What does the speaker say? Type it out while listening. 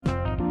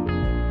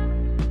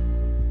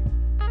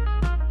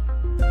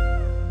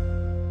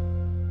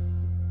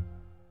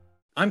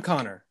I'm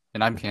Connor,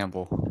 And I'm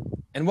Campbell.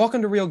 and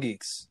welcome to Real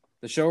Geeks,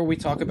 the show where we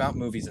talk about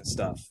movies and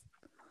stuff.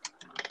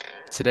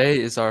 Today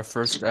is our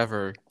first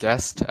ever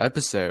guest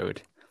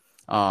episode.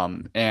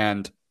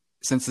 And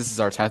since this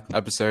is our 10th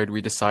episode,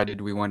 we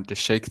decided we wanted to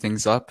shake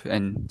things up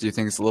and do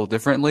things a little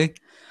differently.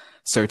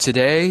 So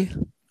today,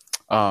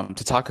 to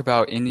talk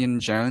about Indiana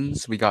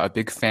Jones, we got a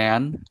big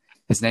fan.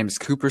 His name is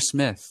Cooper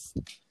Smith.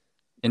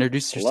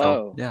 Introduce yourself.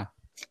 Hello. Yeah.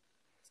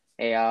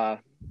 Hey,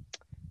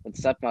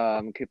 what's up?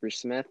 I'm Cooper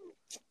Smith.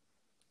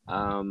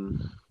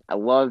 I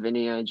love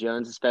Indiana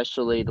Jones,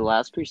 especially The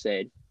Last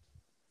Crusade.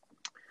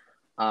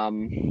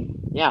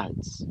 Yeah,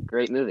 it's a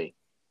great movie.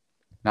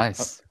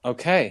 Nice.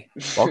 Okay.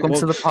 Welcome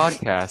to the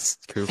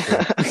podcast,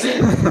 Cooper.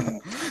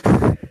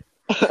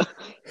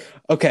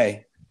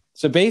 Okay.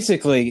 So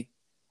basically,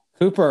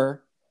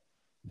 Cooper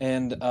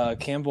and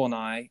Campbell and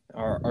I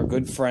are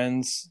good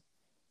friends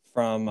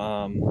from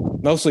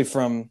mostly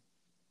from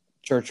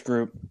church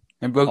group.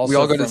 And we Also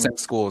all go to the from- same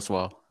school as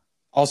well.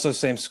 Also,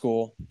 same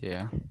school.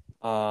 Yeah.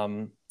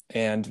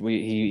 And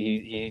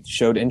he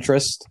showed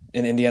interest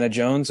in Indiana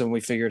Jones, and we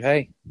figured,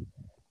 hey,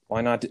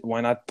 why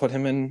not put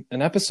him in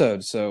an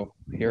episode? So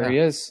here he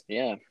is.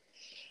 Yeah.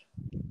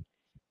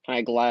 Kind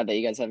of glad that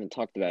you guys haven't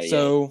talked about it yet.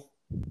 So,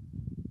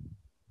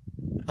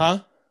 huh?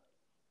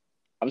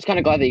 I was kind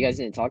of glad that you guys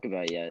didn't talk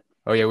about it yet.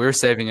 Oh, yeah, we were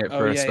saving it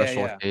for a Yeah,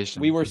 special yeah.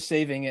 occasion. We were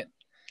saving it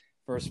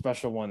for a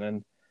special one,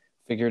 and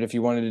figured if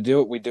you wanted to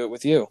do it, we'd do it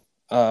with you.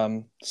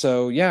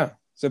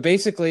 So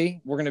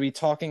basically, we're going to be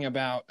talking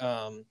about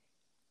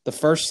the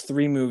first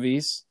three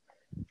movies.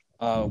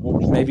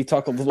 We'll maybe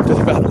talk a little bit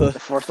about the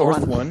fourth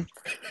one.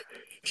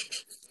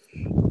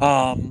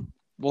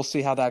 We'll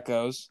see how that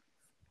goes.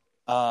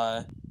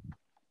 But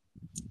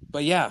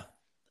yeah.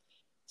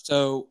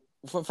 So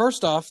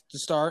first off, to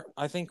start,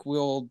 I think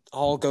we'll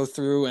all go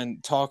through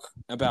and talk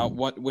about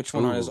which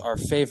one is our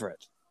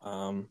favorite.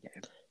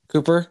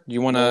 Cooper,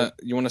 you wanna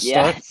start?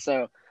 Yeah,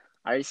 so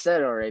I already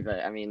said it already,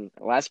 but I mean,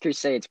 Last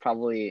Crusade is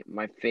probably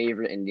my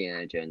favorite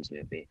Indiana Jones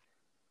movie.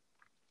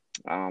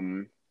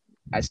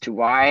 As to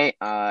why,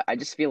 I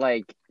just feel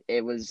like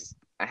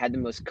I had the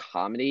most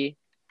comedy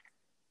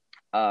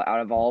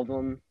out of all of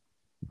them,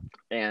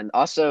 and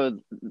also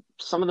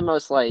some of the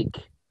most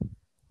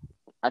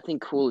I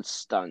think coolest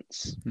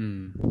stunts.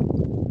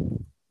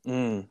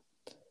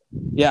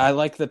 Yeah, I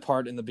like the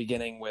part in the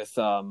beginning with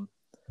the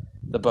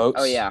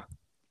boats. Oh yeah,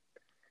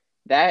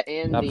 that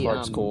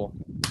part's cool.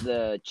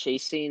 The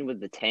chase scene with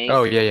the tank.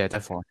 Oh, yeah,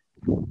 definitely.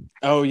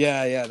 Oh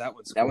yeah, that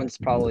one's cool. That one's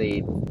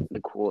probably the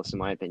coolest in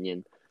my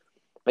opinion.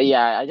 But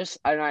yeah, I just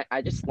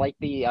like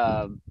the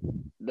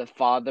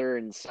father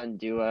and son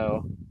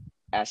duo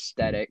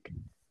aesthetic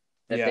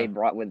that they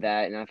brought with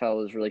that, and I thought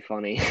it was really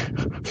funny.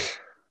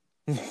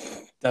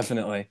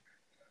 Definitely.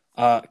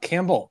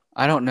 Campbell.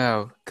 I don't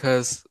know,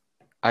 because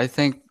I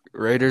think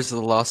Raiders of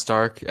the Lost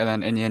Ark and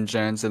then Indiana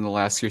Jones and The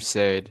Last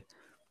Crusade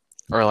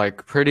are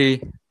like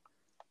pretty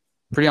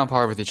on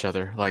par with each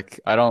other. Like,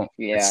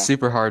 it's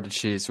super hard to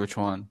choose which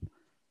one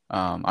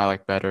I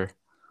like better.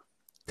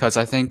 Because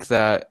I think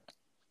that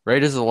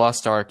Raiders of the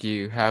Lost Ark,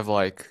 you have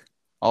like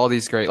all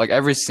these great, like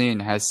every scene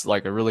has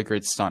like a really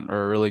great stunt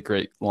or a really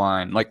great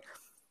line. Like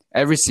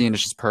every scene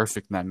is just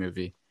perfect in that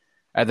movie.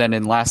 And then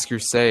in Last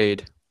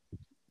Crusade,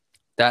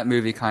 that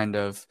movie kind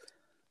of,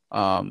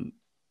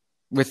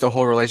 with the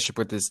whole relationship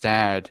with his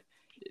dad,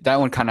 that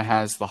one kind of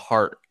has the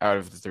heart out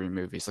of the three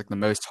movies, like the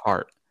most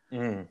heart.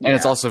 And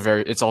it's also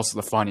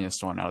the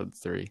funniest one out of the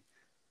three.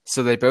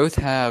 So they both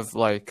have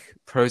like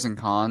pros and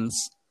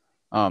cons,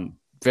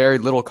 very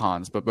little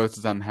cons, but both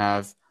of them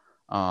have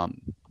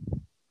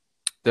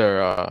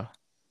their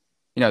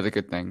the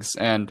good things.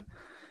 And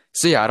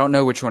so yeah, I don't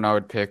know which one I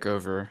would pick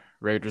over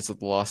Raiders of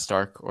the Lost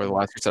Ark or The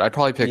Last Crusade. I'd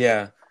probably pick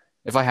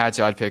if I had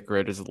to, I'd pick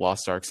Raiders of the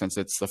Lost Ark since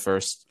it's the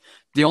first.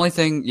 The only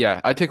thing,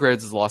 I'd pick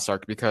Raiders of the Lost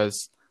Ark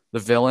because the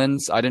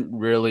villains I didn't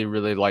really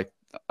like.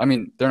 I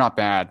mean, they're not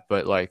bad,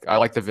 but like I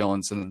like the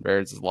villains in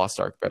Raiders of the Lost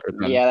Ark better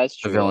than that's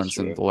true, the villains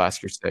in The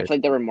Last Crusade. I feel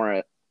like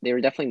they were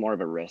definitely more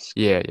of a risk.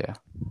 Yeah.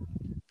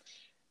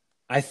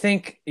 I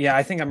think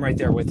I'm right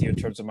there with you in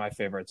terms of my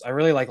favorites. I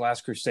really like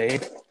Last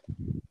Crusade,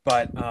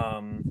 but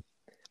I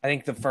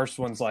think the first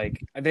one's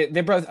like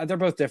they're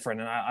both different,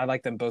 and I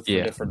like them both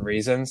for different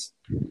reasons.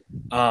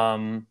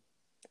 I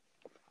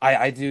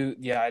do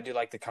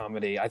like the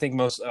comedy. I think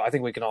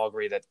we can all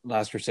agree that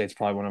Last Crusade is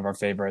probably one of our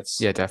favorites.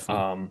 Yeah,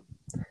 definitely.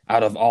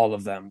 Out of all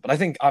of them, but I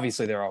think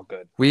obviously they're all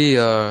good. We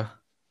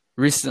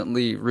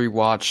recently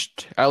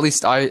rewatched. At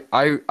least I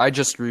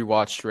just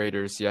rewatched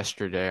Raiders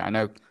yesterday. I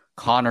know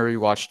Connor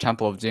rewatched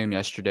Temple of Doom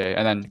yesterday,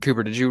 and then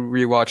Cooper, did you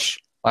rewatch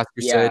Last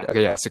Crusade? Yeah.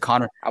 Okay, yeah. So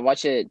Connor, I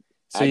watched it.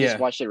 I just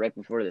watched it right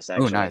before this.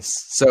 Actually, oh, nice.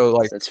 So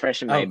like, it's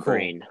fresh in my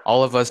brain.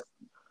 All of us.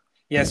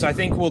 Yeah, so I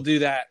think we'll do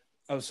that.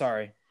 Oh,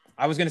 sorry.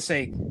 I was going to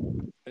say,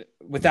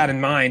 with that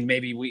in mind,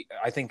 maybe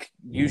I think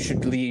you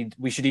should lead.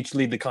 We should each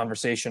lead the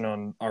conversation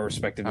on our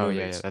respective movies.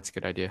 Oh yeah, that's a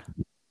good idea.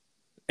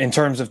 In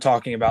terms of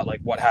talking about like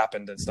what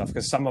happened and stuff,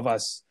 because some of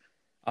us,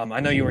 I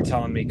know you were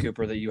telling me,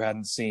 Cooper, that you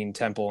hadn't seen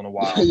Temple in a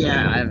while.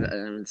 Yeah, I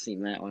haven't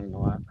seen that one in a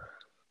while.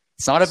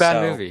 It's not a bad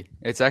So- movie.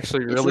 It's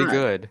actually really not.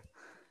 good.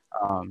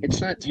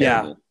 It's not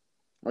Yeah. terrible.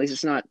 At least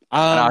it's not.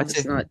 I'd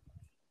It's say- not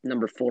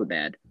number 4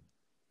 bad.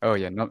 Oh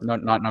yeah, not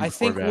number I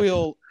 4 think bad.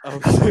 we'll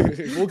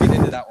get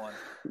into that one.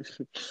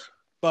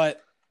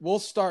 But we'll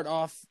start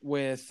off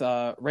with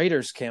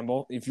Raiders,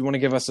 Campbell. If you want to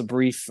give us a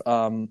brief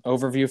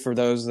overview for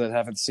those that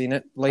haven't seen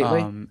it lately.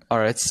 All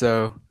right,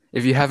 so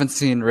if you haven't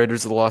seen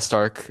Raiders of the Lost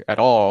Ark at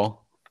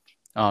all,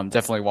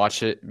 definitely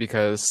watch it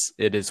because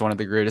it is one of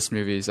the greatest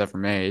movies ever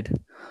made.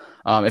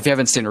 If you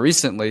haven't seen it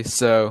recently,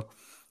 so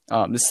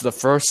this is the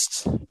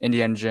first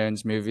Indiana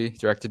Jones movie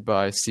directed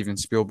by Steven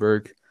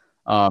Spielberg.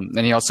 And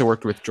he also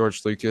worked with George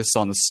Lucas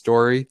on the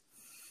story.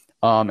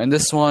 And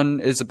this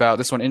one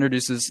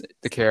introduces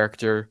the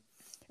character,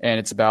 and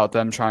it's about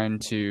them trying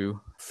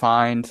to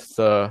find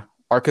the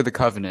Ark of the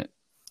Covenant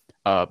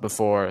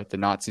before the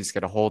Nazis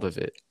get a hold of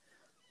it.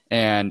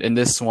 And in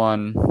this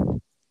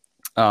one,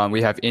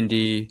 we have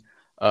Indy.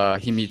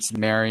 He meets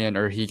Marion,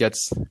 or he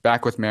gets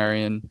back with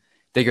Marion.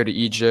 They go to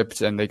Egypt,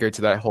 and they go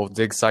to that whole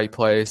dig site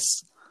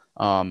place.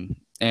 And,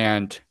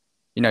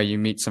 you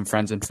meet some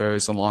friends and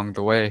foes along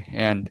the way,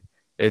 and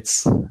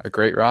it's a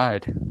great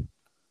ride.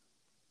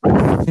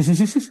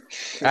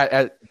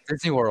 at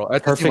Disney World,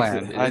 at Perfect.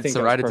 Disneyland. I It's think a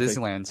that's ride at perfect.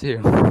 Disneyland,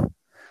 too.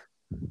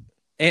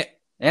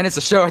 And it's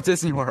a show at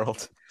Disney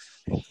World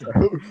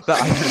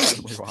that I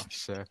recently watched.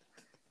 So.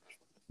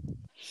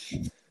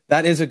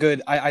 That is a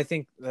good. I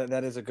think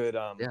that is a good.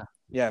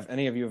 Yeah. If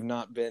any of you have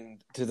not been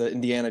to the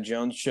Indiana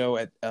Jones show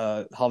at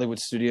Hollywood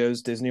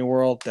Studios Disney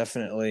World,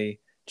 definitely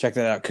check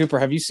that out. Cooper,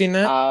 have you seen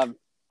that?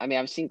 I mean,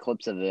 I've seen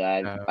clips of it.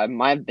 I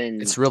might have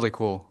been It's really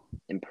cool.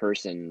 in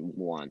person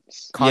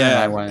once. Connor and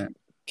Yeah. I went.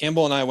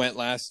 Campbell and I went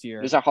last year.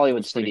 It was at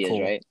Hollywood It's pretty Studios,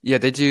 cool. right? Yeah,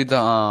 they do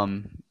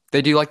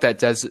like that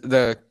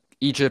the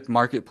Egypt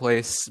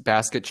marketplace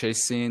basket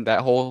chase scene,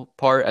 that whole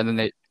part, and then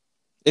they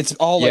It's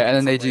all like and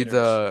then they do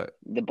Raiders.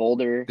 The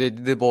boulder.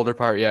 the boulder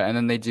part, and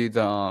then they do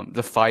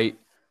the fight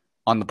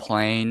on the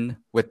plane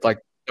with like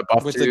the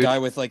buff with dude. the guy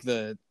with like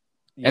the.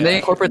 And they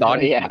incorporate the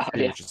audio, Yeah,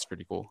 too, yeah. which is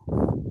pretty cool.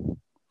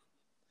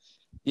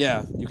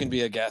 Yeah, you can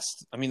be a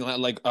guest. I mean,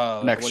 like An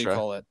what do you extra.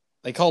 call it?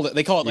 They call it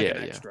like Yeah,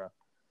 an yeah. extra.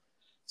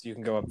 So you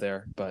can go up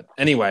there. But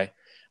anyway,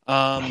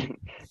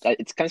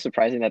 It's kind of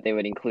surprising that they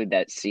would include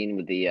that scene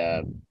with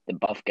the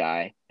buff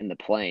guy in the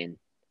plane.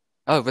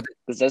 Oh, but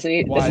Because doesn't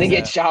he Why is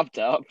get that? chopped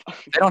up?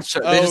 they don't show.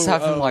 They just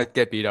have him Oh. like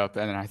get beat up,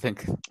 and then I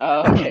think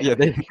Oh, okay. yeah,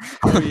 they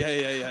oh,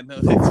 yeah. No,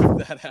 they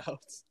took that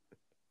out.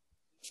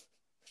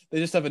 They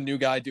just have a new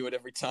guy do it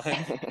every time.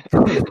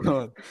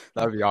 that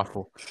would be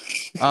awful.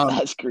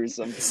 That's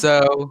gruesome.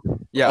 So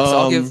yeah, so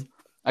Um,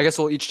 I guess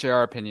we'll each share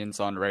our opinions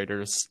on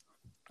Raiders.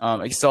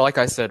 So like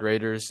I said,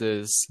 Raiders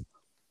is,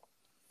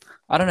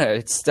 I don't know,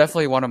 it's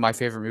definitely one of my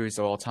favorite movies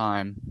of all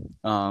time.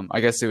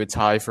 I guess it would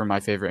tie for my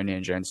favorite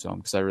Indiana Jones film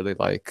because I really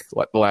like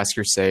The Last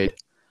Crusade.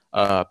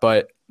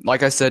 But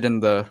like I said in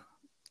the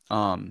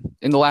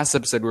last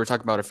episode, we were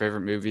talking about our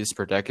favorite movies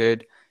per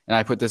decade, and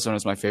I put this one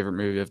as my favorite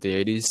movie of the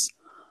 80s.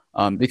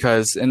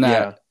 Because in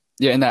that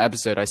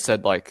episode, I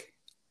said like,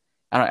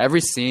 I don't know,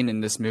 every scene in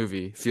this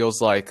movie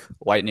feels like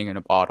lightning in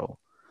a bottle.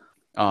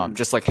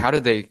 Just like, how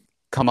did they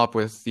come up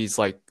with these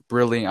like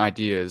brilliant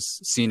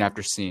ideas scene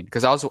after scene?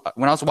 Because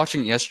when I was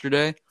watching it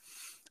yesterday,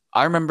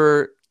 I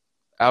remember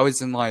I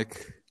was in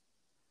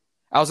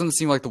the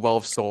scene like the Well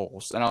of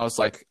Souls, and I was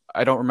like,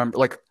 I didn't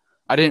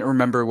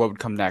remember what would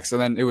come next,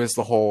 and then it was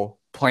the whole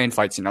plane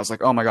fight scene. I was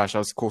like, oh my gosh, that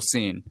was a cool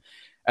scene.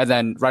 And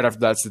then right after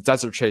that, it's the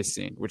desert chase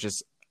scene, which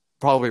is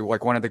probably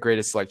like one of the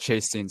greatest like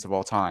chase scenes of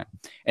all time.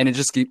 And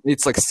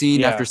it's like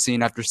scene after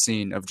scene after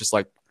scene of just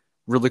like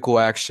really cool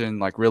action,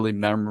 like really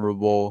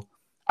memorable,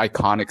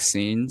 iconic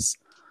scenes.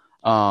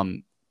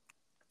 And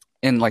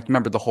like,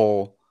 remember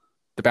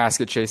the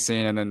basket chase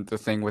scene, and then the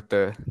thing with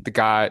the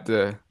guy,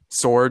 the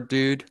sword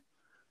dude.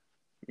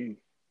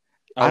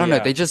 I don't know.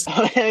 They just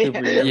yeah.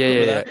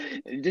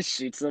 It just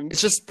shoots them.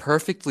 it's just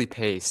perfectly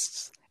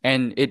paced,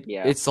 and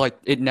it's like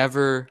it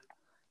never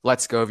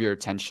lets go of your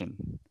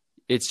attention.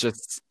 It's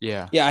just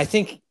Yeah, I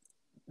think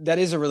that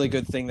is a really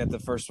good thing that the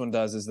first one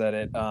does, is that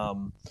it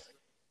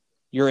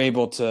you're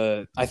able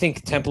to. I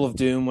think Temple of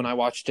Doom, when I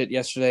watched it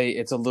yesterday,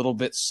 it's a little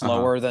bit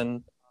slower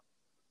than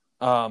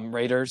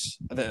Raiders.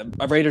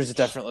 Raiders is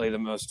definitely the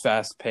most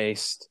fast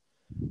paced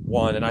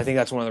one, and I think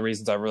that's one of the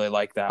reasons I really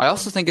like that. I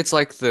also think it's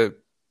like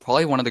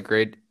probably one of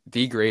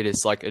the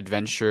greatest like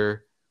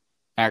adventure,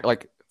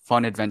 like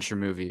fun adventure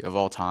movie of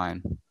all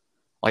time.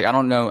 Like I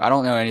don't know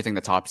anything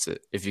that tops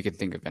it, if you can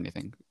think of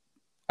anything.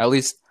 At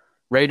least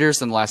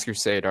Raiders and The Last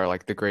Crusade are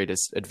like the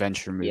greatest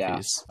adventure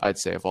movies, I'd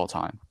say, of all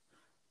time.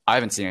 I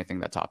haven't seen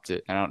anything that topped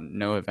it. I don't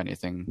know of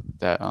anything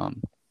that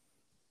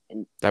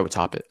that would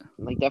top it.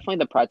 Like definitely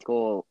the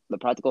practical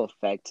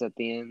effects at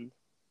the end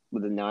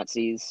with the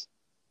Nazis,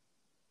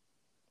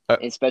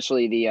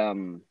 especially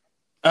the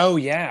Oh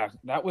yeah,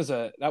 that was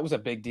a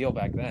big deal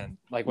back then.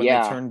 Like when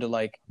they turned to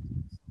like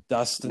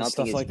dust and melting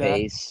stuff his like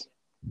face.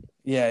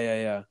 that.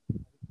 Yeah.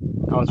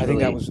 I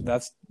think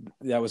that's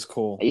That was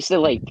cool. It used to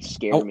like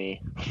scare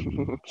me.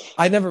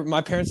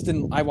 My parents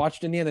didn't. I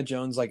watched Indiana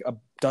Jones like a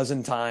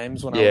dozen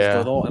times when I was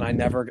little, and I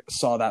never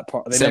saw that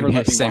part. They never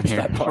let me watch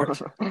that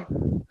part.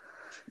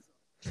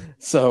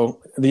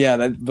 So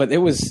but it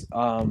was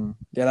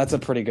that's a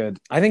pretty good.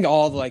 I think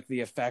all like the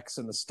effects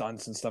and the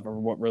stunts and stuff are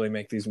what really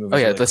make these movies. Oh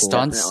yeah, really the cool.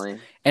 stunts,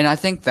 Definitely. and I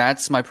think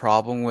that's my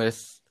problem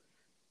with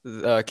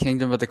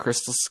Kingdom of the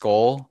Crystal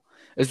Skull,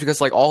 is because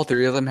like all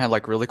three of them had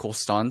like really cool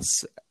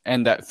stunts,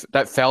 and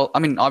that felt. I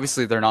mean,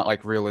 obviously they're not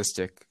like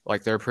realistic,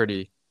 like they're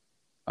pretty,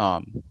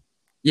 over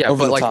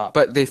the top.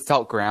 but they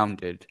felt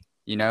grounded.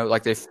 You know,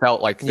 like they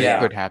felt like they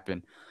could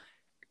happen.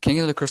 King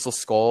of the Crystal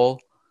Skull,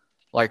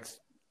 like.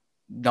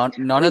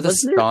 None of the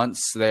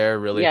stunts there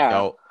really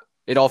felt.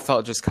 It all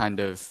felt just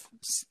kind of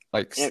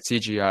like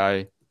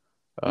CGI.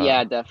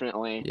 Yeah,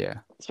 definitely. Yeah,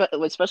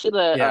 especially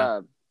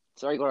the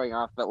sorry going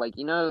off, but like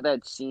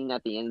that scene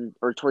at the end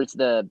or towards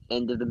the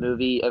end of the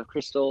movie of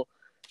Crystal,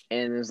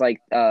 and it was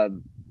like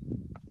the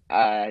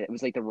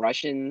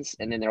Russians,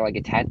 and then they're like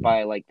attacked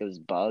by like those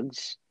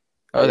bugs.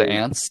 Oh, the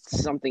ants.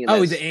 Something. The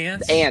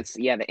ants. The ants.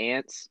 Yeah, the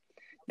ants.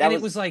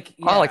 It was like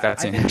I like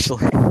that scene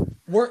actually.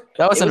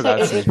 That wasn't a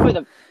bad scene.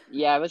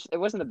 It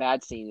wasn't a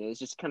bad scene. It was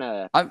just kind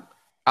of.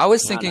 I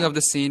was thinking of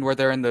the scene where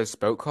they're in those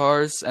boat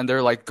cars and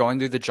they're like going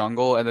through the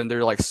jungle and then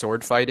they're like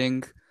sword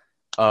fighting.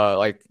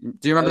 Do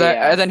you remember that?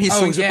 Yeah. And then he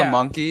swings with the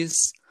monkeys.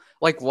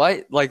 Like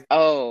what? Like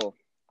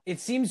it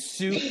seems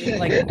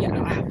like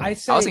I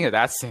was thinking of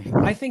that scene.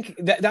 I think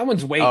that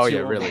one's way too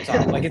over the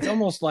top. Like it's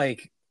almost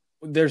like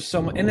there's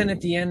so much, and then at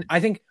the end,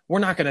 I think we're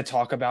not going to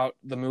talk about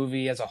the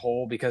movie as a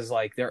whole because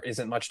like there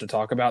isn't much to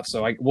talk about.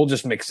 So we'll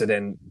just mix it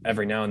in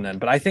every now and then.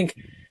 But I think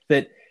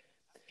that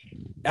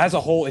as a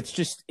whole,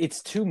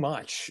 it's too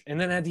much. And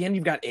then at the end,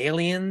 you've got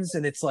aliens,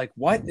 and it's like,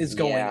 what is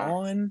going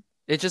on?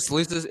 It just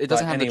loses. It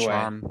doesn't have the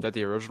charm that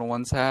the original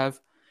ones have.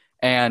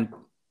 And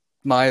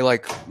my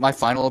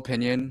final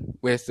opinion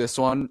with this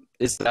one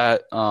is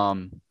that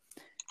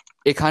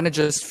it kind of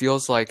just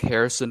feels like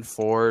Harrison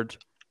Ford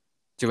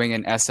doing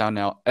an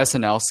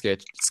SNL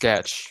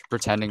sketch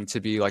pretending to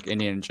be like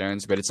Indiana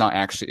Jones, but it's not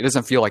actually. It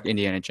doesn't feel like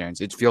Indiana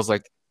Jones. It feels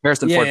like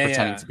Harrison Ford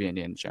pretending to be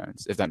Indiana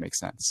Jones, if that makes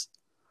sense.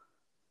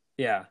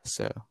 Yeah.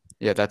 So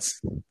yeah,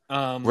 that's.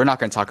 We're not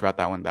going to talk about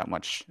that one that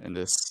much in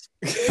this.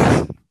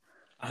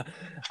 I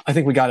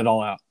think we got it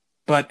all out.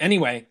 But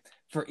anyway,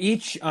 for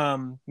each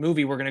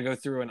movie, we're going to go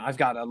through, and I've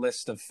got a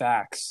list of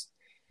facts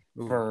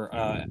for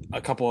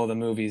a couple of the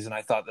movies, and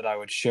I thought that I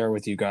would share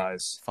with you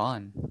guys.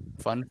 Fun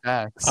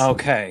facts.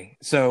 Okay,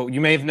 so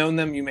you may have known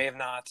them, you may have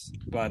not,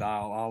 but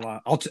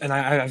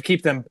I've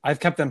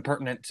kept them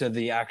pertinent to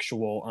the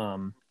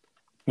actual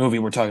movie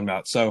we're talking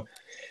about. So,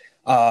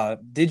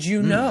 did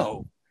you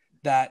know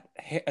that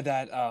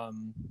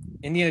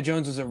Indiana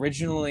Jones was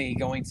originally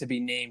going to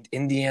be named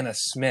Indiana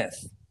Smith?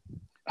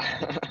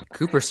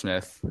 Cooper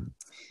Smith.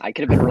 I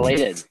could have been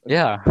related.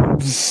 Yeah.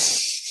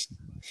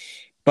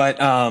 But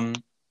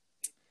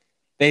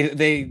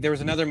there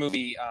was another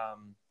movie,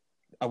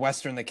 a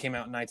Western that came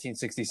out in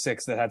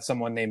 1966 that had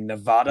someone named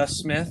Nevada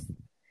Smith,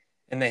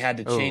 and they had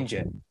to change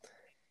it.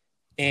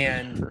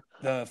 And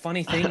the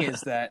funny thing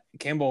is that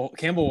Campbell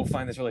will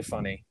find this really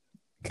funny,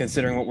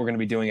 considering what we're going to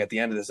be doing at the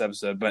end of this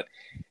episode. But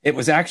it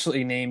was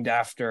actually named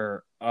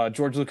after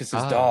George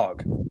Lucas's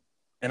dog,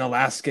 an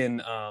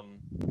Alaskan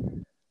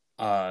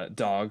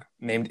dog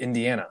named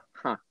Indiana.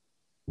 Huh.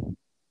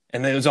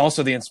 And it was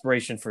also the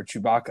inspiration for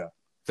Chewbacca.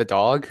 The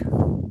dog?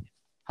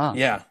 Huh.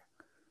 Yeah.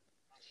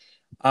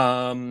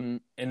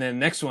 And then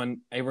next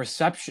one,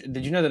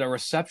 did you know that a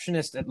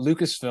receptionist at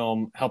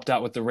Lucasfilm helped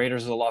out with the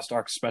Raiders of the Lost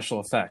Ark special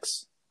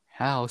effects?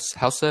 How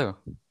so?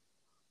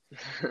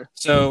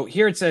 So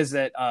here it says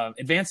that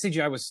advanced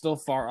CGI was still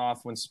far off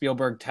when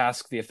Spielberg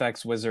tasked the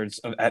effects wizards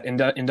at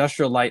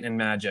Industrial Light and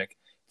Magic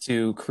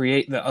to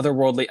create the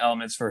otherworldly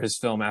elements for his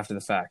film after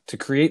the fact. To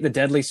create the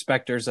deadly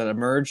specters that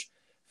emerge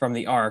from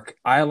the Ark,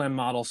 ILM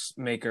model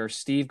maker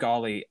Steve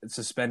Gawley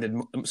suspended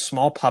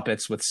small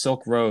puppets with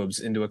silk robes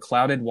into a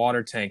clouded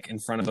water tank in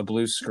front of a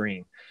blue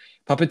screen.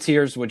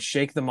 Puppeteers would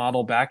shake the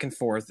model back and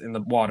forth in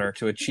the water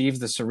to achieve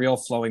the surreal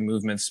flowing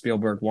movements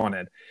Spielberg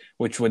wanted,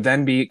 which would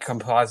then be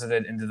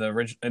composited into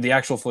the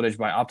actual footage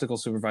by optical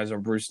supervisor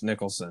Bruce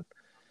Nicholson.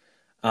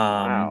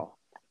 Wow.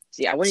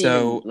 See, I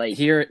wouldn't even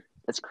here.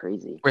 That's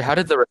crazy. Wait, how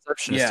did the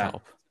receptionist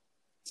help?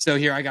 So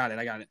here, I got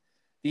it.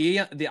 The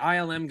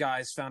ILM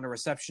guys found a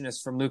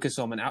receptionist from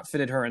Lucasfilm and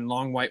outfitted her in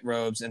long white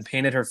robes and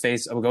painted her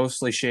face a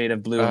ghostly shade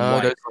of blue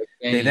and white.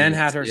 They then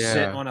had her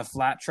sit on a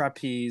flat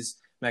trapeze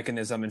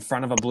mechanism in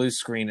front of a blue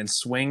screen and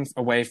swing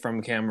away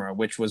from camera,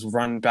 which was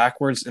run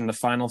backwards in the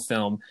final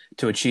film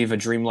to achieve a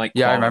dreamlike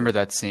quality. I remember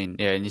that scene.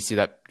 Yeah, and you see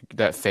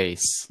that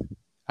face.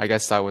 I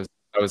guess that was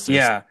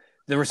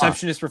The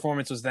receptionist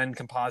performance was then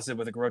composited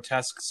with a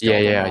grotesque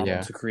skeletal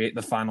model to create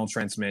the final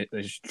transformation.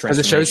 Because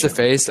it shows the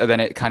face, and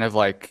then it kind of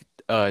like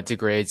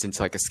degrades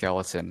into like a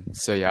skeleton.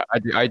 So I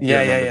remember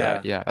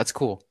that. Yeah, that's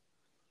cool.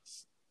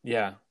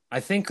 Yeah,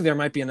 I think there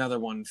might be another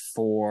one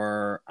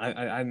for.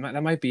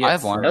 That might be. I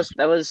have one.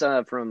 That was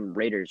from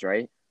Raiders,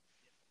 right?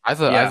 I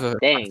have a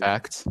fun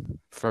fact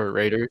for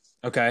Raiders.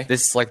 Okay.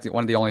 This is like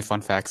one of the only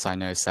fun facts I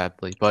know,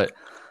 sadly. But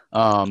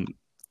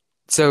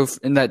so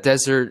in that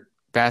desert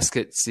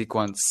basket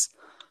sequence,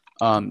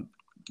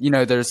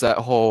 there's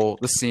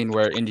the scene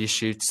where Indy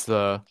shoots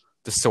the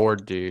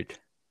sword dude.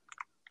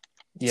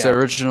 Yeah. So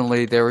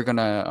originally they were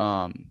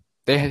gonna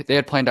they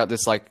had planned out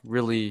this like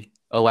really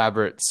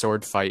elaborate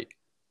sword fight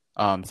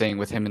thing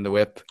with him in the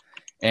whip,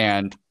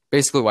 and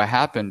basically what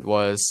happened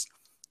was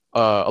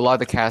a lot of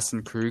the cast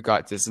and crew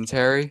got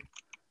dysentery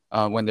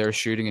when they were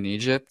shooting in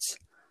Egypt,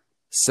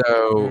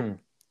 so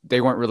they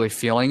weren't really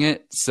feeling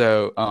it.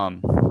 So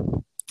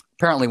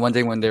apparently one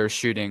day when they were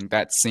shooting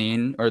that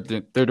scene, or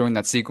they're doing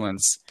that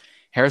sequence,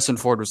 Harrison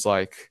Ford was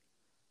like,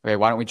 "Okay,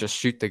 why don't we just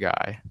shoot the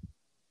guy?"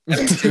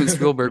 And Steven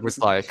Spielberg was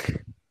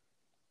like,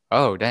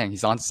 "Oh, dang,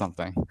 he's on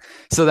something."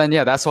 So then,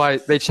 yeah, that's why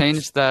they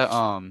changed that.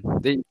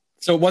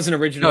 So it wasn't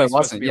originally. No, it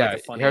wasn't. Yeah,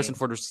 like Harrison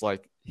Ford was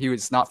like, he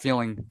was not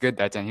feeling good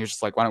that day. He was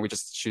just like, "Why don't we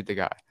just shoot the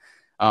guy?"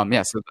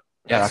 That's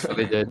what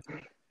they did.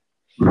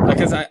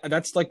 Because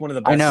that's like one of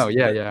the best. I know.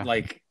 Yeah.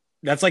 Like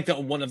that's like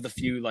one of the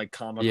few like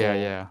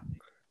comical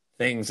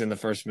things in the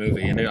first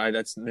movie, and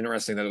that's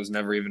interesting that it was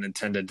never even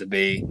intended to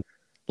be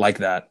like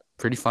that.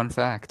 Pretty fun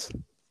fact.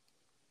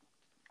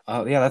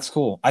 Oh yeah, that's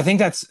cool. I think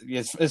that's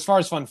as far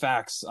as fun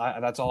facts.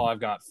 That's all I've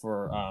got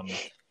for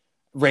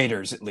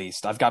Raiders. At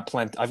least I've got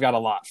a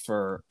lot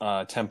for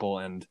Temple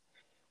and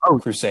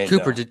Crusade.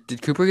 Cooper,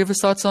 did Cooper give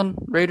his thoughts on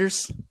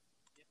Raiders?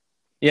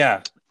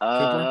 Yeah.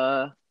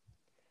 Cooper?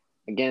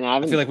 Again, I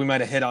feel like we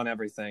might have hit on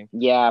everything.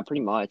 Yeah,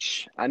 pretty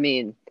much. I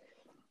mean,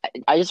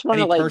 I just want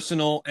to like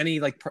personal,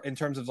 in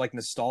terms of like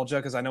nostalgia,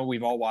 because I know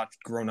we've all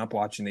grown up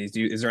watching these.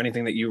 Is there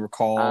anything that you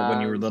recall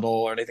when you were little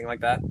or anything like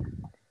that?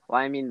 Well,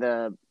 I mean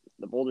the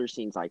boulder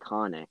scene's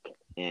iconic,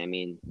 and I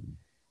mean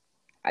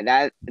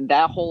that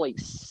whole like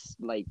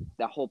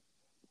that whole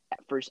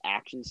first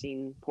action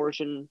scene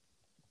portion,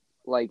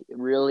 like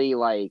really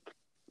like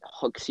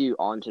hooks you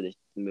onto the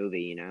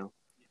movie, you know?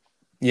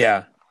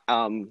 Yeah.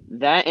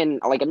 That,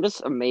 and like I'm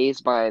just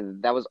amazed by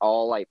that was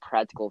all like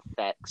practical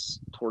effects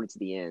towards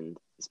the end,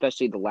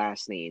 especially the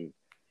last scene.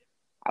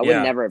 I would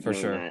never have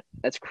known that.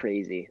 That's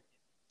crazy.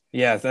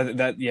 Yeah,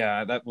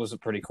 that was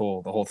pretty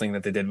cool. The whole thing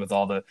that they did with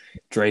all the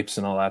drapes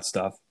and all that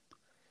stuff.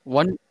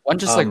 One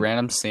just like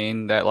random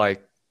scene that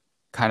like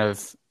kind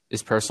of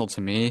is personal to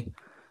me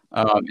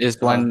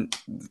is when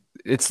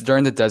it's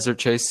during the desert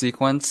chase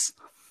sequence,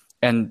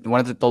 and one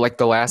of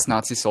the last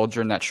Nazi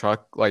soldier in that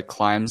truck like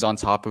climbs on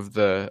top of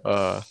the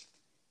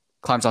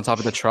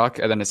truck,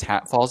 and then his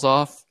hat falls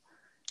off.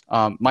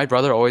 My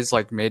brother always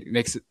like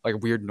makes it like a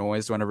weird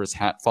noise whenever his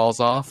hat falls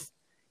off,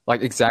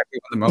 like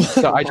exactly when the moment.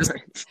 So I just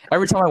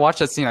every time I watch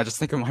that scene, I just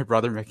think of my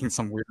brother making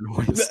some weird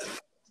noise.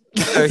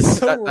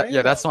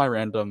 That's my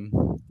random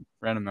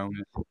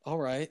moment. All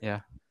right. Yeah.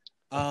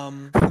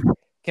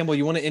 Campbell,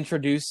 you want to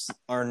introduce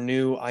our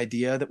new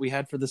idea that we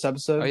had for this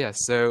episode? Oh yeah.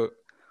 So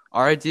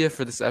our idea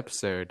for this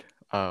episode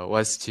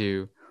was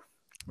to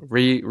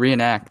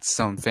reenact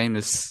some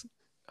famous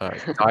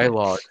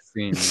dialogue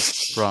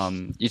scenes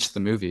from each of the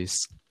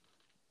movies.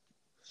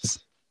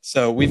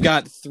 So we've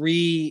got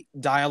 3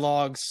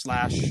 dialogue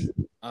slash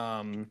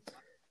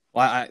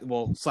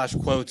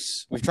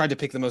quotes. We've tried to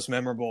pick the most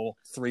memorable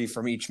 3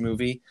 from each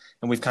movie,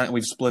 and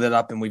we've split it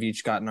up, and we've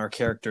each gotten our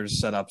characters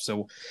set up.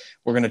 So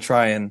we're gonna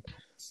try and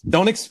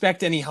don't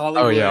expect any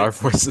Hollywood. Oh yeah, our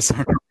voices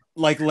are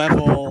like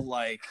level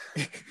like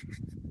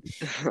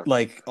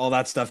like all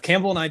that stuff.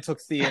 Campbell and I took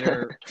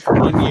theater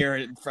 1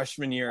 year,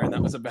 freshman year, and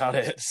that was about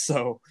it.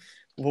 So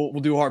we'll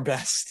do our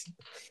best,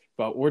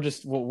 but we'll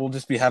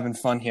just be having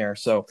fun here.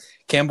 So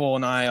Campbell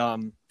and I,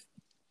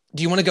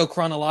 do you want to go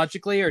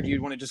chronologically, or do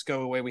you want to just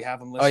go the way we have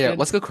them listed? Oh yeah,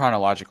 let's go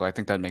chronologically. I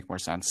think that'd make more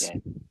sense. Yeah.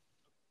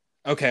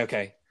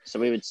 Okay. So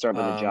we would start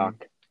with the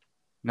jock.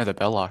 No, the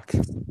Belloc.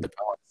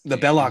 The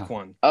Belloc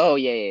one. Oh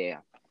yeah.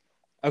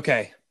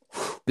 Okay.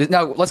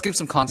 Now let's give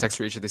some context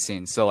for each of the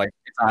scenes. So like,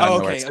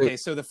 okay.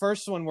 So the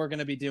first one we're going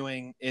to be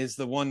doing is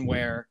the one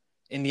where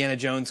Indiana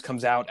Jones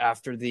comes out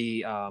after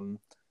the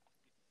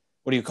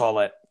what do you call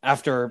it?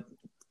 After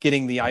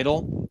getting the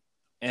idol,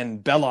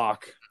 and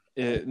Belloc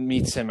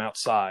meets him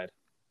outside.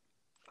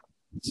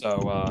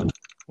 So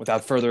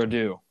without further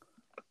ado,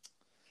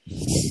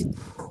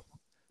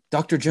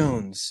 Dr.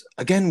 Jones,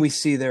 again we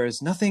see there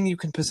is nothing you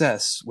can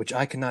possess which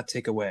I cannot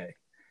take away,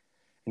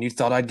 and you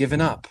thought I'd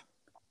given up.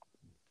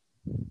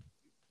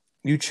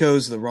 You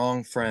chose the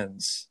wrong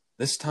friends.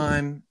 This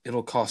time,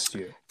 it'll cost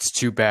you. It's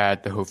too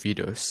bad the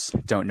Jovitos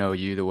don't know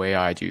you the way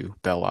I do,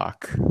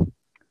 Belloc.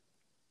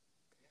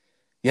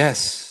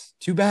 Yes,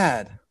 too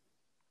bad.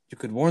 You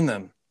could warn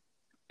them.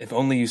 If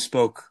only you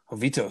spoke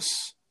Jovitos.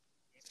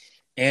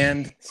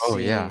 And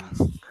yeah.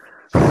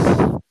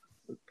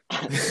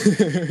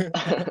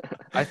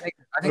 I think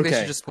they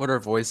should just put our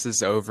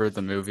voices over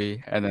the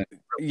movie, and then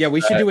we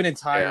should do an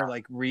entire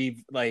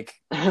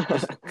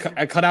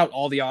cut out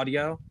all the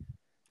audio,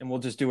 and we'll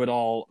just do it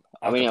all.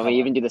 I mean, we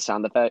even do the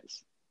sound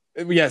effects.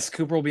 Yes,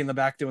 Cooper will be in the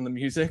back doing the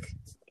music.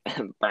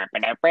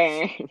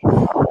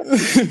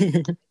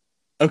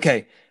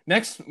 Okay,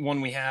 next one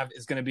we have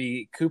is going to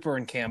be Cooper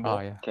and Campbell. Oh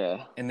yeah.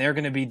 Okay. And they're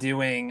going to be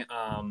doing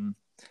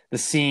the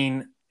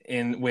scene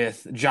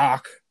with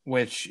Jock,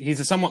 which he's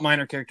a somewhat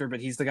minor character,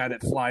 but he's the guy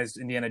that flies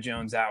Indiana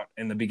Jones out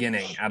in the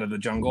beginning, out of the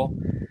jungle.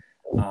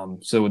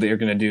 So they're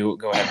going to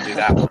go ahead and do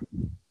that one.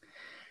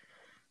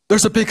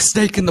 There's a big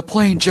snake in the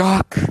plane,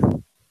 Jock.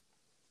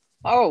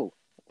 Oh,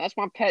 that's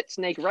my pet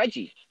snake,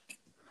 Reggie.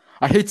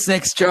 I hate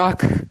snakes,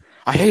 Jock.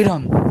 I hate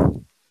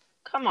them.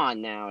 Come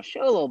on now,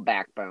 show a little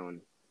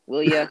backbone,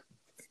 will ya?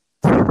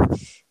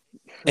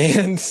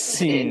 And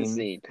scene.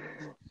 Scene.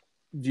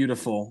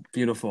 Beautiful,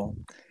 beautiful.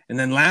 And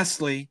then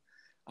lastly,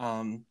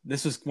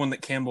 this was one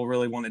that Campbell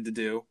really wanted to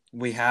do.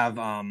 We have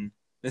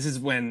this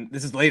is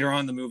later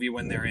on in the movie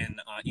when they're in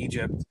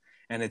Egypt,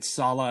 and it's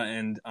Sala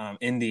and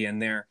Indy, and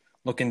they're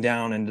looking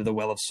down into the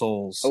Well of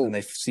Souls, and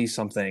they see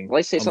something. Let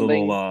me say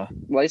something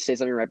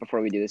right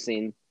before we do the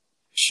scene.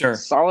 Sure.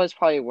 Sala is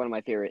probably one of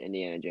my favorite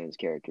Indiana Jones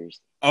characters.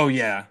 Oh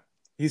yeah,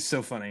 he's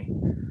so funny.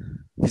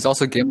 He's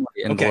also Gimli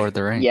in Lord of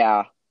the Rings.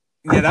 Yeah.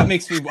 Yeah, that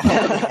makes me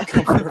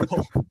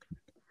uncomfortable.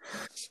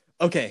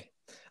 Okay,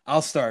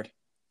 I'll start.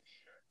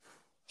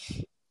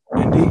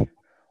 Indy,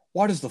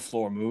 why does the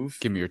floor move?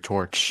 Give me your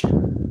torch.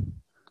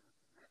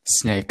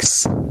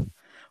 Snakes.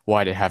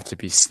 Why'd it have to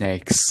be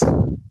snakes?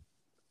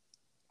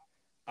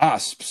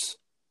 Asps.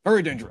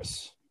 Very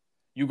dangerous.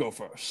 You go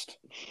first.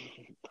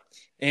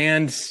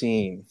 And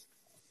scene.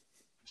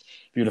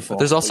 Beautiful.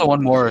 There's also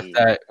one more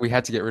that we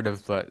had to get rid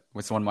of, but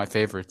it's one of my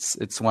favorites.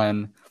 It's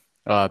when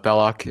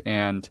Belloc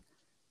and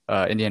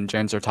Indiana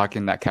Jones are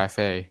talking in that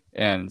cafe,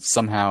 and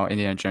somehow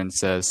Indiana Jones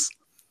says,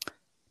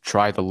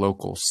 "Try the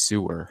local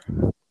sewer."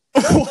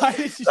 Why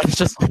did you? That's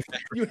just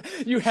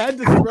you had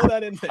to throw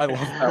that in there. I love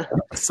that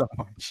one so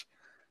much.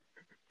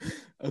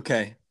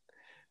 Okay.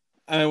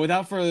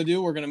 Without further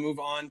ado, we're going to move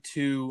on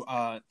to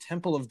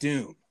Temple of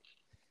Doom,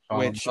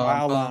 which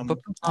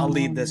I'll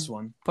lead this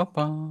one.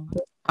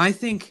 I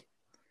think.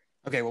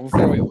 Okay,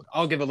 well,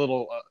 I'll give a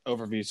little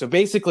overview. So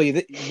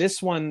basically,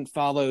 this one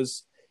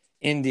follows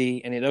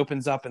Indy, and it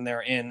opens up, and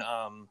they're in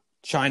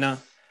China.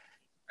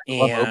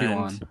 Club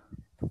Obi-Wan.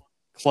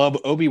 Club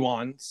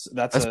Obi-Wan.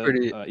 That's a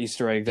pretty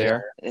Easter egg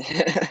there.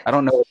 Yeah. I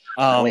don't know.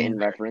 Blatant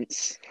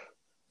reference.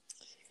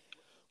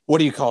 What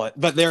do you call it?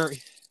 But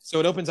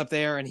so it opens up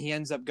there, and they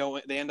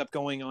end up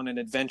going on an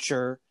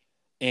adventure,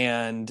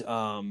 and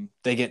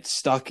they get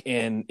stuck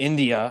in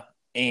India,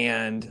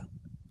 and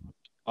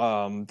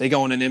they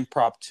go on an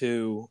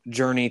impromptu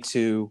journey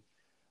to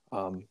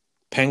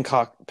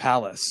Bangkok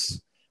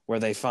Palace, where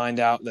they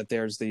find out that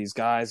there's these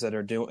guys that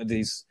are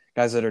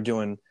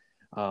doing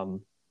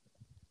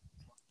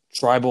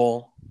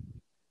tribal.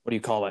 What do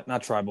you call it?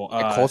 Not tribal.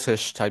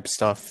 Cultish type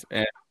stuff.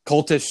 And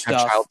cultish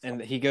stuff,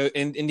 and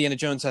Indiana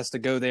Jones has to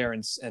go there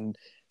and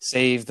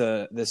save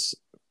this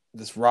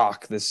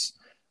rock, this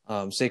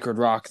sacred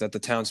rock that the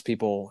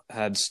townspeople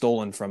had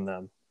stolen from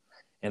them,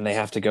 and they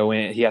have to go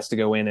in. He has to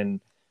go in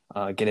and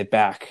get it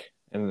back,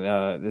 and he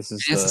has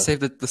to save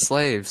the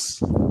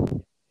slaves.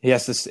 He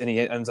has to, and he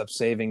ends up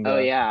saving.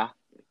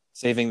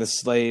 Saving the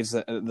slaves,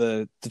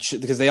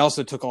 because they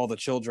also took all the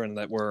children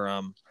that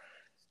were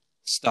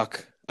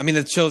stuck. I mean,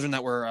 the children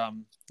that were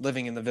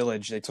living in the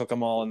village. They took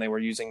them all, and they were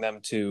using them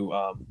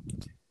to.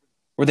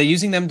 Were they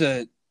using them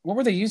to? What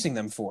were they using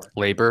them for?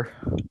 Labor.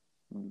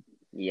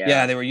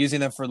 Yeah, they were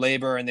using them for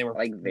labor, and they were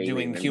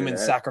doing human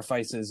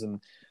sacrifices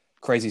and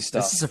crazy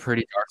stuff. This is a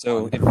pretty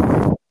dark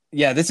one.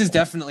 This is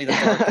definitely the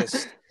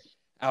darkest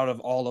out of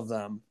all of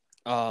them.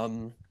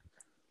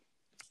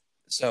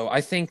 So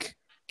I think,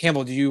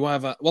 Campbell, do you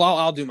have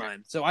I'll do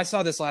mine. So I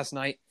saw this last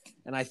night,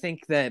 and I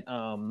think that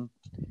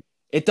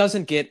it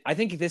doesn't get. I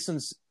think this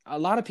one's. A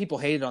lot of people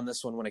hated on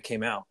this one when it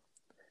came out.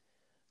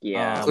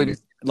 Yeah,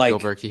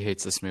 Spielberg, he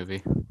hates this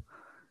movie.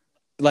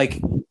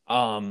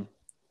 And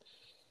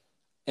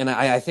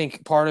I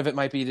think part of it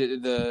might be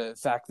the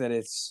fact that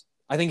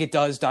I think it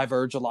does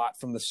diverge a lot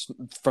from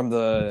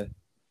the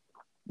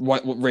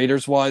what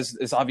Raiders was.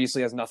 This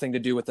obviously has nothing to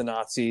do with the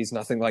Nazis,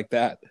 nothing like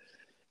that,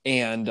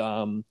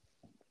 and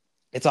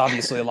it's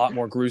obviously a lot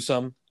more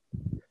gruesome.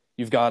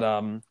 You've got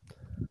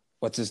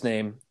what's his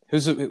name?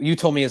 You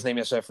told me his name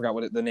yesterday. I forgot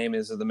what the name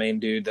is of the main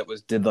dude that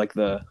did like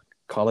the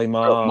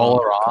Kalima.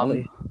 Mola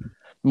Ram.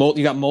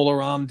 You got Mola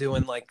Ram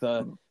doing like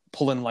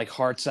pulling like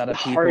hearts out of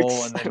people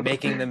and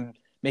then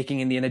making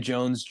Indiana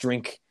Jones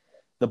drink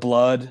the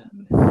blood.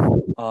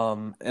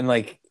 And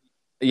like,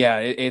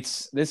 yeah,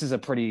 this is a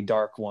pretty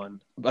dark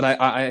one, but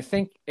I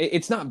think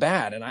it's not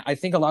bad, and I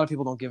think a lot of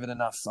people don't give it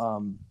enough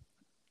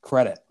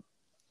credit.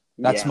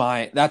 That's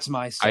my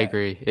say. I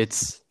agree.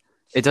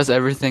 It does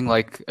everything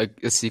like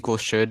a sequel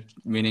should,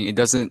 meaning it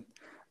doesn't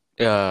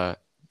do the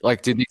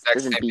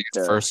exact same thing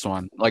as the first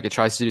one. Like it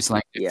tries to do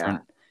something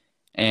different.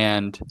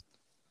 And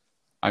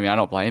I mean, I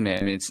don't blame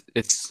it. I mean,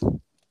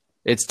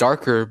 it's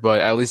darker,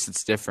 but at least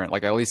it's different.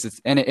 Like at least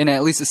and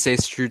at least it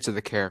stays true to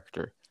the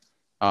character,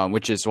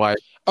 which is why.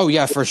 Oh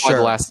yeah, for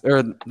sure.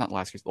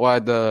 Why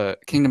the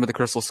Kingdom of the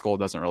Crystal Skull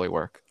doesn't really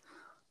work.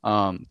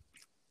 I'd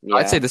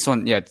say this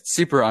one,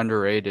 super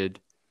underrated,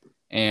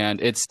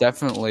 and it's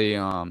definitely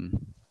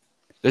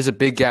there's a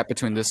big gap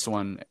between this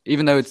one,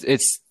 even though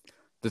it's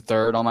the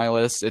third on my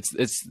list.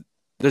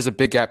 There's a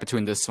big gap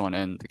between this one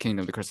and the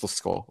Kingdom of the Crystal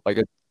Skull.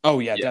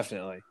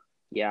 Definitely.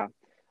 Yeah.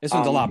 This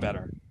one's a lot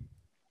better.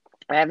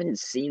 I haven't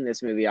seen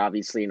this movie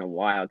obviously in a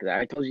while because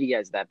I told you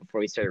guys that before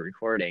we started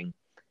recording.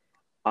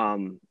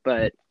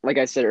 But like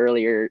I said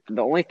earlier,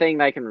 the only thing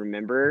that I can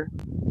remember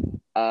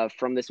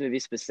from this movie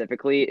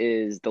specifically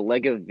is the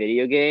Lego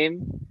video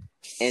game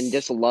and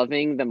just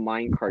loving the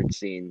minecart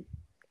scene.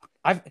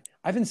 I've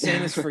been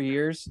saying this for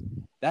years.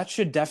 That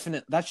should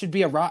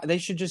be a ride. They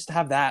should just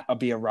have that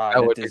be a ride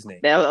at Disney.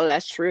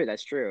 That's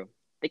true.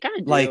 They kind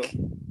of do. Like,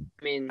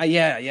 I mean,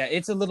 yeah,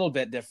 it's a little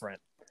bit different.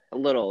 A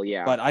little,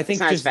 yeah. But I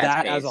think just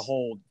that as a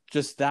whole,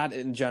 just that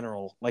in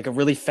general, like a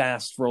really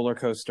fast roller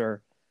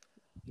coaster.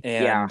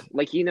 And yeah,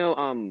 like you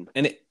know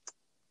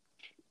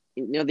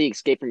the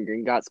Escape from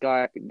Gringotts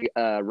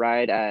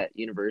ride at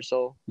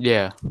Universal.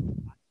 Yeah,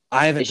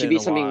 I haven't. It should be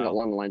something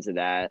along the lines of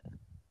that.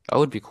 That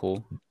would be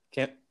cool.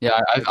 Can't. Yeah,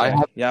 I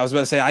have. Yeah, I was about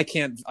to say I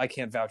can't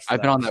vouch for I've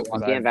that. been on that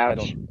one. Can't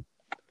vouch.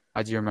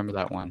 I do remember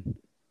that one.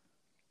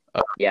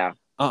 Yeah.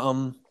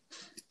 Oh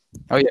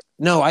yeah.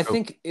 No, I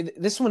think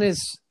this one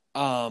is.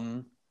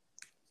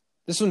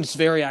 This one's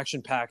very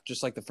action packed,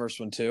 just like the first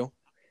one too.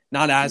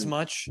 Not as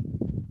much,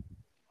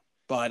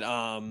 but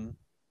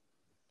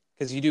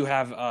because you do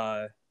have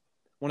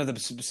one of the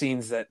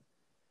scenes that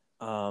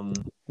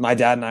my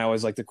dad and I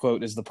always like to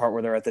quote is the part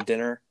where they're at the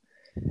dinner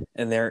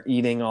and they're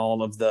eating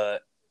all of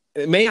the.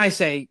 May I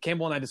say,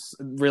 Campbell and I just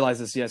realized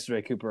this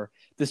yesterday, Cooper.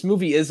 This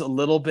movie is a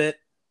little bit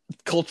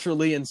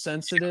culturally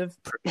insensitive.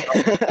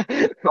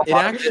 It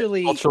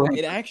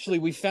actually,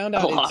 we found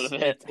out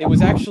it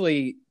was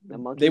actually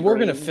they were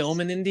going to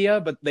film in India,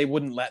 but they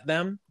wouldn't let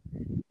them.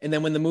 And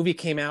then when the movie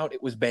came out,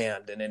 it was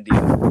banned in India.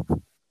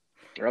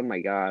 Oh my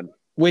god!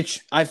 Which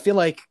I feel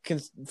like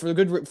for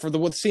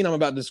the scene I'm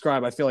about to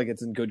describe, I feel like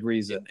it's in good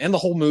reason, and the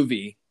whole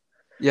movie.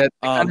 Yeah,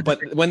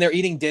 but when they're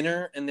eating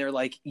dinner and they're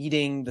like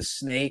eating the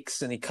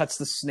snakes, and he cuts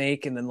the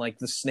snake, and then like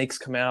the snakes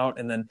come out,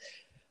 and then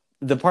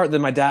the part that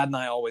my dad and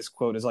I always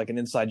quote is like an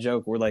inside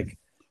joke. We're like,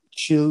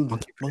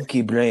 chilled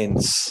monkey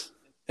brains.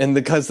 And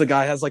because the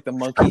guy has like the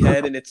monkey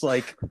head and it's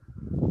like,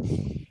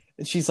 and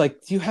she's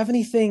like, do you have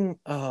anything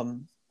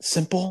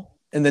simple?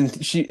 And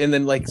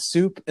then like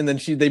soup. And then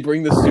they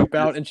bring the soup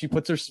out and she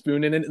puts her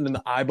spoon in it and then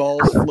the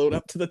eyeballs float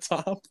up to the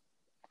top.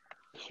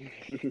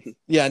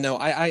 Yeah, no,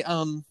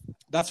 I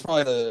that's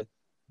probably the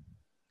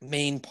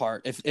main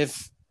part.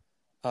 If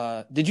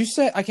did you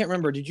say, I can't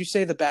remember, did you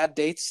say the bad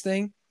dates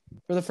thing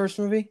for the first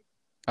movie?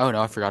 Oh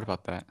no, I forgot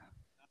about that.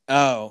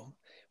 Oh,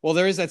 well,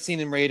 there is that scene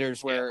in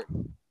Raiders where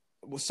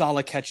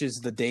Sallah catches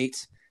the date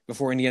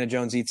before Indiana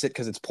Jones eats it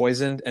because it's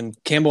poisoned, and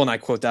Campbell and I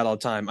quote that all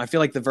the time. I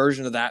feel like the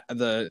version of that,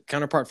 the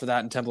counterpart for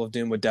that in Temple of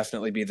Doom would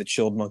definitely be the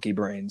chilled monkey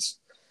brains.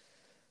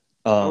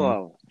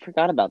 I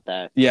forgot about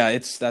that. Yeah,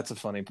 that's a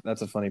funny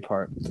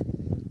part.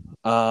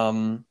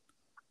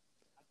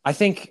 I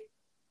think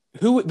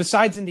who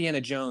besides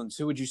Indiana Jones,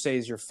 who would you say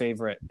is your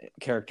favorite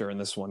character in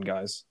this one,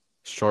 guys?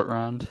 Short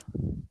Round.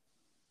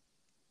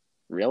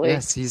 Really?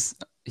 Yes, he's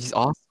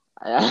awesome.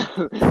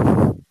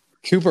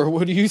 Cooper,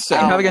 what do you say?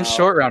 I have against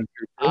Short Round.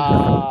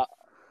 I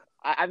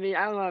mean,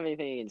 I don't have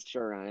anything against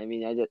Short Round. I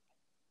mean,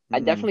 I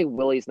definitely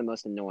Willie's the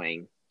most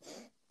annoying.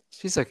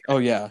 She's like, oh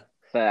yeah,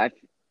 but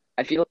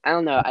I feel I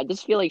don't know. I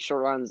just feel like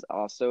Short Round's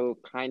also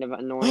kind of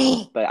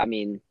annoying. But I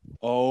mean,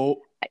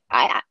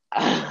 I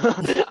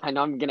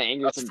know I'm gonna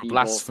anger some people.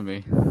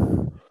 Blasphemy.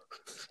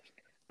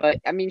 But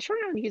I mean, Short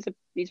Round, he's a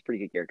pretty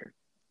good character.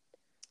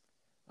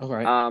 All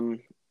right.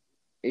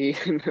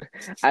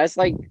 I was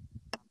like,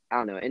 I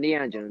don't know,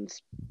 Indiana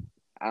Jones.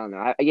 I don't know.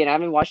 I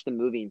haven't watched the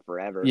movie in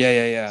forever.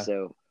 Yeah.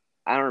 So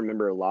I don't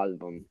remember a lot of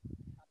them.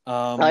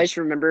 All I just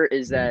remember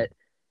is that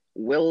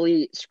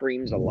Willie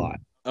screams a lot.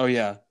 Oh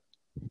yeah,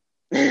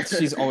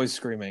 she's always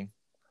screaming.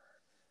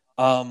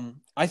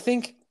 I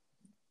think,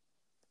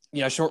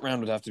 yeah, Short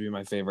Round would have to be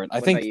my favorite. I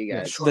think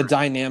the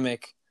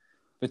dynamic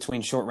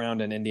between Short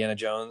Round and Indiana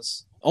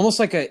Jones,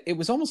 it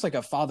was almost like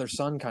a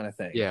father-son kind of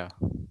thing. Yeah.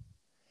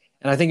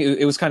 And I think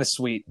it was kind of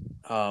sweet.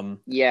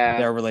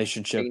 Their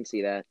relationship. I can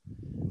see that.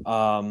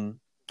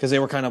 Because they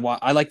were kind of.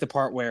 I like the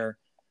part where,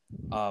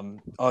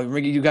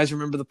 you guys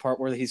remember the part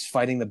where he's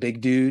fighting the big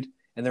dude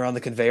and they're on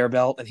the conveyor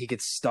belt and he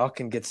gets stuck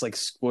and gets like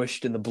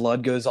squished and the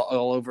blood goes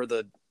all over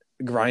the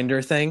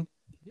grinder thing.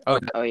 Oh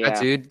yeah.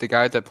 That dude, the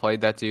guy that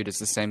played that dude is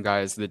the same guy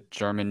as the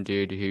German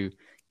dude who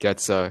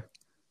gets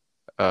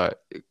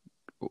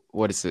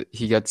what is it?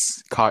 He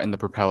gets caught in the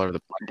propeller of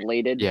the plane.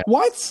 Bladed. Yeah.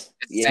 What? It's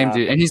the same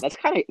dude, and that's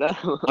kind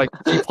of like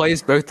he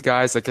plays both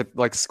guys that get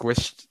like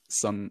squished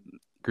some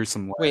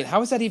gruesome way. Wait, how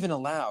is that even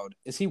allowed?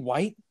 Is he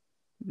white?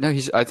 No,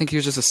 I think he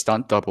was just a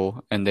stunt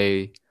double, and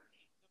they.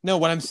 No,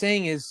 what I'm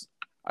saying is,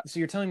 so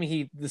you're telling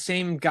me the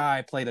same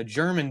guy played a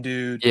German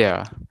dude,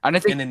 yeah, and I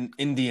think an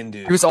Indian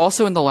dude. He was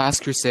also in The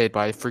Last Crusade, but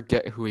I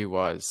forget who he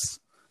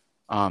was.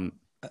 I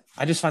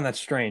just find that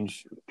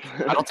strange.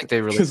 I don't think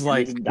they really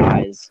like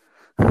dies.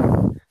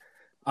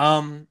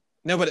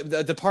 No,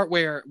 but the part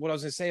where what I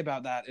was gonna say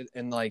about that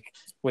and like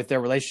with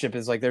their relationship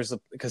is like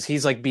because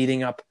he's like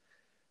beating up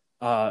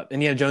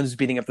Indiana Jones is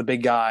beating up the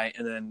big guy,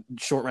 and then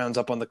Short Round's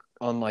up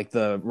on like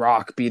the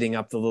rock beating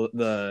up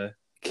the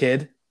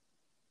kid.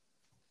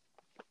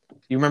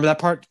 You remember that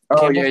part?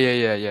 Oh Campbell?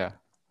 yeah.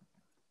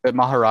 But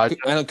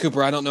Maharaja.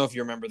 Cooper. I don't know if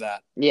you remember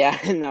that. Yeah,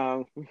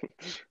 no.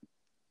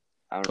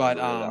 I don't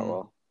remember that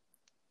well.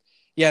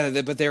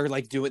 Yeah, but they're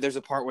like doing. There's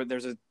a part where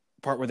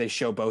they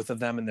show both of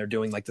them and they're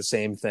doing like the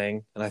same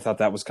thing, and I thought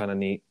that was kind of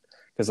neat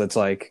because it's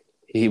like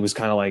he was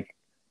kind of like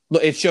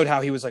it showed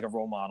how he was like a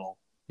role model.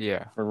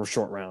 Yeah, for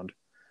Short Round.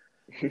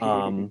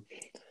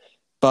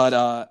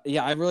 But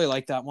yeah, I really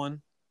like that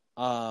one.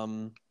 I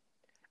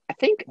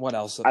think what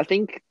else? I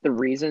think the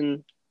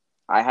reason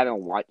I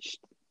haven't watched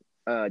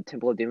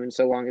Temple of Doom in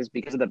so long is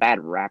because of the bad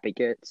rap it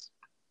gets.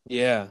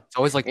 Yeah, it's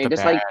always like the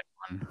bad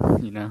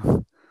one, you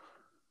know.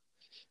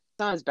 It's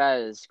not as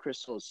bad as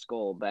Crystal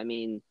Skull, but I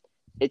mean,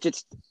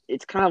 it's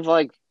kind of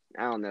like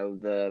I don't know,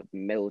 the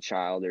middle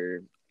child,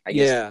 or I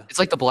guess it's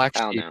like the black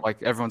sheep.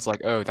 Like everyone's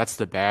like, oh, that's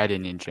the bad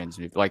Indiana Jones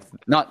movie. Like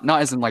not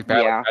as in like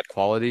bad, like, bad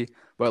quality,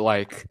 but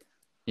like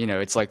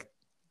it's like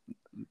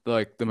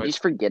the most. You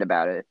just forget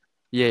about it.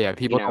 Yeah.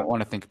 People don't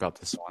want to think about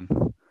this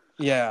one.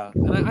 Yeah,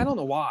 and I don't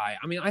know why.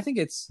 I mean, I think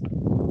it's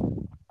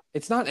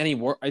not any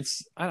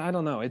worse. I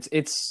don't know.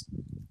 It's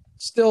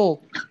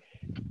still.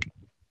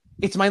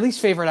 It's my least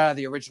favorite out of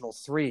the original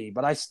three,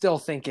 but I still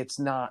think it's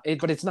not.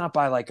 But it's not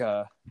by like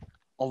a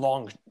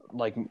long,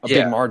 like a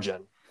big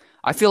margin.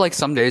 I feel like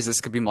some days this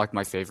could be like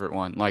my favorite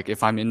one. Like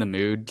if I'm in the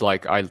mood,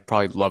 like I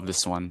probably love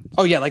this one.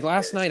 Oh yeah, like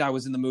last night I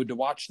was in the mood to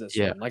watch this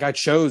one. Like I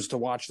chose to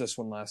watch this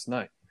one last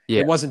night.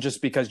 Yeah. It wasn't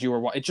just because you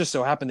were. It just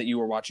so happened that you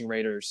were watching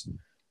Raiders,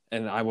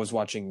 and I was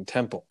watching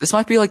Temple. This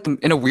might be like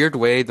in a weird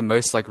way the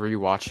most like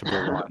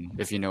rewatchable one,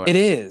 if you know it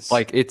is.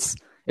 Like it's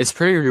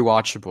pretty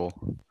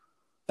rewatchable.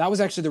 That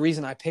was actually the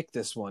reason I picked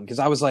this one because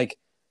I was like,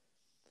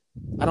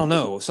 I don't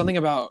know, something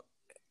about.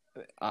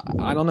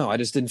 I don't know. I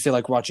just didn't feel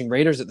like watching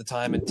Raiders at the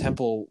time, and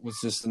Temple was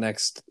just the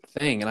next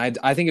thing. And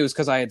I think it was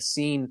because I had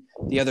seen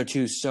the other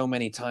two so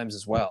many times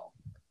as well.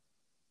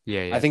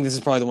 Yeah. I think this is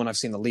probably the one I've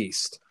seen the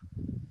least.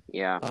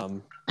 Yeah.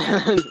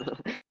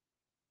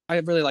 I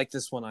really like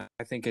this one. I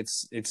think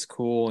it's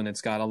cool and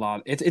it's got a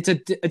lot. It's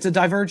a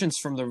divergence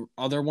from the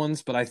other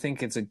ones, but I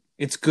think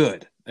it's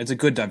good. It's a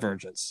good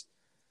divergence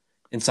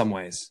in some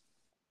ways.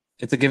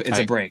 It's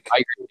a break. I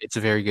agree. It's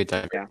a very good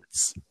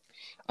divergence.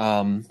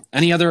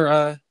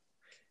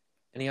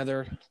 Any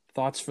other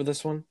thoughts for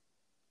this one?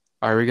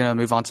 Are we gonna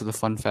move on to the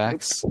fun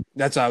facts?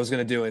 That's what I was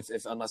gonna do. If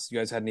unless you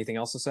guys had anything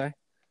else to say.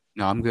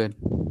 No, I'm good.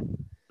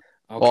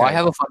 Okay. Well, I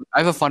have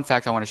a fun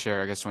fact I want to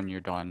share. I guess when you're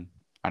done,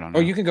 I don't know.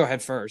 Oh, you can go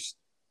ahead first.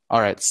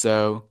 All right.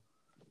 So,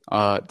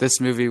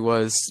 this movie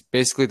was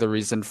basically the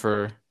reason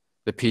for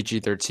the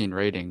PG-13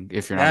 rating.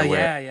 If you're not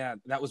aware. Yeah.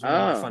 That was one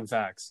of my fun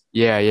facts.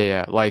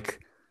 Yeah. Like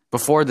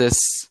before this.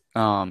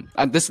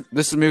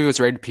 This movie was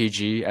rated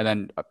PG, and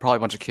then probably a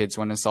bunch of kids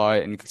went and saw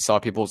it and saw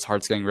people's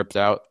hearts getting ripped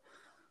out.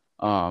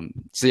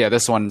 So yeah,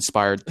 this one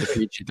inspired the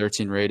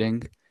PG-13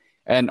 rating,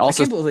 and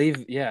also I can't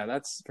believe,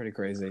 that's pretty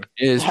crazy.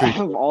 It is pretty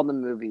of all the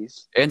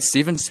movies. And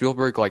Steven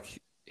Spielberg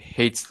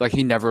hates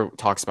he never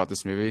talks about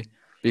this movie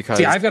because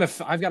I've got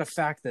a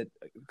fact that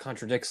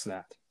contradicts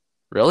that.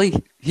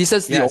 Really? He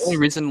says the only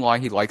reason why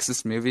he likes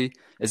this movie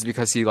is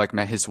because he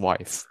met his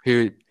wife,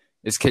 who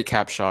is Kate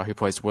Capshaw, who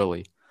plays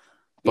Willie.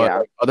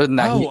 But other than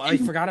that, I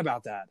forgot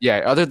about that. Yeah,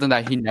 other than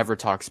that, he never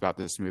talks about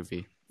this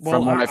movie.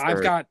 Well,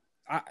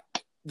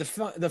 the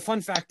fun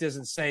fact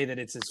doesn't say that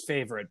it's his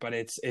favorite, but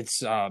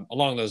it's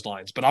along those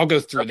lines. But I'll go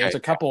through. Okay, there's a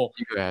couple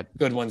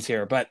good ones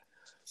here, but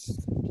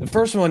the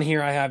first one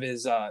here I have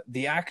is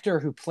the actor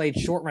who played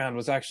Short Round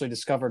was actually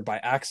discovered by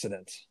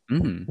accident.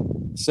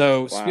 Mm-hmm.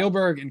 So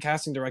Spielberg and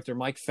casting director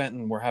Mike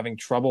Fenton were having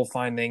trouble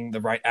finding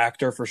the right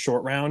actor for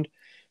Short Round.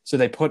 So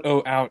they put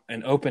out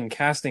an open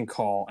casting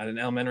call at an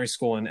elementary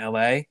school in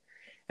LA,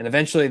 and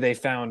eventually they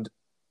found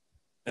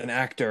an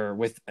actor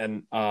with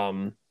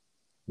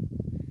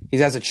he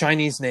has a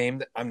Chinese name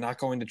that I'm not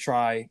going to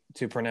try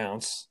to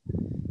pronounce,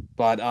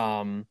 but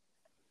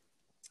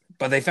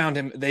they found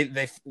him.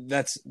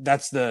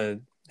 That's the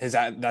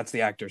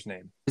actor's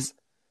name.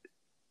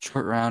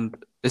 Short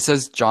Round. It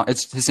says John.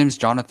 His name's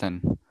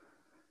Jonathan.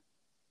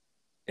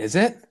 Is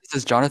it? It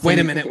says Jonathan. Wait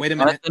a minute.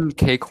 Jonathan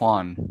K.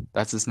 Kwan.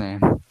 That's his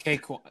name. K.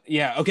 Kwan.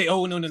 Yeah. Okay.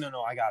 Oh no.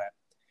 I got it.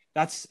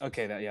 That's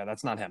okay.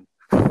 That's not him.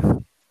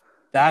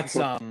 That's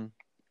I'll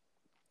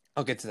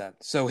get to that.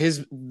 So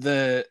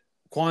the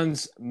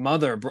Kwan's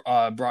mother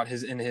brought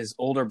his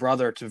older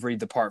brother to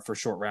read the part for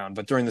Short Round,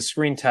 but during the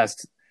screen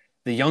test,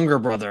 the younger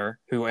brother,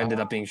 who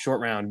ended up being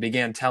Short Round,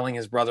 began telling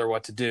his brother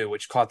what to do,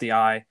 which caught the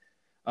eye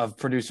of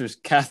producers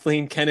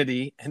Kathleen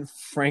Kennedy and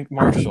Frank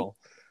Marshall.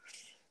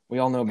 We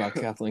all know about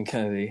Kathleen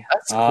Kennedy.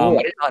 That's cool.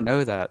 I did not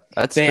know that.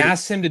 They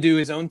asked him to do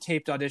his own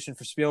taped audition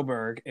for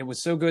Spielberg. It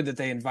was so good that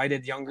they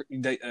invited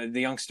the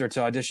youngster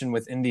to audition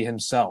with Indy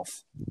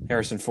himself,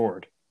 Harrison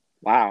Ford.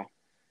 Wow.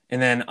 And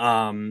then,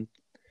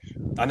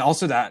 and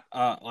also that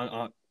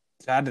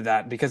to add to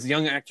that, because the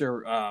young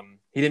actor,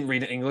 he didn't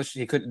read English.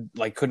 He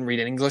couldn't read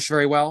English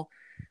very well.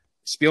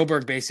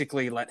 Spielberg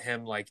basically let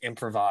him like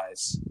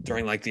improvise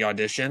during like the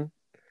audition,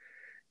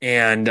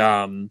 and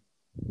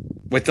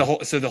with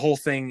the whole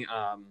thing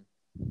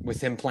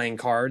with him playing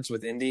cards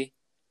with Indy,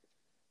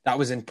 that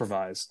was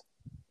improvised.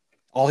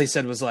 All he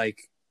said was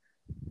like,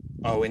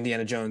 "Oh,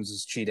 Indiana Jones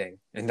is cheating,"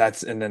 and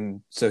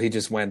then so he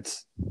just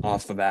went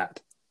off of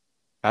that.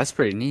 That's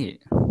pretty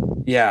neat.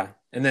 Yeah,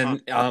 and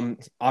then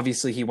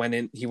obviously he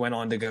went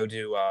on to go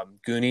do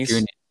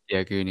Goonies.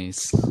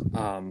 Goonies.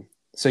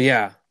 So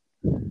yeah.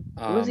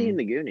 Who was he in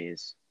the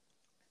Goonies?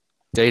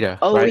 Data.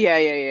 Oh, right?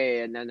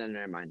 Yeah. No,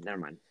 never mind.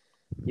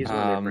 He's one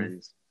of their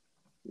friends.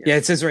 Yeah,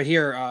 it says right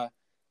here,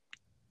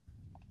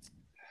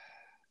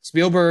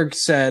 Spielberg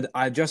said,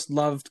 "I just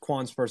loved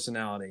Kwan's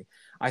personality.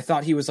 I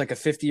thought he was like a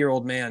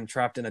 50-year-old man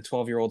trapped in a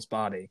 12-year-old's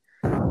body."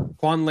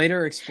 Kwan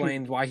later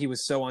explained why he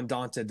was so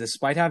undaunted,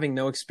 despite having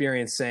no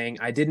experience, saying,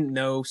 "I didn't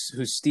know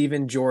who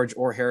Stephen, George,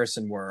 or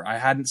Harrison were. I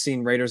hadn't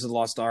seen Raiders of the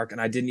Lost Ark, and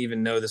I didn't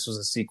even know this was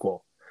a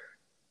sequel."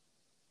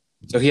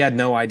 So he had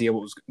no idea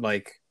what was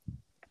like.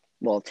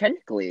 Well,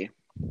 technically,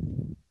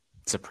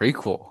 it's a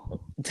prequel.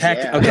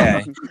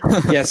 Okay.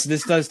 Yes,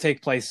 this does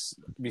take place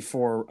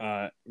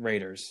before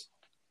Raiders.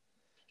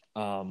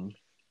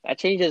 That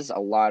changes a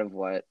lot of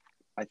what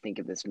I think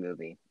of this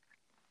movie.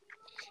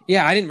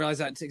 Yeah, I didn't realize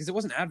that because it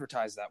wasn't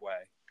advertised that way.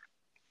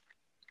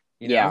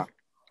 You know? Yeah.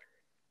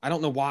 I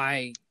don't know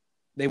why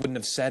they wouldn't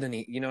have said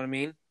any. You know what I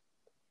mean?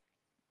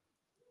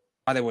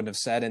 Why they wouldn't have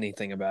said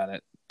anything about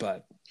it,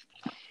 but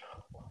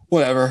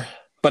whatever.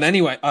 But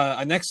anyway,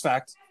 next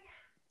fact.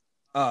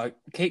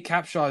 Kate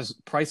Capshaw's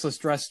priceless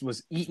dress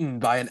was eaten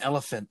by an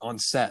elephant on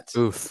set.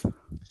 Oof.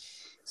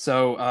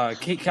 So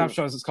Kate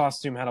Capshaw's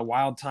costume had a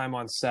wild time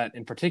on set,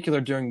 in particular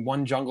during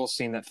one jungle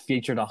scene that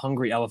featured a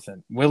hungry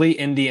elephant. Willie,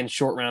 Indy, and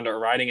Short Round are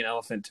riding an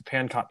elephant to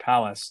Pancot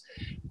Palace.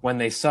 When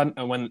they stop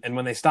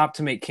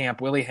to make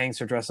camp, Willie hangs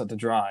her dress up to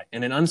dry.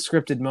 In an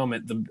unscripted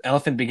moment, the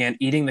elephant began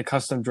eating the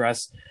custom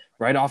dress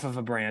right off of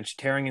a branch,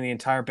 tearing the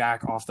entire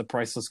back off the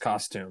priceless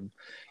costume.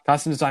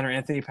 Costume designer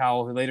Anthony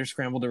Powell, who later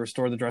scrambled to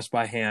restore the dress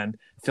by hand,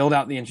 filled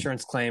out the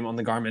insurance claim on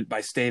the garment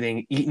by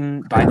stating,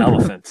 "Eaten by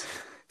elephant."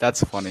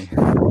 That's funny.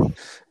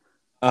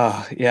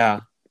 Yeah.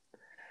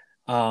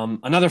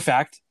 Another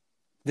fact,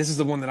 this is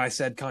the one that I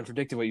said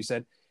contradicted what you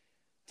said.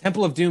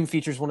 Temple of Doom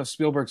features one of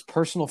Spielberg's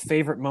personal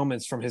favorite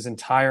moments from his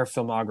entire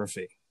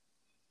filmography.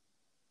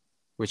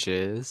 Which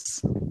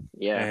is?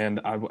 Yeah. And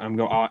I'll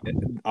go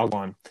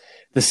on.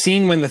 The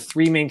scene when the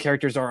three main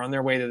characters are on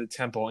their way to the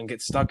temple and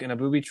get stuck in a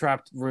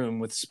booby-trapped room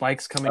with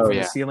spikes coming from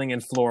the ceiling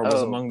and floor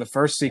was among the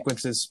first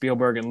sequences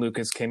Spielberg and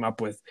Lucas came up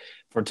with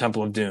for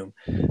Temple of Doom.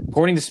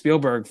 According to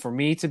Spielberg, for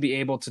me to be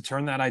able to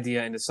turn that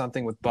idea into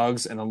something with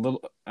bugs and a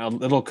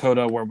little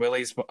coda where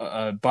Willie's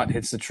butt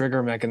hits the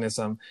trigger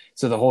mechanism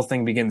so the whole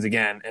thing begins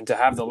again, and to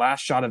have the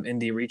last shot of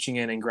Indy reaching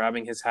in and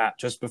grabbing his hat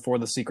just before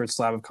the secret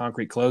slab of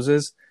concrete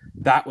closes,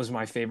 that was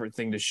my favorite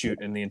thing to shoot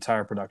in the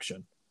entire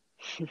production.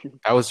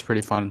 That was a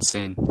pretty fun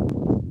scene.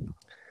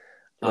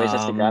 Always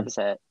just to grab his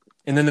hat.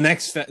 And then the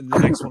next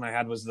one I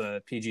had was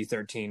the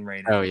PG-13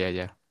 rating. Oh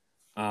yeah.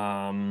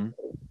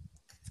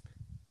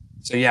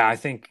 So yeah, I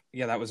think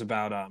that was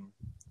about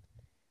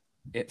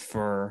it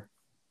for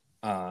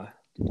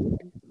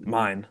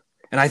mine,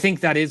 and I think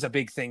that is a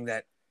big thing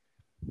that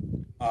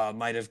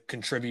might have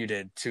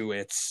contributed to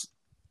its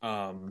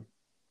what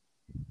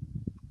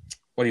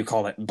do you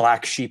call it,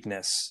 black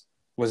sheepness,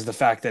 was the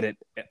fact that it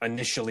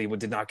initially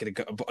did not get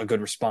a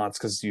good response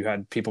because you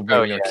had people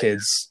bringing their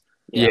kids.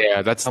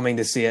 Yeah, that's coming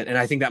to see it, and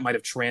I think that might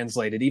have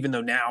translated. Even though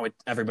now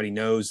everybody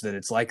knows that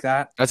it's like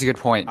that. That's a good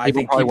point. I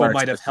think people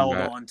might have held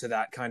on to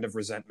that kind of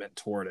resentment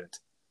toward it.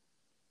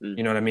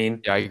 You know what I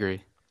mean? Yeah, I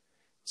agree.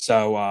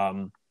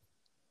 So,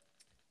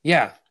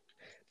 yeah,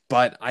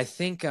 but I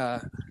think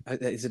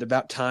is it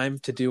about time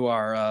to do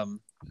our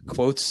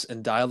quotes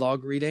and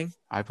dialogue reading?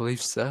 I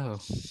believe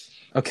so.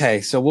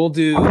 Okay, so we'll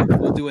do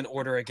an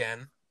order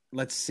again.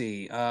 Let's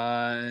see.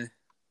 Oh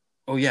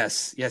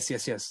yes.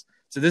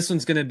 So this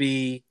one's going to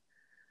be.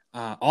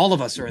 All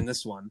of us are in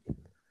this one.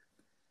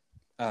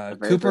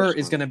 Cooper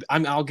is going to.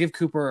 I'll give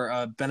Cooper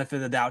a benefit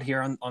of the doubt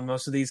here on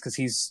most of these because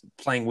he's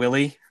playing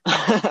Willie.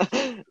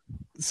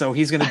 So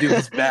he's going to do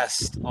his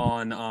best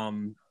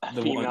on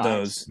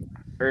those.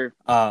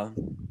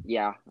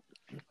 Yeah.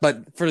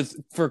 But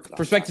for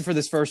perspective for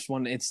this first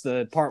one, it's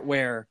the part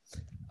where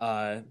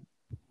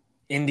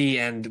Indy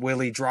and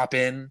Willie drop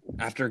in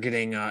after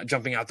getting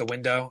jumping out the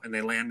window, and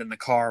they land in the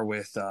car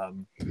with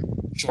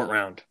Short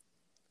Round.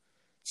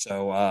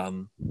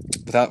 So,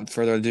 without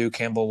further ado,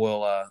 Campbell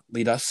will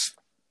lead us.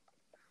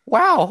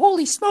 Wow,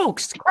 holy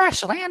smokes,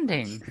 crash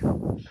landing.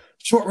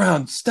 Short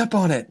Round, step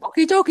on it.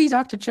 Okie dokie,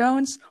 Dr.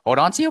 Jones. Hold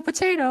on to your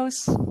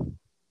potatoes.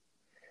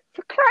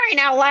 For crying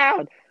out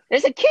loud,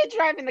 there's a kid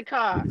driving the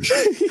car.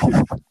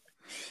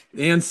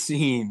 And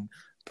scene.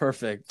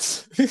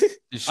 Perfect.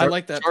 I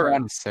like that. Short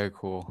Round is so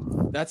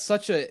cool. That's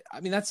such an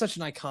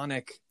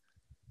iconic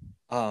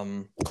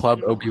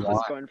Club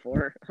Obi-Wan. Going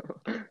for.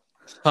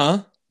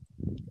 Huh?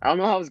 I don't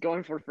know how I was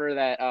going for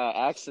that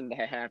accent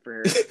that I had for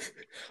her.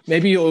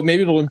 Maybe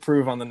it'll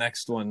improve on the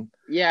next one.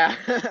 Yeah.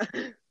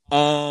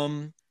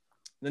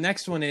 The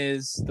next one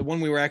is the one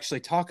we were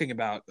actually talking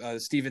about,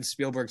 Steven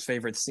Spielberg's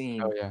favorite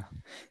scene. Oh yeah.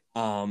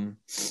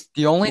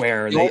 The only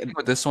thing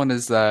with this one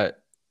is that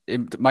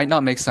it might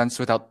not make sense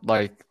without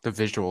like the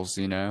visuals,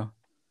 you know.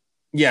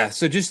 Yeah,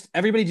 so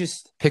everybody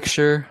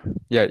picture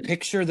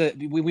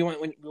we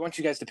want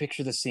you guys to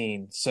picture the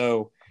scene.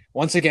 So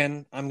once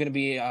again, I'm gonna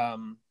be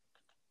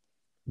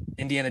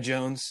Indiana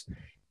Jones,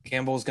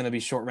 Campbell's gonna be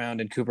Short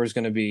Round, and Cooper's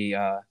gonna be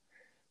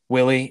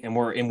Willie,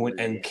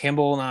 and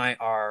Campbell and I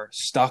are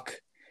stuck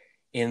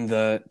in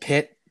the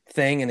pit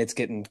thing, and it's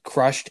getting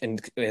crushed,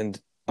 and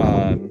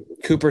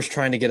Cooper's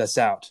trying to get us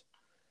out.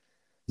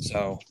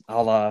 So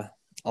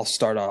I'll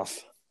start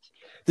off.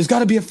 There's got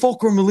to be a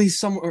fulcrum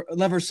release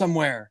lever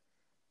somewhere.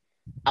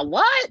 A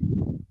what?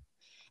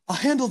 A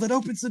handle that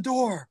opens the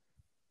door.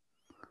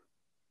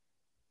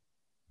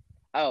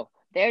 Oh,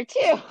 there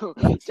too.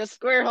 Just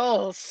square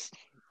holes.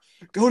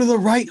 Go to the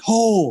right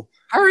hole.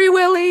 Hurry,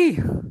 Willie.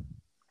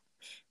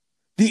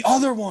 The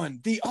other one.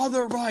 The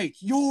other right.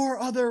 Your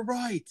other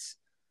right.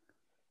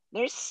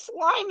 There's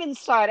slime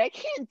inside. I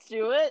can't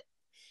do it.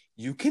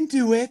 You can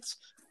do it.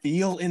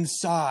 Feel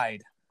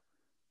inside.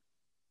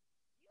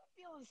 You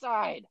feel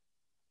inside.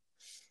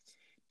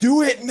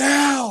 Do it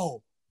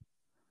now.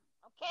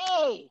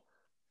 Okay.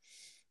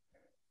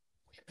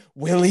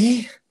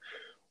 Willie,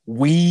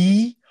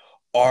 we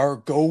are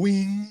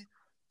going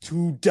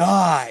to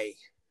die.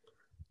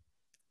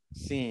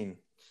 Scene.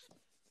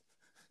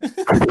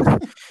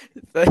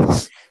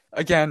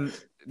 Again,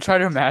 try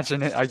to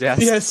imagine it, I guess.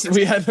 Yes,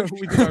 we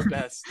did our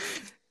best.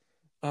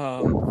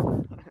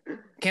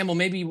 Campbell,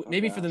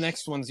 maybe for the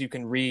next ones you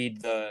can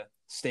read the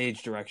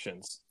stage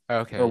directions.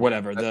 Okay. Or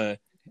whatever.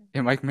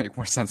 It might make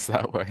more sense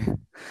that way.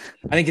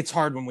 I think it's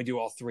hard when we do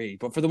all three,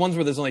 but for the ones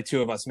where there's only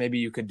two of us, maybe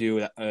you could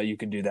do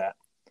that.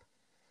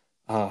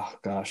 Oh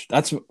gosh,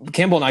 that's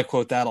Campbell and I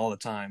quote that all the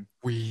time.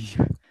 We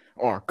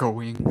are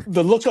going.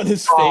 The look on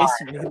his face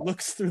when he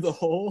looks through the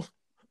hole,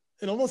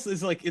 it almost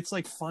is like it's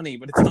like funny,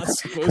 but it's not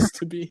supposed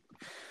to be.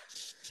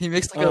 He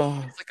makes like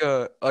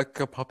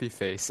a puppy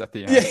face at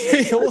the end.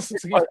 Yeah, he almost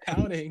looks like he's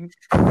pouting.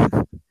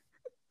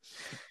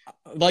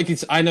 Like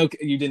I know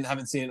you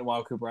haven't seen it in a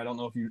while, Cooper. I don't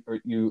know if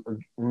you are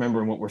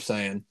remembering what we're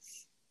saying.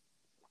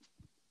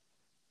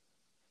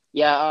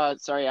 Yeah,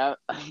 sorry,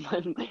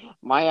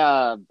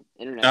 my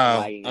internet's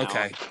lagging out.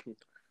 Okay.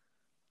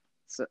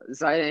 So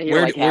I didn't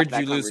hear where did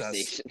you lose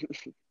us?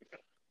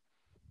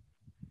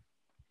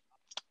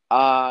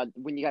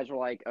 When you guys were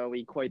like, "Oh,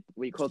 we quote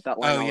that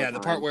line." Oh yeah, the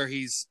part where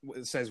it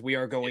says, "We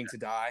are going to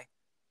die."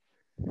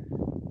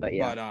 But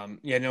yeah,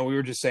 we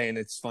were just saying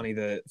it's funny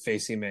the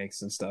face he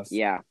makes and stuff.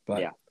 Yeah,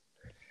 but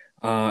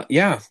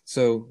yeah.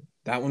 So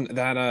that one,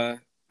 I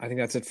think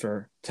that's it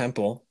for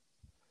Temple.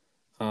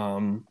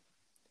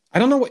 I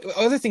don't know what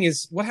other thing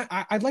is.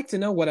 I'd like to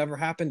know whatever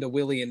happened to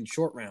Willie and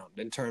Short Round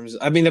in terms.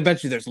 I mean, I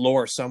bet you there's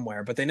lore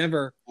somewhere, but they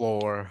never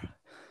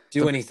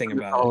do anything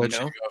about it. You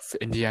know, of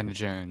Indiana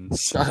Jones.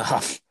 Shut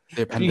up.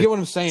 You get what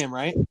I'm saying,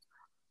 right?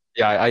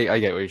 Yeah, I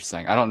get what you're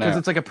saying. I don't know. Because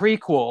it's like a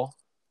prequel,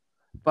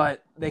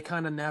 but they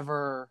kind of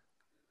never.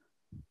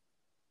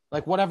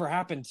 Like whatever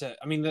happened to?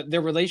 I mean,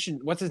 their relation.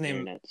 What's his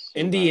name?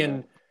 Indy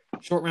and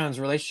Short Round's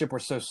relationship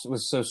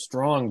was so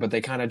strong, but they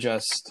kind of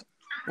just.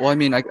 Well, I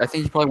mean, I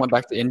think he probably went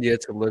back to India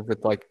to live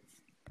with like.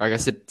 I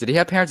guess did he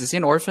have parents? Is he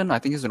an orphan? I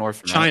think he's an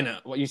orphan. China.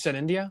 Right? What you said,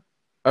 India?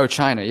 Oh,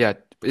 China. Yeah.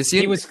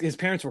 His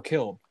parents were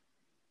killed.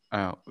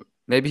 Oh,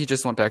 maybe he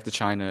just went back to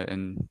China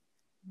and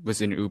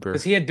was in Uber.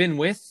 Because he had been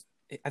with.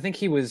 I think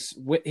he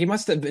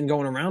must have been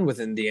going around with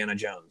Indiana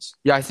Jones.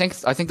 Yeah, I think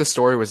the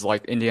story was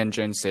like Indiana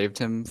Jones saved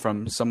him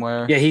from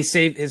somewhere. Yeah, his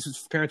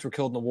parents were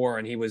killed in the war,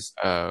 and he was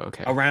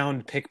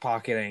around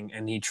pickpocketing,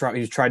 and he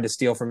tried to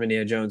steal from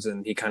Indiana Jones,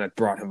 and he kind of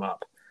brought him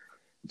up.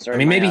 Sorry, I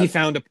mean, maybe he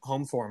found a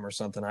home for him or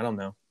something. I don't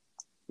know.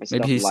 My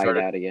stuff lagged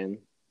out again.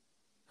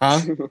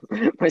 Huh?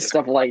 My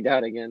stuff lagged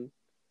out again.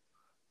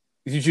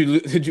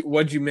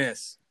 What'd you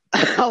miss?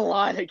 A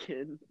lot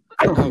again.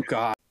 Oh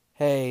God.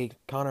 Hey,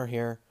 Connor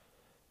here.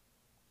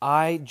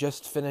 I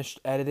just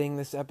finished editing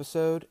this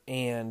episode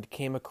and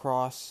came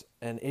across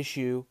an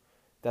issue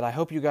that I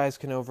hope you guys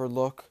can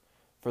overlook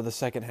for the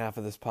second half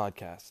of this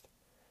podcast.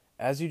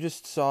 As you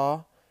just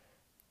saw,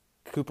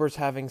 Cooper's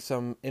having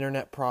some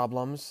internet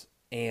problems,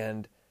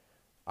 and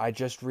I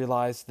just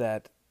realized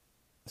that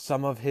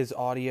some of his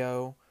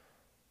audio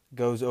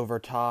goes over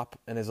top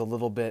and is a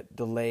little bit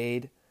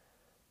delayed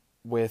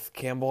with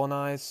Campbell and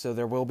I, so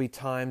there will be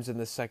times in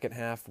the second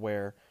half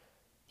where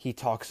he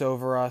talks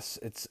over us.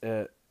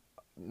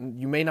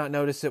 You may not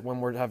notice it when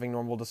we're having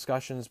normal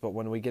discussions, but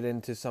when we get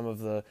into some of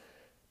the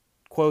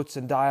quotes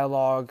and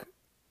dialogue,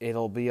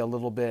 it'll be a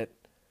little bit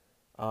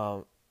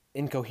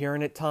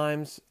incoherent at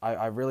times.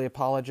 I really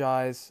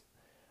apologize.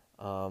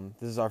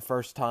 This is our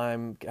first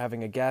time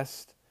having a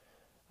guest.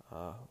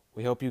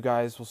 We hope you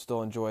guys will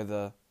still enjoy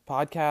the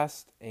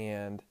podcast,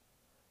 and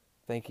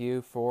thank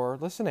you for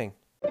listening.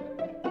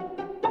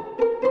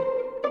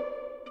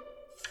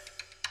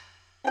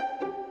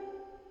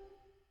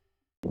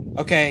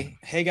 Okay,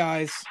 hey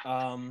guys.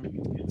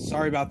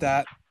 Sorry about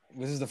that.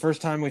 This is the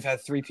first time we've had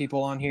three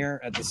people on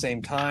here at the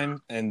same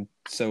time, and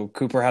so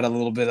Cooper had a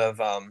little bit of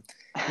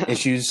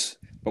issues,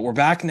 but we're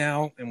back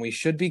now, and we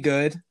should be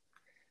good.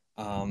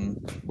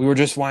 We were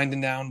just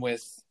winding down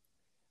with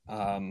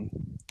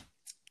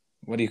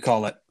what do you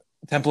call it?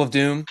 Temple of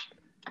Doom.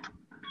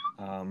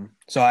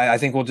 So I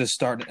think we'll just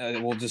start.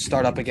 We'll just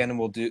start up again, and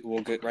we'll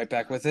get right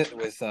back with it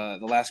with the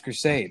Last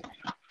Crusade.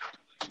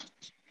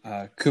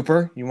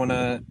 Cooper, you want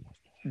to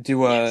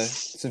do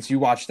since you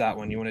watched that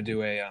one, you want to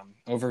do a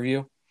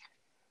overview?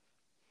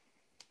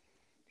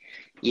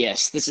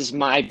 Yes, this is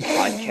my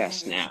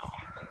podcast now.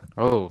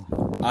 Oh,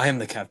 I am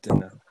the captain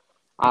now.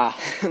 I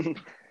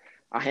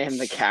am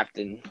the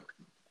captain.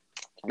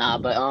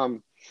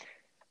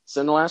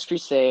 So in the Last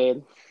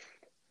Crusade,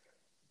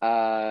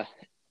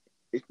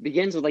 it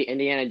begins with like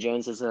Indiana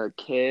Jones as a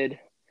kid.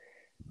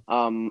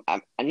 I'm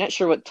not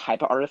sure what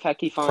type of artifact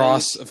he finds.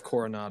 Cross of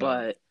Coronado.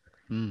 But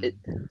it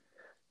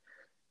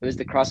was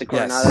the Cross of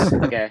Coronado. Yes.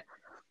 Okay.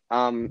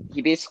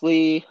 He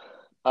basically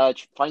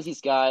finds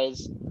these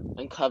guys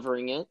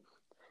uncovering it,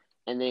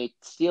 and then he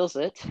steals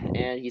it,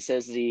 and he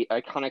says the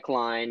iconic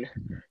line,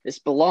 "This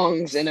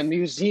belongs in a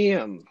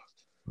museum,"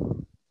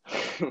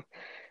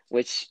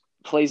 which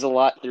plays a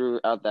lot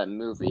throughout that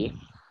movie.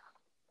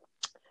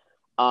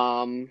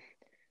 I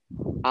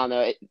don't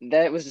know.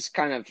 That was just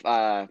kind of,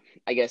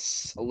 I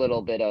guess, a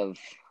little bit of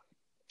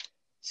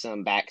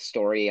some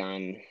backstory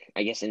on,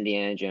 I guess,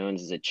 Indiana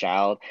Jones as a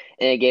child,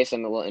 and it gave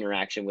some a little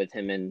interaction with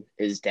him and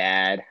his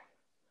dad.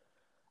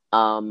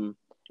 And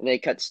then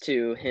it cuts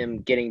to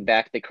him getting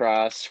back the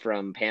cross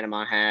from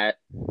Panama Hat.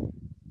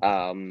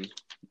 The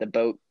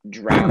boat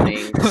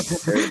drowning.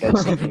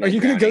 Are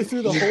you going to go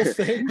through the whole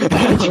thing?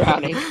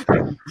 Drowning.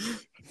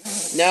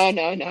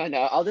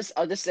 No. I'll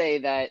just say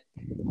that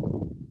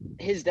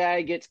his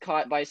dad gets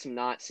caught by some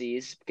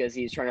Nazis because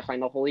he's trying to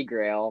find the Holy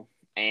Grail,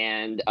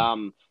 and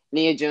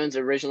Indiana Jones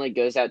originally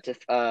goes out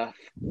to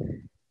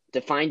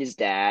find his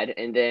dad,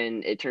 and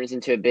then it turns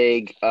into a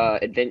big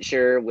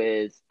adventure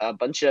with a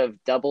bunch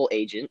of double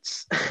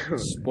agents.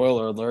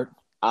 Spoiler alert.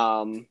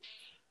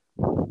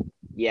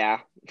 Yeah.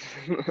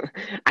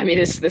 I mean,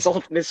 this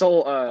whole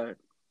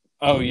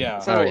oh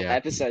yeah,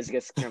 episode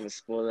gets kind of a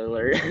spoiler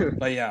alert.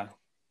 But yeah,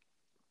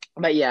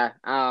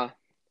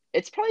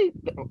 it's probably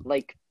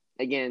like,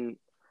 again,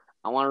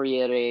 I want to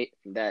reiterate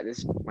that this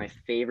is my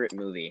favorite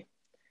movie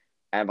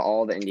out of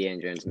all the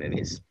Indiana Jones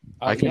movies.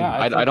 I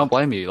don't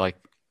blame you. Like,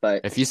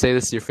 but if you say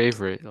this is your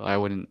favorite, I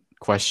wouldn't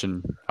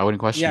question.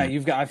 Yeah,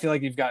 it. I feel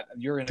like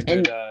you're in a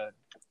good. I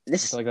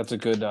feel like that's a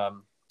good. I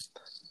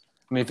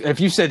mean, if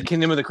you said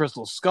Kingdom of the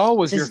Crystal Skull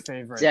was your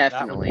favorite,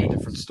 definitely that would be a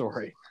different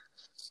story.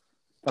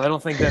 But I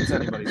don't think that's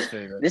anybody's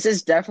favorite. This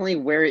is definitely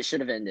where it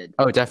should have ended.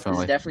 Oh, definitely.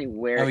 This is definitely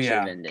where it should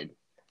have ended.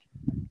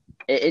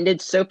 It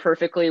ended so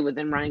perfectly with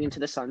them running into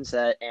the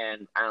sunset,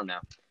 and I don't know.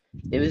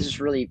 It was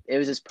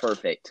just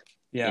perfect.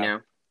 Yeah. You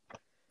know?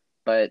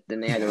 But then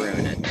they had to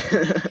ruin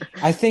it.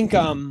 I think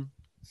I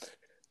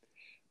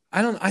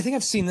think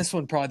I've seen this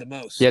one probably the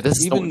most. Yeah,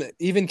 this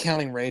even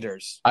counting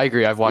Raiders. I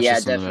agree. I've watched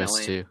this one the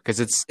most too, because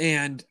it's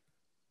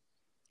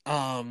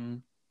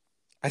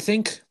I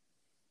think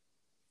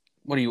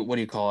what do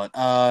you call it?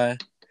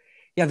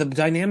 Yeah, the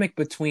dynamic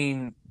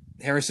between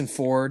Harrison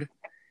Ford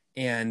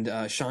and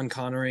Sean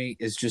Connery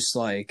is just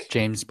like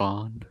James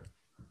Bond.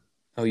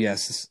 Oh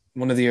yes,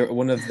 one of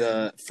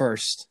the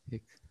first.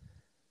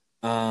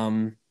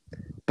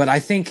 But I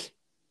think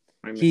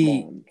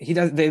he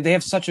does. They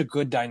have such a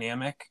good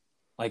dynamic,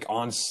 like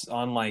on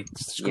like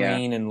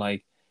screen and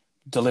like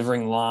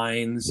delivering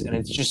lines, and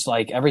it's just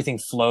like everything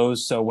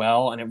flows so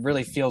well, and it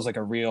really feels like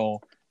a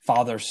real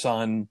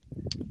father-son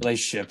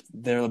relationship.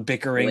 They're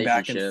bickering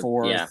back and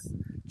forth,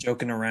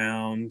 joking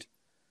around.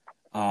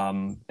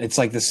 It's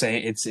like the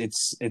same.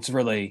 It's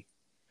really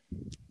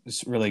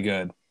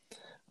good.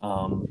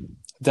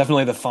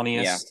 Definitely the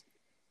funniest,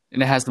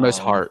 and it has the most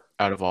heart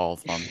out of all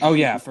of them. Oh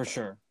yeah, for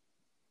sure.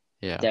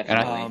 Yeah,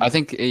 definitely. And I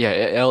think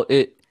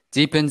it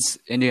deepens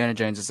Indiana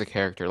Jones as a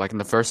character. Like in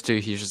the first two,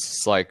 he's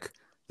just like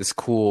this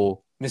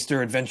cool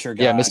Mr. Adventure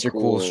guy. Yeah, Mr.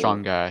 Cool,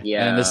 strong guy.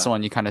 Yeah. And in this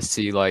one, you kind of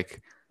see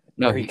like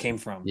where he came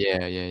from.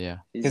 Yeah.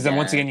 Because then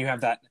once again, you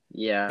have that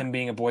him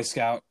being a Boy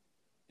Scout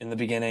in the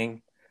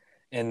beginning,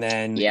 and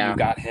then you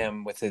got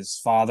him with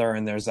his father,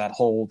 and there's they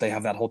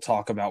have that whole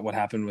talk about what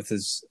happened with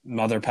his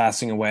mother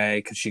passing away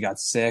because she got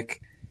sick,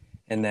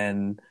 and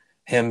then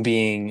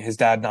his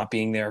dad not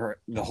being there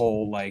the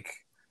whole like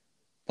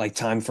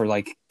time for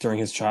like during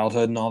his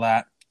childhood and all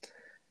that,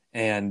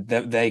 and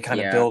they kind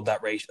of build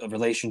that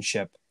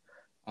relationship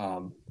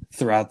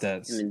throughout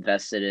this. I'm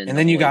invested in, and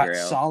then you got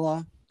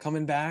Sallah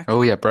coming back.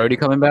 Oh yeah, Brody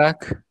coming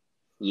back.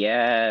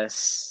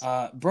 Yes.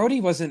 Brody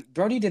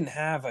didn't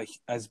have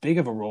as big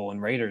of a role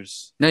in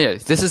Raiders. No, yeah,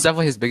 this is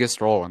definitely his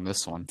biggest role in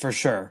this one for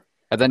sure.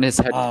 And then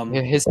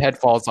his head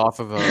falls off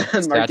of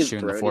a statue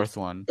in the fourth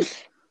one.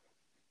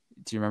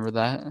 Do you remember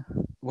that?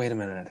 Wait a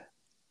minute.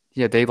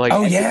 Yeah, they like.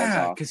 Oh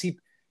yeah,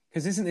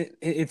 because isn't it?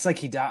 It's like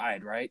he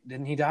died, right?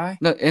 Didn't he die?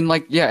 No, and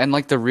like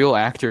the real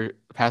actor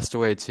passed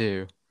away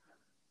too.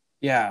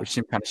 Yeah. which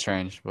seemed kind of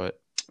strange, but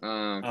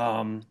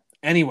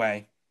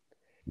Anyway,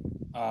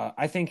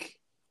 I think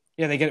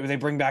they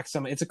bring back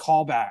some. It's a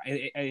callback.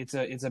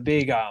 It's a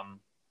big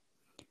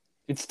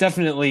It's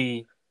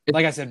definitely,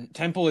 like I said,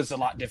 Temple is a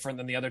lot different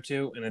than the other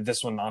two, and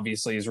this one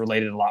obviously is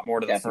related a lot more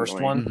to the first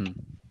one.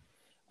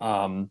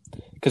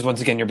 Because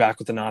once again, you're back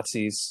with the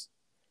Nazis.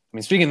 I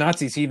mean, speaking of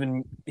Nazis, he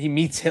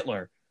meets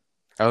Hitler.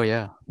 Oh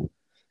yeah.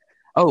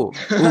 Oh,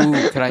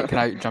 can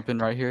I jump in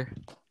right here?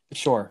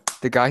 Sure.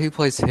 The guy who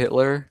plays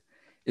Hitler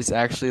is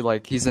actually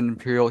like he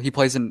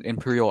plays an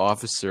Imperial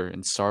officer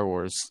in Star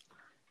Wars.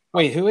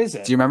 Wait, who is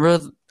it? Do you remember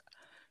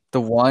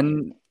the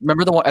one?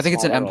 I think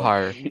it's an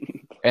Empire,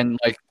 and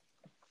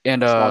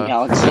Small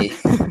Galaxy.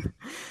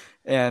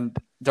 and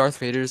Darth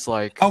Vader's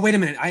like, oh wait a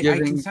minute, I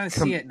can kind of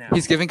see it now.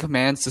 He's giving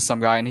commands to some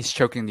guy and he's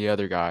choking the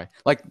other guy.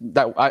 Like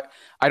that,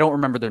 I don't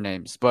remember their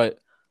names, but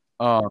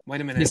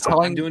wait a minute, he's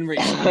telling, I'm doing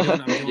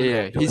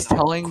he's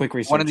telling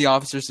one of the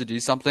officers to do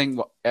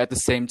something at the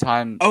same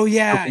time. Oh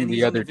yeah, and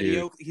the other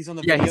dude. He's on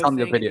the video. He's on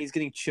the video. He's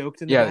getting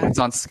choked in the back. It's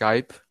on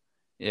Skype.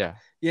 Yeah.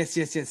 Yes.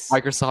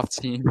 Microsoft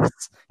Teams.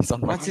 He's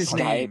on. What's his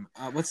name?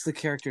 What's the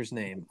character's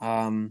name?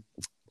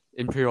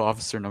 Imperial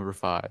Officer number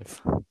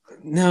 5.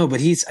 No,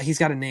 but he's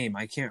got a name.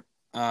 I can't.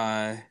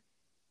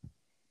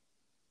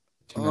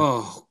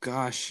 Oh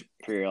gosh,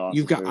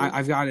 you've got.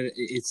 I've got it.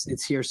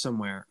 It's here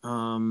somewhere.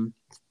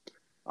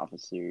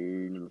 Officer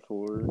number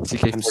 4.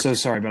 I'm so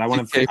sorry, but I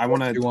want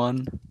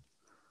to.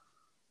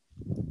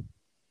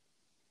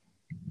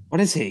 What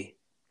is he?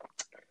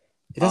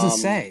 It doesn't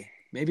say.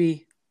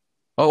 Maybe.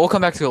 Oh, we'll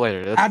come back to it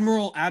later.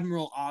 Admiral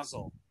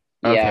Ozzel.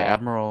 Okay, yeah.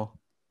 Admiral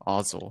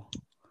Ozzel.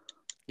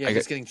 Yeah,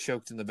 he's getting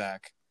choked in the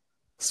back.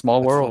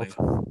 Small world.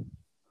 Funny.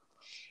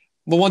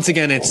 Well, once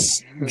again,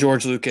 it's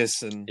George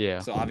Lucas, and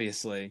so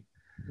obviously,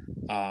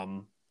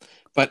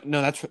 but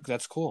no,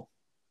 that's cool,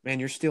 man.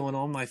 You're stealing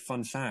all my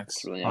fun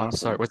facts. Really awesome. I'm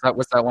sorry. Was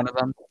that one of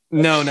them?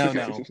 No.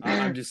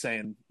 I'm just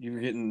saying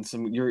you're getting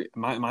some.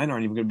 Mine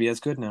aren't even going to be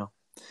as good now.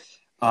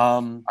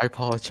 I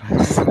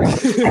apologize.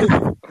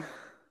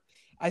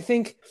 I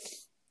think.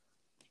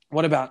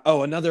 What about?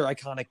 Oh, another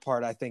iconic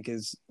part I think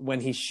is when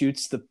he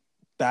shoots the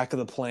back of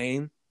the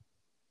plane.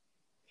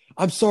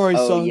 I'm sorry,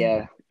 son. Oh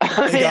yeah.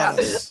 They got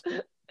us.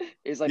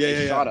 It's like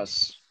they got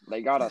us.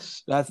 They got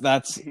us.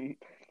 That's.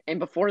 And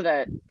before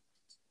that,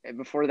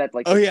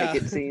 like the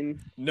ticket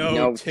scene.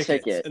 No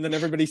ticket. And then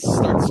everybody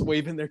starts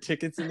waving their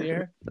tickets in the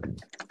air.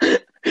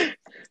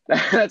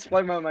 That's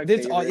probably one of my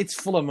favorite. It's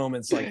full of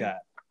moments like that.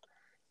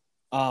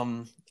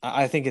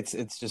 I think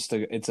it's just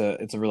a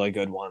really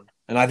good one,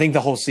 and I think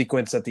the whole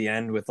sequence at the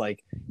end with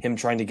like him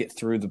trying to get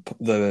through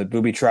the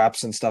booby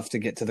traps and stuff to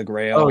get to the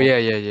Grail. Oh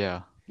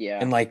yeah.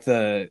 And like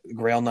the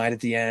Grail night at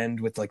the end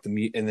with like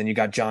and then you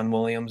got John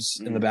Williams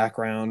in the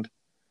background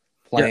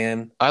playing.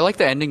 Yeah, I like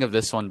the ending of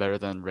this one better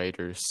than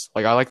Raiders.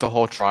 Like I like the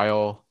whole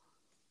trial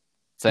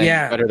thing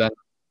better than.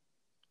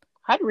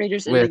 How did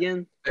Raiders end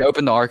again? They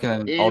open the Ark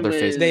and then all their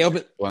faces. They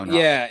open. Blown up.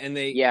 And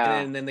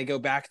then they go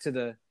back to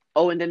the.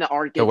 Oh, and then the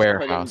Ark gets the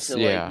warehouse. Put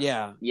into,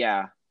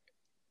 yeah.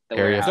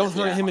 Warehouse.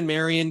 Don't him and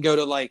Marion go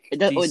to like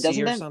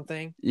DC or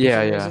something?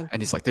 Yeah.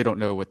 And he's like, they don't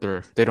know what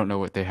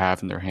they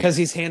have in their hands because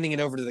he's handing it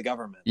over to the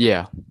government.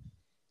 Yeah.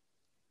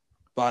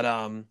 But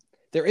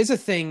there is a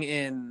thing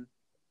in.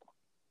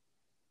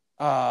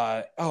 They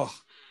have a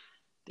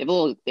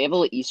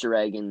little Easter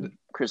egg in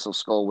Crystal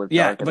Skull with.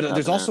 Yeah, but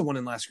there's also one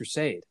in Last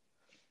Crusade.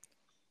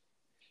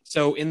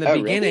 So in the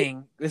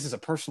beginning, this is a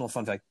personal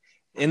fun fact.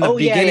 In the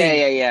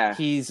beginning, yeah.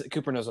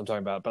 Cooper knows what I'm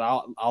talking about, but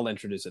I'll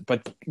introduce it.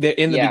 But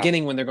in the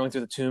beginning, when they're going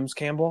through the tombs,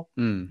 Campbell,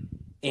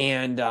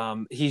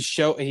 and he's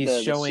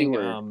showing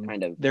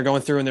kind of. They're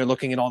going through and they're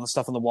looking at all the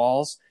stuff on the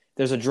walls.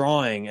 There's a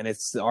drawing, and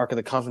it's the Ark of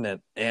the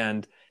Covenant,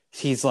 and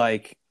he's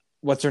like,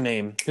 "What's her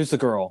name? Who's the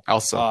girl?"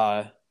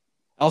 Elsa.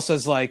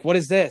 Elsa's like, "What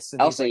is this?"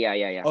 And Elsa, like,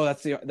 yeah. Oh,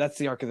 that's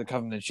the Ark of the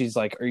Covenant. She's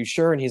like, "Are you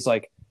sure?" And he's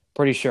like,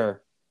 "Pretty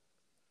sure."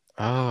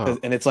 Oh.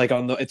 And it's like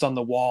on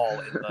the wall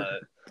in the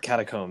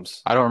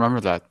catacombs. I don't remember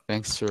that.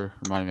 Thanks for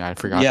reminding me. I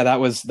forgot. Yeah,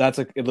 that's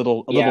a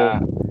little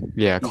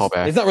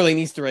callback. It's not really an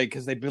Easter egg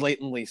because they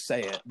blatantly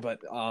say it,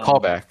 but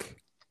callback.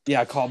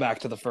 Yeah, callback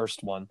to the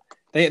first one.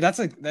 They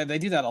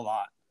do that a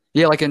lot.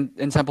 Yeah, like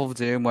in Temple of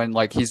Doom when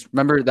like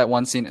remember that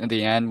one scene at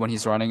the end when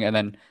he's running and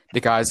then the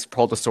guys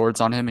pull the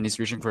swords on him and he's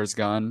reaching for his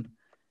gun,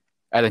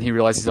 and then he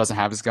realizes he doesn't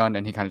have his gun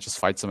and he kind of just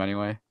fights him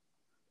anyway.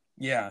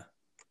 Yeah.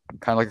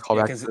 Kind of like a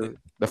callback to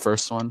the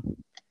first one.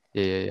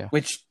 Yeah.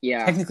 Which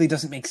technically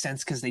doesn't make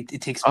sense because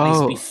it takes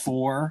place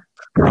before.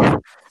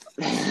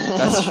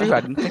 That's true.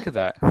 I didn't think of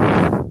that.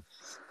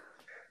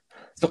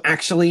 So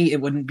actually, it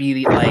wouldn't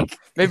be like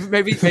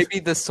maybe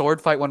the sword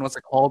fight one was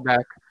a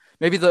callback.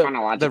 Maybe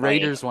the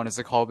Raiders one is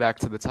a callback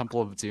to the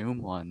Temple of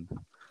Doom one.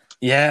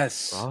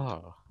 Yes.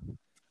 Oh.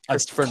 A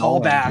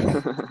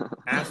callback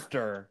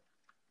after.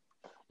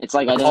 It's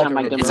like I didn't have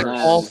my gun. It's a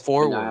call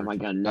forward. I have my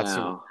gun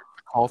now.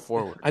 Call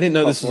forward. I didn't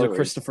know this was a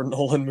Christopher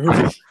Nolan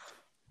movie.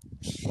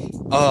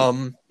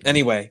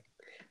 Anyway,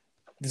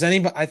 does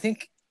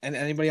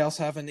anybody else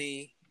have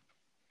any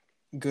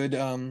good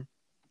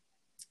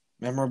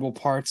memorable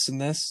parts in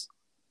this?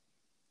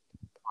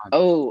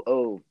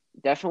 Oh,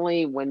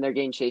 definitely when they're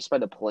getting chased by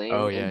the plane.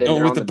 Oh, yeah. And then Oh,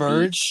 they're with on the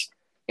birds? beach,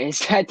 and his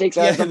dad takes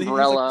out his then he's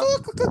umbrella.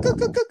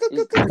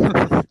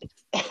 like,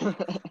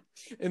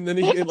 and then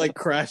it like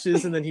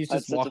crashes, and then he's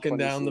That's just such a walking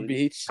funny down the scene.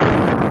 beach.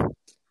 I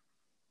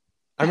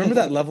remember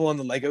that level on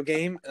the Lego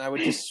game, and I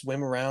would just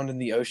swim around in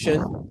the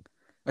ocean.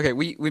 Okay,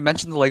 we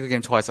mentioned the Lego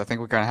game twice. I think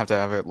we're gonna have to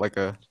have it like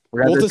a.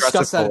 We'll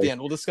discuss that at the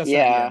end. We'll discuss that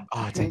at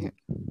Oh, dang it.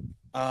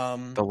 the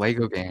end. The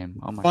Lego game.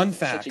 Oh my. Fun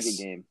Such a good facts.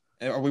 game.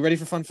 Are we ready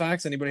for fun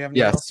facts? Anybody have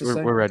anything else Yes, to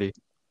say? we're ready.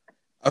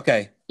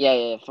 Okay.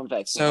 Yeah. Fun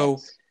facts. So,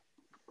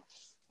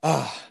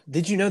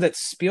 did you know that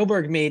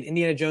Spielberg made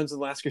Indiana Jones and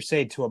the Last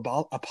Crusade to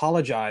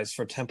apologize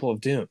for Temple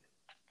of Doom?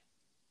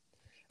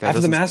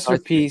 After the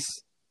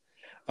masterpiece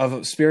of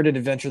a spirited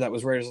adventure that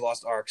was Raiders of the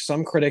Lost Ark,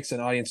 some critics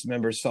and audience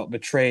members felt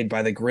betrayed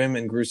by the grim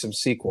and gruesome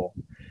sequel.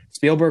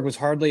 Spielberg was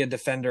hardly a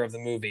defender of the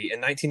movie. In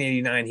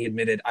 1989, he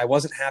admitted, "I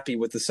wasn't happy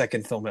with the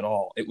second film at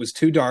all. It was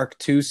too dark,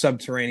 too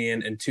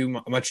subterranean, and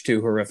much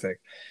too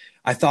horrific.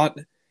 I thought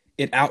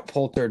it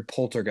outpoltered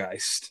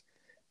Poltergeist.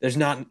 There's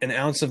not an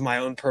ounce of my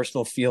own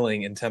personal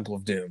feeling in Temple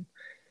of Doom."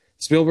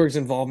 Spielberg's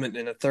involvement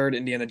in a third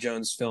Indiana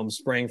Jones film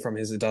sprang from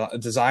his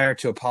desire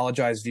to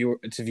apologize to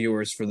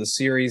viewers for the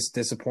series'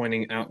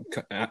 disappointing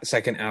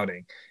second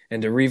outing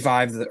and to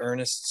revive the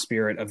earnest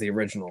spirit of the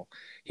original.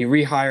 He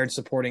rehired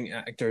supporting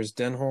actors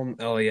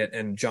Denholm Elliott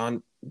and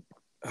John...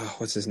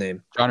 what's his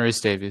name? John Rhys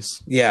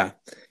Davies. Yeah,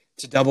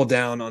 to double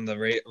down on the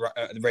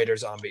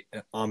Raiders'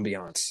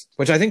 ambiance,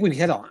 which I think we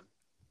hit on.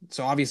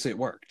 So obviously it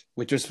worked,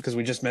 just because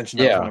we just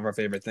mentioned that was one of our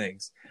favorite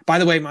things. By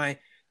the way, my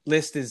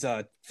list is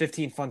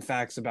 15 fun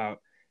facts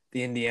about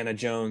the Indiana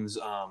Jones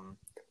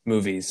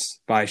movies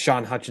by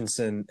Sean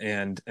Hutchinson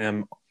and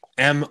M.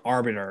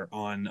 Arbiter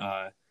on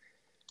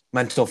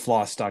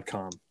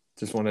mentalfloss.com.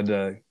 Just wanted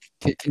to...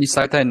 Can you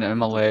cite that in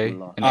MLA?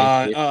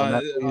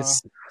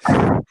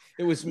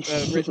 It was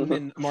written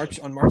on March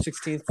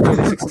 16th,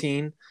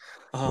 2016.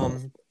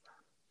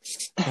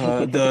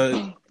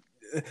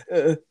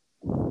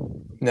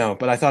 No,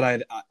 but I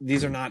thought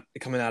these are not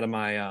coming out of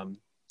my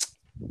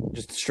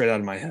just straight out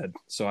of my head,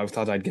 so I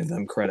thought I'd give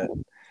them credit.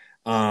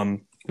 But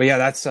yeah,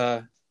 that's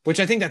which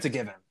I think that's a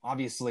given.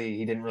 Obviously,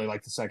 he didn't really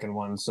like the second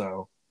one,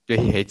 so yeah,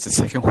 he hates the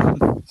second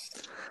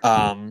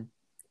one.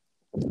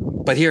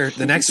 But here,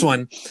 the next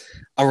one,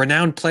 a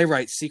renowned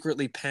playwright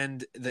secretly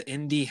penned the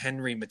Indy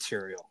Henry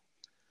material.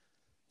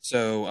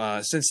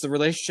 So, since the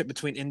relationship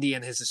between Indy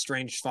and his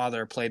estranged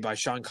father, played by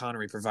Sean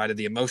Connery, provided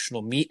the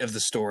emotional meat of the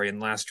story in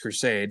Last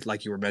Crusade,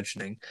 like you were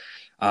mentioning,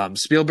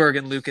 Spielberg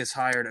and Lucas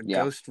hired a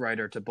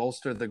ghostwriter to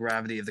bolster the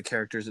gravity of the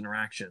characters'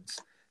 interactions.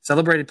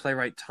 Celebrated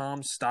playwright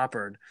Tom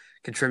Stoppard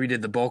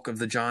contributed the bulk of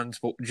the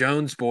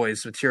Jones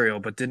Boys material,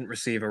 but didn't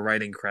receive a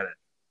writing credit.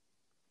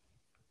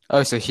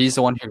 Oh, so he's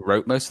the one who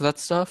wrote most of that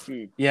stuff?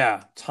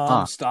 Yeah,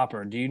 Tom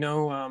Stoppard. Do you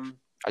know...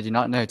 I do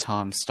not know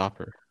Tom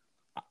Stoppard.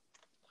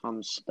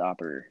 Tom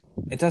Stopper.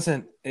 It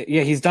doesn't...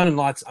 Yeah, he's done in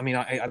lots... I mean,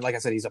 like I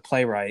said, he's a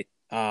playwright.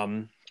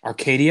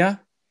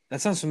 Arcadia? That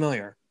sounds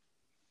familiar.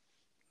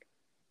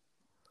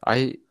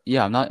 I'm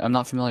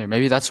not familiar.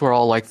 Maybe that's where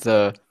all like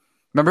the...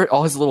 Remember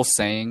all his little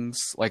sayings?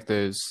 Like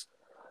those...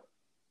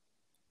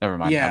 Never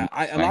mind. Yeah,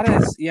 a lot of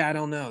his... Yeah, I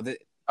don't know.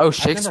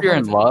 Shakespeare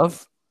in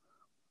Love?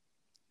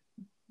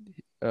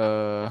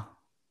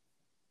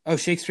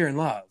 Shakespeare in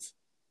Love.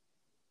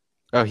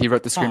 Oh, he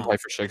wrote the screenplay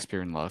for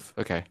Shakespeare in Love.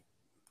 Okay.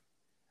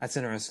 That's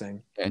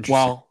interesting. Yeah, interesting.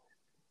 Well,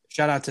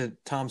 shout out to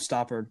Tom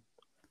Stoppard.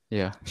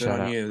 Yeah, good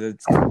on you.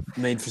 That's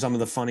made for some of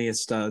the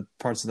funniest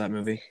parts of that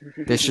movie.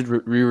 They should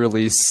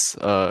re-release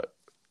a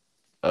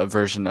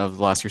version of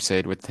The Last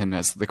Crusade with him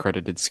as the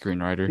credited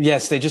screenwriter.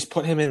 Yes, they just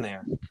put him in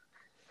there.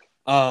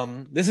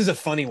 This is a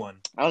funny one.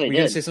 Oh, they did. Were you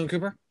going to say something,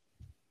 Cooper?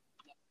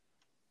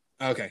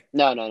 Okay.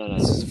 No.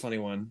 This is a funny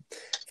one.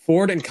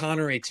 Ford and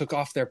Connery took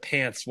off their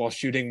pants while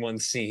shooting one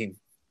scene.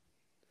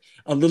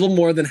 A little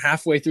more than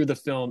halfway through the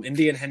film,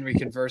 Indy and Henry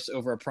converse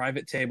over a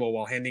private table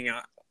while hiding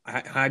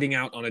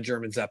out on a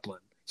German Zeppelin.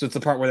 So it's the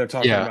part where they're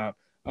talking about,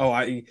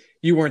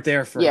 you weren't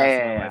there for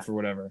half my life or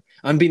whatever.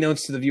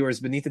 Unbeknownst to the viewers,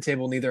 beneath the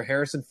table, neither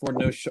Harrison Ford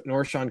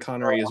nor Sean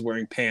Connery is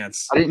wearing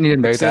pants. I didn't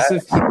even know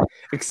that.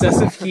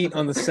 Excessive heat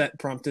on the set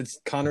prompted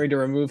Connery to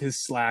remove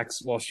his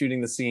slacks while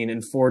shooting the scene,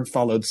 and Ford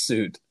followed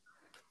suit.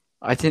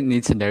 I didn't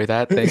need to know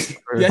that. Thanks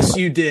for... Yes,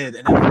 you did,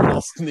 and everyone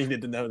else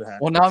needed to know that.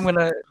 Well, now I'm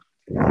gonna.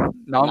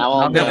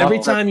 Now every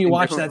time you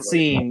watch that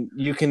scene,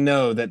 you can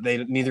know that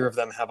neither of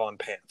them have on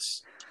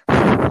pants.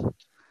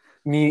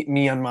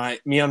 Me on my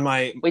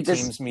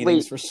team's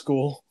meetings for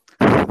school.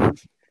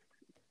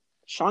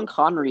 Sean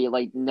Connery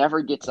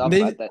never gets up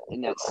in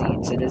that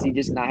scene. So does he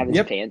just not have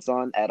his pants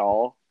on at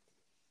all?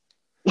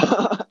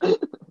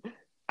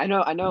 I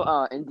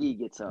know. Indy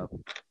gets up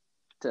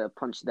to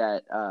punch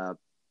that.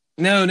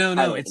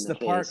 No. It's the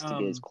part to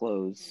get his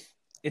clothes.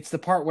 It's the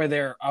part where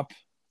they're up.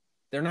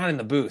 They're not in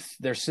the booth.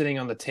 They're sitting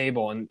on the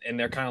table and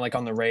they're kind of like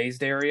on the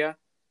raised area,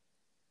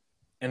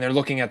 and they're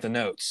looking at the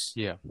notes.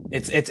 Yeah,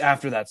 it's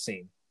after that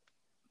scene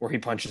where he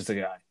punches the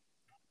guy.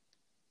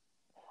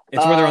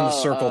 It's where they're on the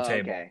circle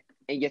table. Okay.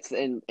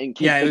 and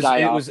Yeah, kicks the guy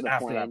it off was the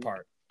after plane. that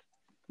part.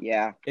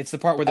 Yeah, It's the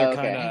part where they're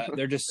okay.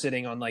 they're just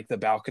sitting on like the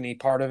balcony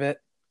part of it,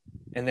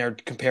 and they're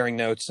comparing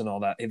notes and all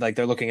that. Like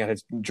they're looking at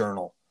his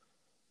journal.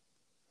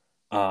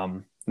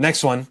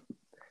 Next one.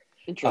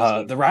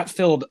 Interesting. The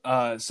rat-filled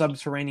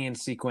subterranean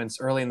sequence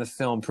early in the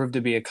film proved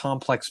to be a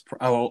complex.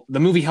 The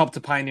movie helped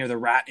to pioneer the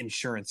rat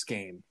insurance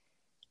game,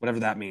 whatever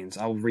that means.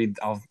 I'll read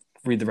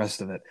the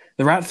rest of it.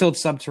 The rat-filled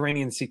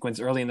subterranean sequence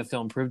early in the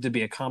film proved to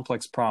be a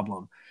complex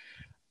problem.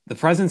 The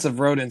presence of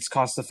rodents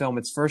cost the film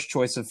its first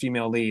choice of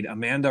female lead,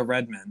 Amanda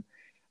Redman,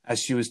 as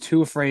she was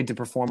too afraid to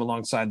perform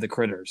alongside the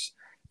critters.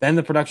 Then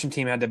the production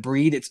team had to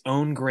breed its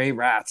own gray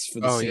rats for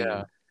the scene.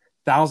 Yeah.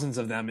 Thousands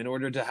of them in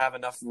order to have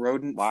enough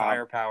rodent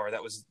firepower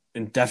that was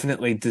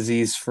indefinitely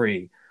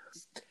disease-free.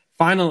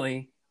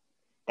 Finally,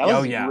 that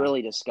was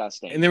really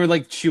disgusting. And they were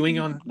like chewing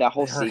on that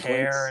whole her sequence.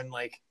 Hair and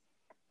like.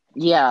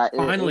 Yeah.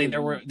 Finally,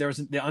 there was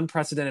the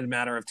unprecedented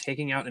matter of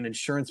taking out an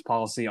insurance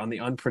policy on the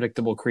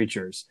unpredictable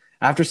creatures.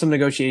 After some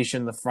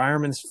negotiation, the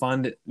Fireman's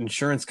Fund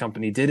Insurance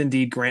Company did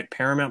indeed grant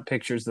Paramount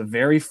Pictures the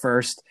very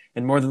first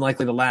and more than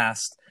likely the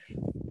last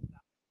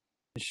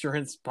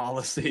insurance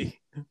policy.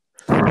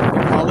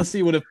 The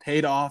policy would have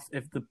paid off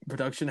if the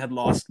production had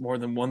lost more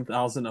than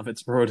 1,000 of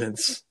its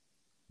rodents.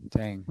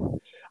 Dang.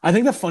 I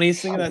think the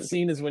funniest thing of that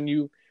scene is when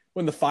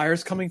the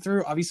fire's coming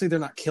through, obviously they're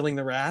not killing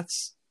the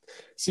rats.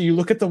 So you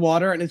look at the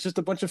water and it's just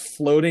a bunch of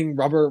floating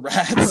rubber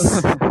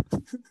rats.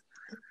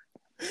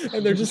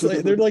 And they're just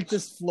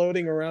just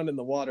floating around in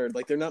the water.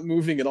 Like they're not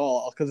moving at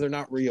all because they're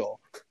not real.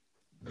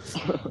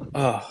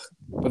 But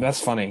that's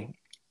funny.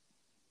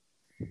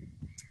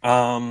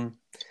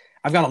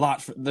 I've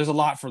got there's a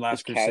lot for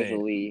Last Crusade.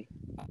 Casually.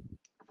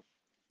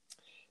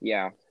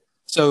 Yeah.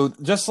 So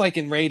just like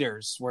in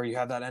Raiders, where you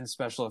have that end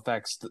special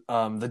effects,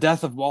 the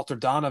death of Walter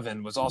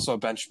Donovan was also a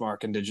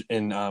benchmark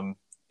in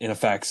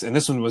effects, and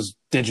this one was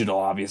digital,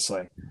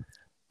 obviously.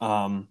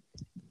 The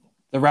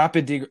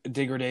rapid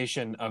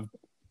degradation of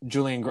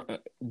Julian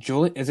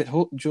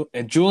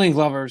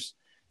Glover's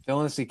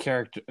villainous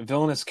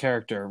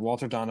character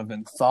Walter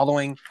Donovan,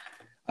 following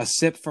a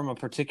sip from a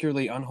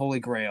particularly unholy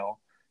grail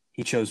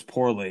he chose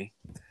poorly,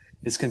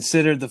 is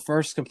considered the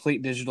first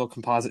complete digital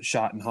composite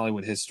shot in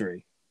Hollywood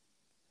history.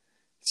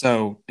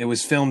 So it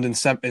was filmed in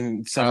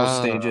several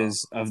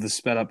stages of the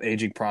sped up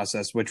aging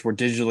process, which were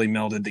digitally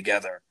melded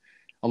together,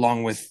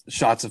 along with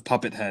shots of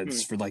puppet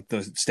heads for like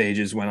the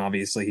stages when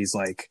obviously he's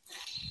like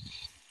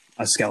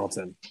a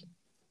skeleton.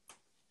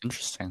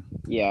 Interesting.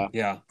 Yeah.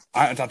 Yeah.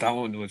 I thought that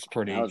one was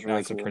pretty. That was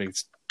really cool.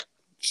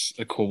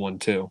 A cool one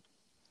too.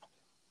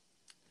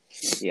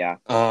 Yeah.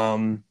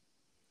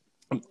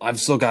 I've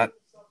still got.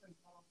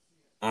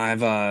 I've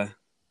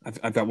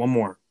got one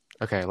more.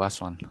 Okay, last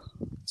one.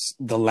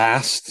 The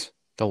last.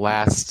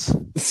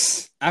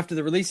 After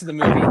the release of the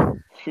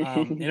movie,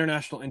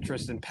 international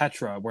interest in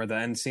Petra, where the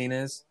end scene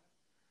is.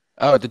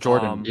 Oh, the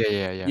Jordan.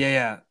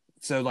 Yeah.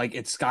 So like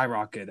it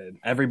skyrocketed.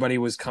 Everybody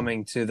was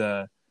coming to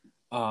the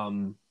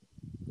to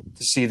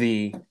see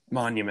the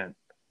monument.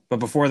 But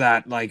before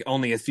that, like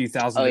only a few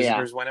thousand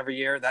visitors went every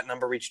year. That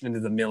number reached into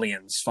the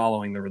millions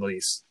following the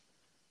release.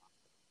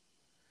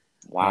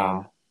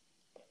 Wow.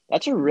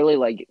 That's a really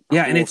cool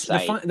and it's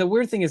sight. the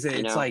weird thing is that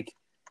it's like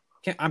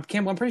I'm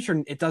pretty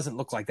sure it doesn't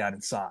look like that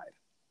inside.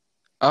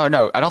 Oh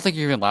no, I don't think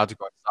you're even allowed to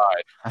go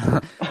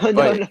inside.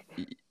 No.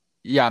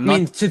 Yeah, I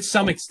mean to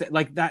some extent,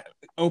 like that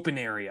open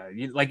area,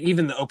 like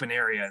even the open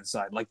area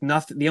inside, like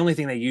nothing. The only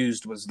thing they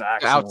used was the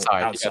actual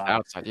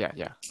outside.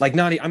 Yeah. Like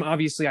not. I'm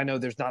obviously I know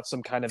there's not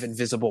some kind of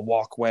invisible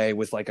walkway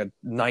with like a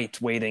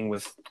knight waiting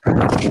with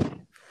the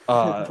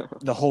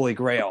Holy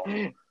Grail,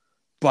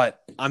 but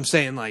I'm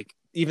saying like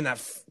even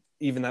that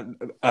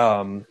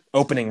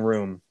opening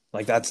room,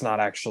 like that's not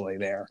actually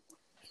there.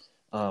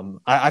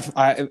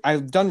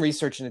 I've done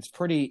research and it's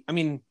pretty. I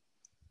mean,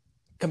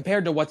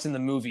 compared to what's in the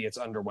movie, it's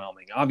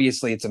underwhelming.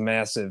 Obviously, it's a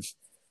massive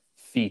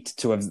feat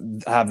to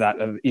have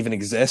that even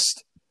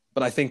exist.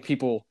 But I think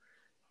people,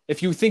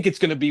 if you think it's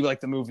going to be like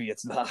the movie,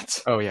 it's not.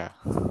 Oh yeah.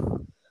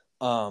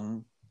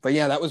 But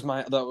yeah, that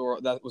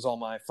was all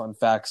my fun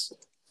facts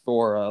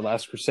for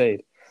Last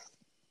Crusade.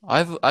 I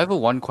have a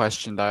one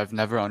question that I've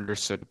never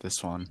understood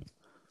this one.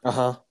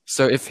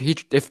 So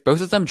if both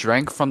of them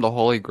drank from the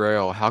Holy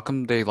Grail, how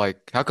come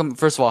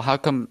first of all, how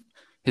come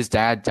his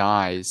dad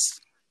dies?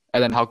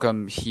 And then how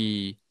come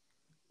he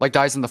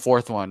dies in the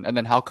fourth one? And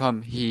then how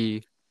come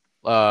he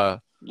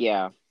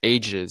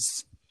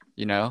ages,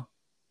 you know?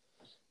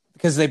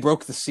 Because they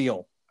broke the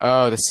seal.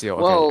 Oh, the seal.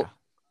 Okay, well, yeah.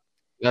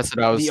 That's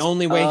what I was. The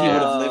only way he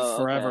would have lived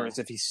forever is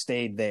if he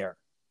stayed there.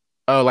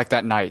 Oh, like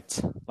that night.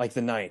 Like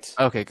the night.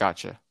 Okay,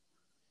 gotcha.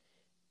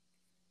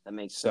 That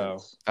makes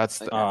sense. That's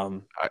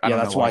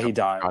that's why he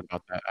died.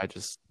 About that.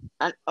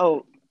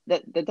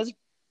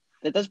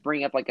 That does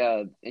bring up like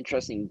a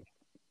interesting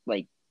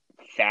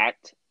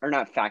fact, or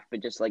not fact,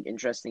 but just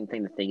interesting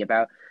thing to think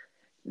about.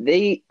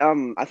 They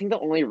I think the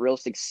only real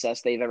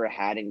success they've ever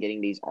had in getting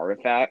these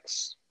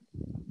artifacts,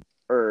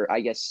 or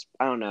I guess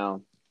I don't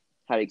know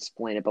how to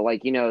explain it, but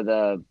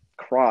the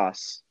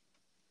cross.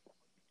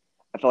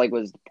 I feel like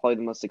was probably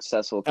the most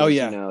successful. Oh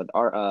yeah,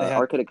 Our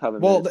Ark of the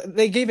Covenant. Well,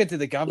 they gave it to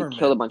the government.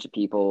 Killed a bunch of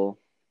people.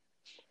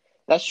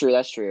 That's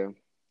true.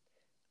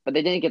 But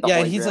they didn't get the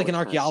Holy he's Grail, like an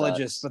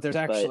archaeologist, but there's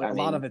actually a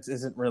lot of it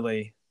isn't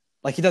really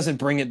like he doesn't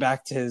bring it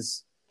back to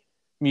his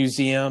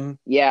museum.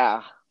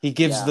 Yeah. He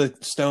gives the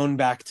stone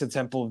back to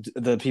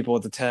the people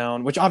of the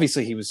town, which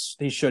obviously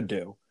he should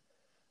do.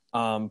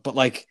 But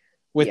like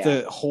with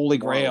the Holy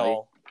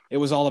Grail, it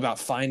was all about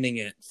finding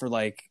it for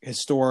like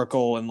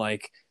historical and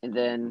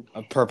then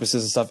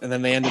purposes and stuff. And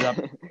then they ended up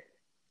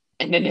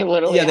and then they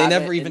literally they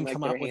never even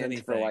come up with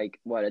anything for like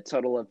what, a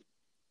total of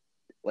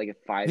like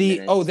 5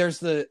 minutes. There's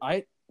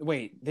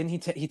then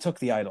he took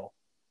the idol.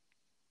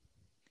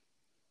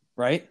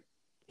 Right?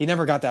 He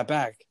never got that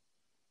back.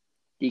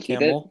 Did you keep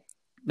Campbell?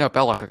 No,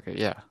 Belloc,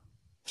 yeah.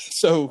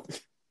 So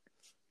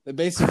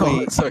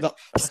basically he's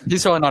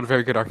probably not a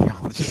very good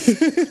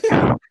archaeologist.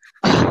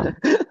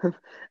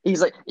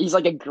 He's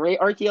like a great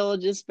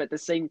archaeologist, but at the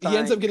same time he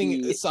ends up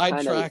getting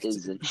sidetracked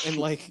and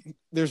like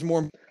there's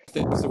more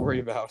things to worry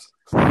about.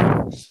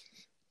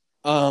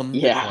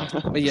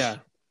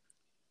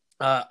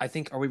 I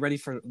think, are we ready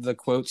for the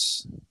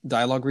quotes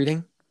dialogue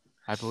reading?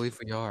 I believe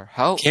we are.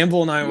 How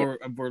Campbell and I were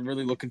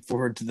really looking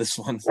forward to this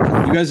one.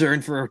 You guys are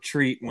in for a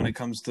treat when it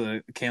comes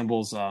to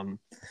Campbell's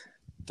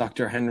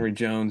Dr. Henry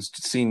Jones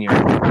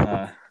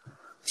Sr.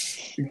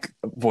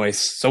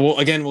 Voice. So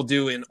we'll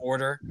do in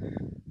order.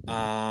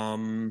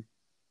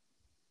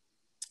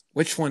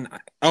 Which one?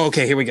 Oh,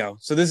 okay, here we go.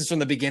 So this is from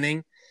the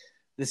beginning.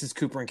 This is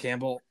Cooper and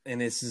Campbell, and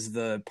this is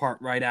the part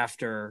right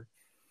after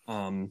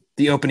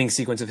the opening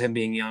sequence of him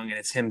being young, and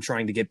it's him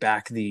trying to get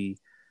back the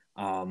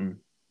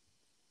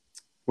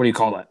what do you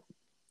call it?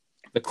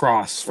 The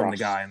cross from the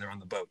guy, and they're on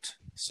the boat.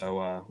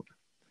 So,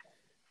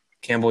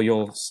 Campbell,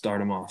 you'll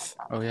start him off.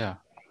 Oh, yeah.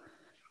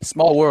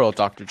 Small world,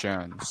 Dr.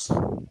 Jones.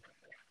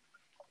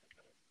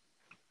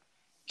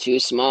 Too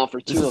small for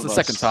two of us. This is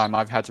the second time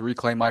I've had to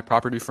reclaim my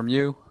property from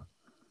you.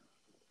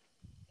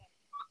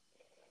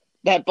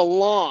 That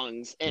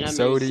belongs in a museum.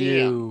 So do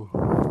you.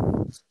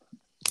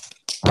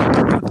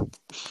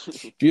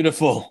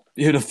 Beautiful.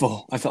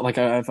 I felt like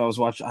if I was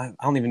watching, I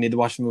don't even need to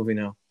watch the movie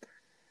now.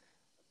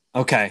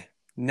 Okay,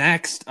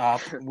 next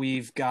up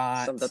we've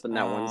got summed up in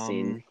that one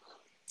scene.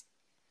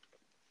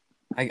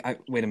 I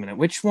wait a minute.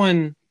 Which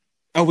one?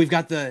 Oh, we've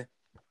got the.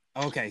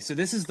 Okay, so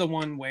this is the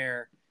one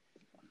where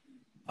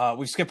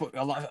we skip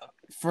a lot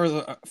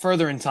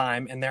further in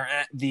time, and they're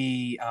at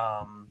the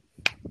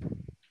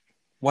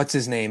what's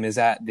his name is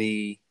at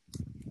the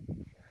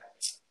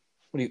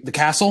the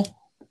castle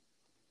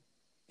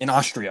in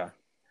Austria.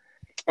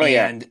 Oh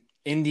yeah, and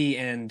Indy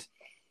and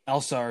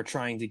Elsa are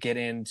trying to get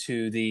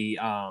into the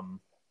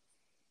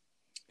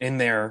in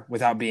there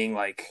without being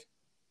like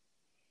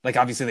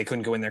obviously they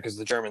couldn't go in there because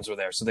the Germans were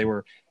there, so they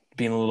were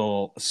being a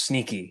little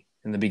sneaky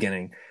in the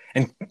beginning.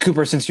 And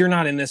Cooper, since you're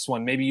not in this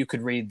one, maybe you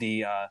could read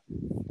the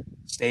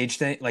stage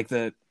thing, like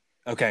the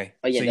okay.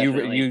 Oh, yeah, so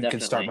you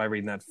could start by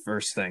reading that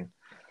first thing.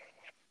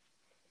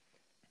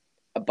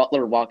 A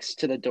butler walks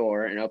to the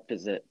door and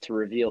opens it to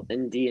reveal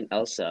Indy and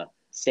Elsa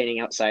standing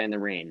outside in the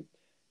rain.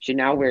 She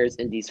now wears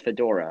Indy's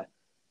fedora.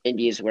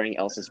 Indy is wearing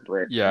Elsa's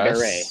beret.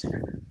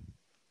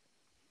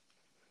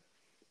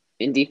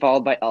 Indy,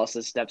 followed by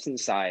Elsa, steps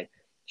inside,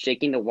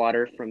 shaking the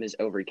water from his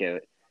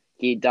overcoat.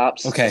 He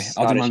adopts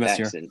I'll do my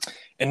best accent. Here.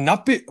 And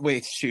not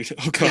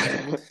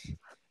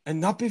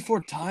and not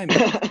before time.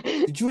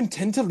 Did you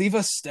intend to leave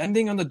us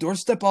standing on the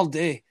doorstep all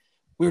day?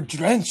 We're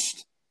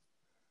drenched.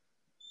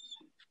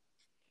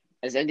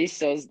 As Indy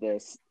says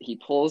this, he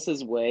pulls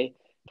his way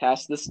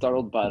past the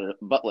startled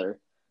butler,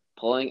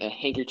 pulling a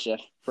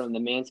handkerchief from the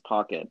man's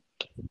pocket.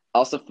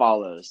 Elsa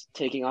follows,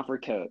 taking off her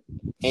coat.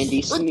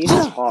 Indy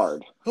sneezes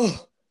hard.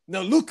 Oh,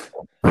 now look!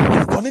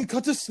 I've gone and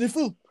cut a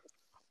sniffle.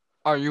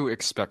 Are you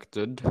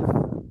expected?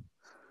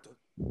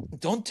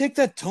 Don't take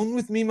that tone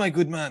with me, my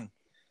good man.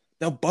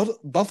 Now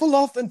buffle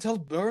off and tell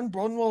Baron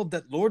Bronwald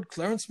that Lord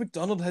Clarence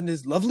MacDonald and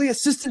his lovely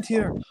assistant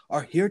here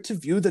are here to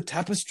view the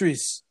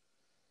tapestries.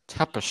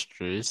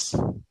 Tapestries?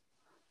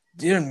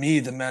 Dear me,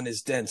 the man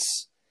is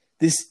dense.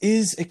 This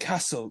is a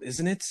castle,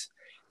 isn't it?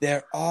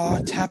 There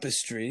are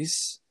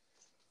tapestries.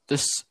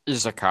 This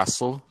is a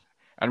castle,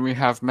 and we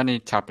have many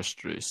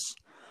tapestries.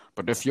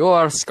 But if you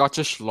are a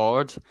Scottish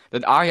lord,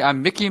 then I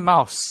am Mickey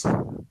Mouse.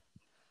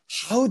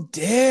 How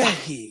dare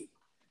he?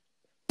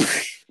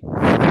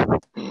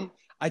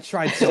 I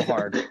tried so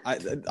hard.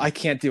 I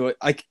can't do it.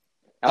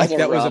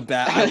 That was a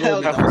bad.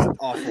 That was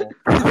awful.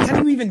 How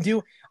do you even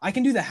do? I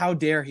can do the how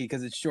dare he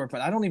because it's short,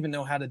 but I don't even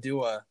know how to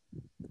do a.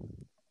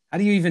 How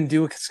do you even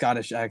do a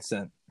Scottish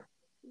accent?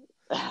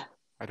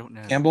 I don't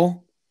know.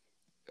 Campbell?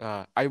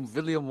 I'm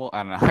William Wallace.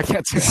 I don't know. I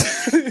can't do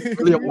that.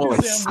 William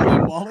Wallace.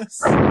 William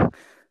Wallace.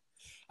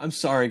 I'm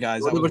sorry,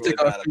 guys. I don't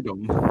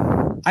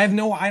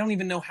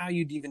even know how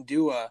you'd even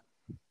do a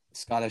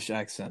Scottish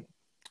accent,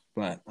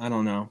 but I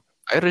don't know.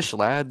 Irish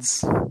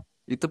lads,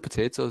 eat the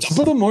potatoes. Top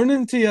of the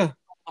morning to you.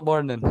 Good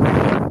morning.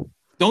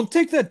 Don't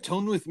take that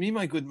tone with me,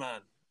 my good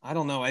man. I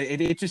don't know.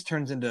 It just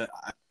turns into.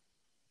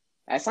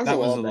 That sounds that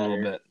was a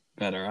little bit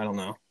better. I don't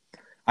know.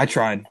 I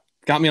tried.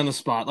 Got me on the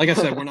spot. Like I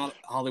said, we're not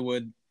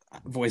Hollywood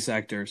voice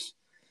actors.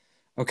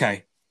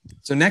 Okay.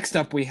 So next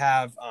up we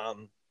have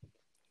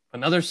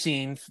another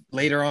scene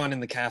later on in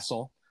the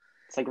castle.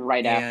 It's like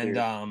right after.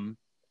 And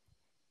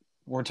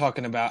we're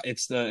talking about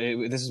this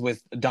is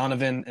with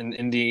Donovan and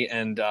Indy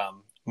and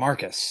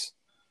Marcus.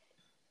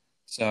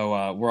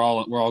 So we're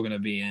all going to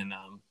be in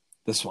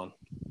this one.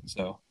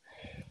 So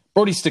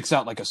Brody sticks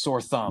out like a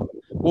sore thumb.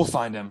 We'll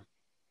find him.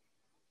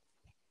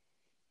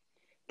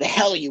 The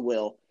hell you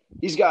will.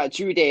 He's got a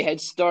 2-day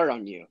head start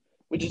on you,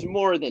 which is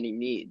more than he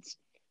needs.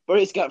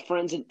 Brody's got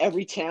friends in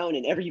every town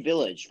and every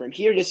village, from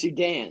here to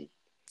Sudan.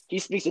 He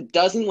speaks a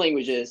dozen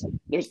languages.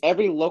 There's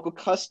every local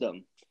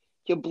custom.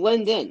 He'll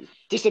blend in,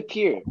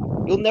 disappear.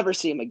 You'll never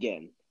see him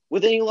again.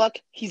 With any luck,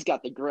 he's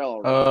got the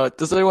grill already.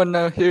 Does anyone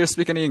know here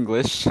speak any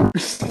English?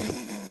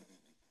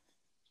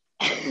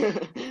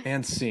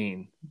 And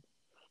scene.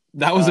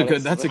 That's a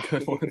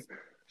good one.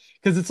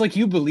 Because it's like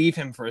you believe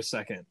him for a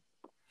second.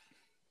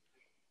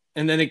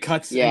 And then it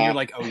cuts and you're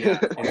like, oh yeah,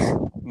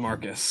 it's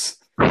Marcus.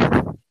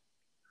 I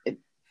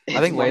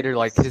think later,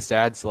 like, his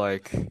dad's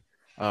like,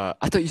 I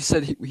thought you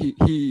said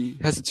he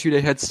has a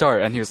 2-day head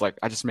start, and he was like,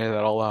 I just made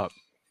that all up,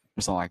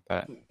 or something like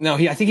that. No,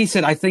 I thought you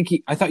said, like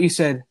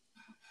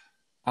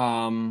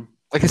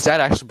his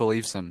dad actually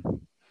believes him.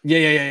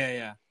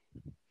 Yeah.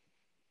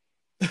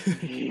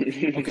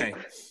 Okay,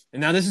 and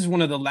now this is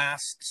one of the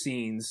last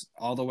scenes,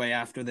 all the way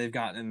after they've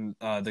gotten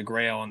the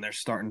Grail, and they're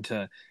starting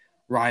to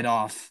ride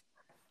off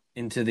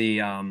into the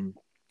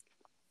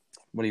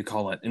what do you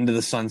call it? Into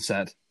the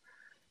sunset.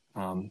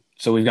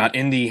 So we've got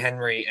Indy,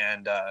 Henry,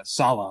 and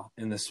Sala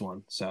in this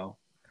one. So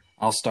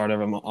I'll start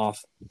everyone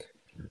off.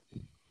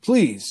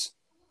 Please,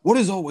 what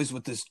is always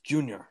with this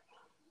Junior?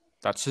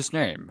 That's his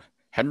name,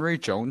 Henry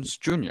Jones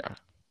Jr.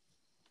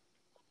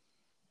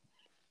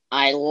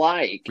 I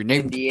like We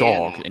named the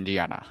dog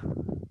Indiana.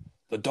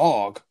 The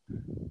dog?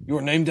 You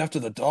were named after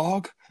the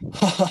dog?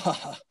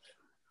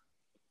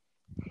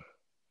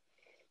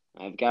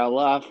 I've got a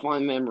lot of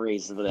fond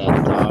memories of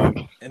that dog.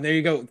 And there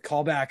you go.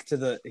 Call back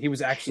to he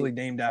was actually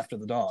named after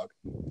the dog.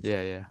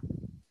 Yeah.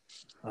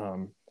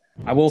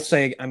 I will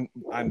say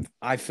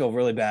I feel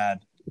really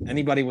bad.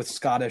 Anybody with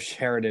Scottish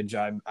heritage,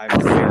 I'm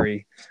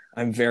very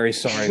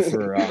sorry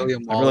for.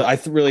 I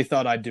really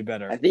thought I'd do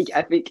better. I think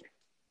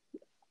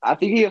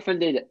he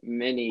offended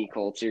many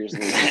cultures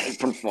in that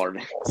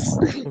performance.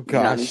 Oh,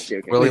 gosh,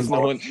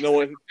 William no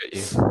one.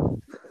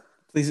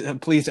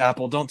 Please,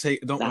 Apple, don't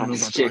remove our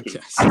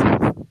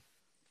podcast.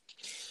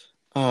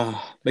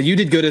 But you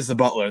did good as the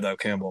butler, though,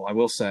 Campbell. I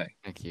will say.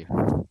 Thank you.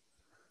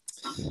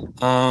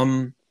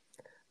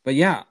 But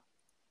yeah.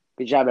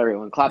 Good job,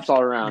 everyone. Claps all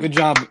around. Good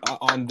job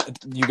on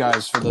you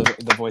guys for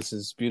the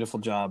voices. Beautiful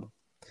job,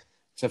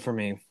 except for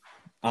me.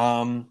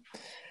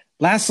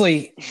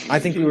 Lastly, I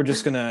think we were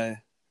just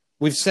gonna.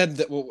 We've said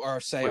that our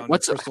say on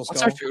Crystal Skull.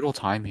 What's our total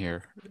time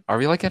here? Are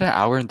we like at 1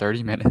 hour and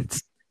 30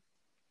 minutes?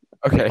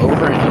 Okay.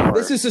 Over an hour.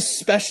 This is a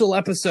special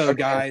episode,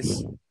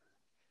 guys.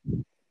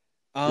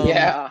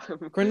 Yeah.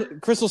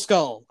 Crystal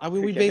Skull. I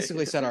mean, we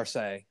basically said our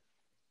say.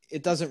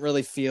 It doesn't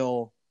really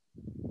feel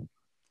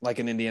like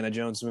an Indiana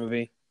Jones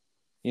movie,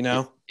 you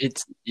know? I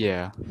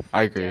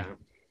agree. Yeah.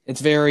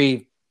 It's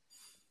very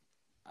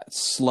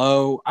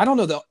slow. I don't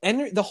know,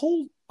 the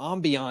whole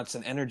ambiance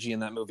and energy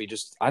in that movie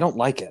I don't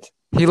like it.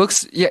 It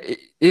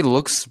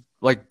looks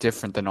like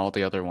different than all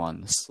the other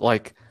ones.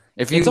 Like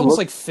it's almost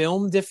like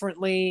filmed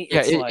differently.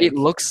 Yeah, it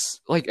looks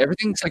like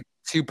everything's like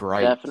too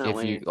bright.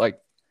 Definitely. If you like,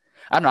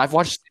 I don't know. I've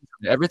watched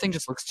everything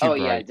just looks too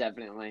bright. Oh yeah,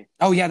 definitely.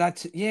 Oh yeah,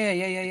 that's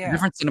yeah.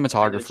 Different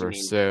cinematographer,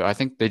 so I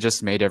think they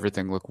just made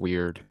everything look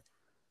weird.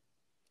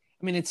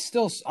 I mean, it's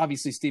still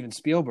obviously Steven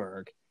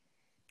Spielberg.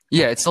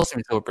 Yeah, it's still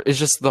Steven Spielberg. It's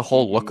just the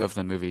whole look of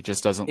the movie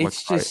just doesn't look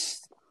right.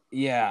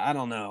 Yeah, I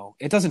don't know.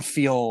 It doesn't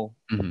feel.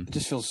 Mm-hmm. It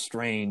just feels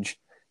strange.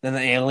 Then the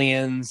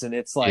aliens, and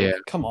it's like,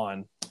 come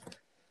on.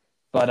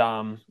 But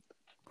well,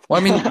 I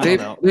mean,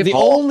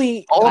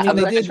 all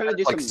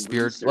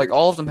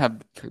of them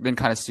have been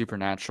kind of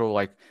supernatural,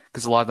 like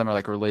because a lot of them are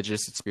like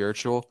religious and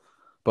spiritual.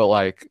 But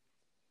like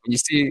when you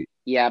see,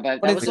 but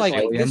it's like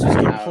this was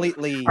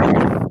completely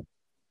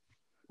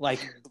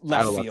like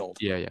left field.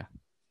 Yeah.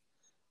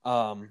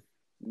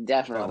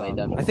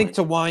 Definitely. I think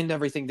to wind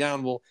everything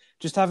down, we'll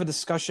just have a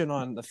discussion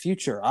on the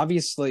future.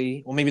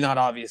 Obviously, well, maybe not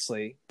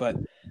obviously, but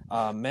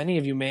many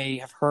of you may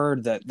have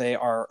heard that they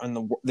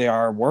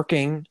are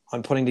working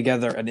on putting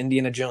together an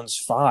Indiana Jones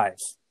 5.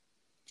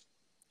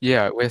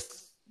 Yeah, with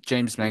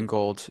James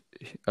Mangold.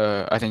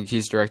 I think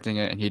he's directing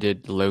it, and he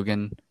did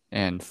Logan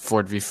and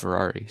Ford v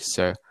Ferrari.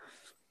 So, I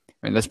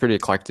mean, that's pretty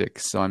eclectic.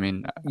 So, I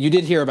mean, you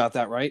did hear about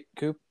that, right,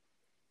 Coop?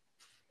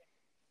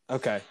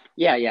 Okay.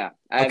 Yeah.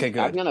 Okay,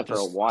 good. I've done it for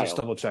a while. Just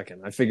double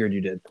checking. I figured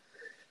you did,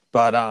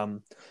 but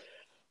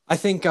I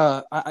think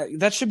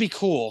that should be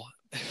cool.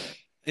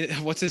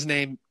 What's his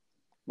name?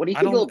 What do you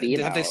think it'll be?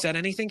 Have they said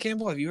anything,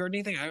 Campbell? Have you heard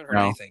anything? I haven't heard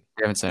No, anything.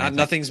 We haven't said anything.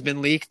 Nothing's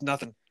been leaked.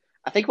 Nothing.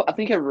 I think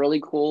a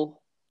really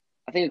cool.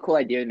 I think a cool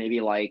idea maybe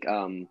like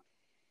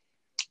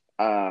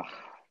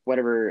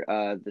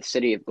whatever the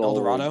City of Gold.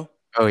 El Dorado.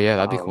 Oh yeah,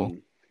 that'd be cool.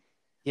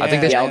 I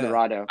think they The should, El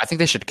Dorado. I think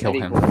they should kill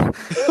him.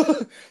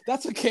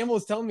 That's what Campbell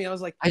was telling me. I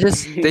was like,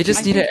 they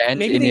just need to end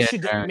maybe Indiana they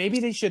should Jones. maybe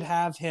they should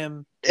have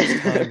him.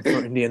 It's time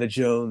for Indiana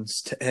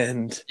Jones to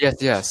end.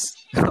 Yes.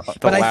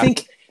 But I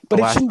think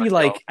it shouldn't be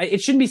one, like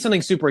it shouldn't be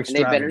something super And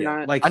they better extravagant.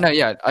 not. Like I know,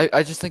 yeah.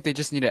 I just think they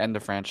just need to end the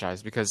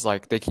franchise because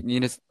like they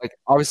need to like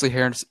obviously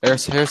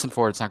Harrison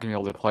Ford's not gonna be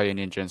able to play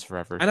Indiana Jones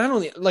forever. and I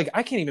don't like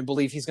I can't even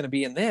believe he's going to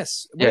be in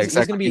this. Yeah, He's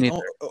exactly. going to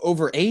be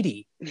over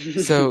 80.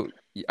 So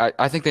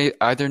I think they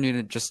either need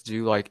to just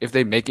do like if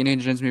they make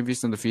Indiana Jones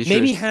movies in the future,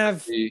 Maybe it should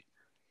have be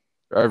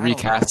I a don't know.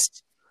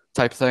 recast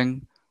type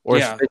thing, or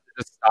Yeah. if they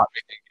just stop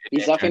making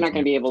He's Indiana definitely not Jones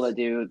going to be able to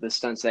do the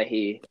stunts that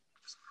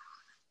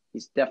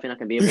He's definitely not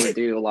going to be able to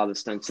do a lot of the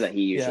stunts that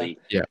he usually.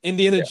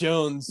 Indiana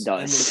Jones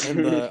Does. and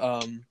the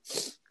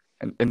movies.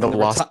 And the and the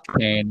lost reti-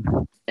 chain,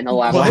 In the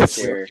last What?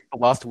 picture. the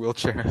lost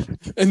wheelchair.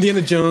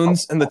 Indiana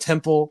Jones and the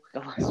Temple The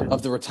last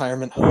of the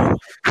Retirement Home.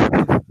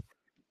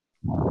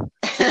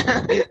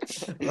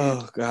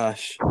 Oh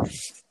gosh.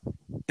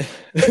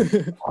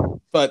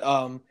 But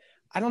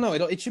I don't know.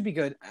 It should be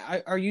good.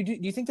 Do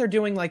you think they're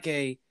doing like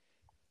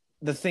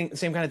same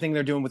kind of thing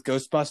they're doing with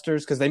Ghostbusters?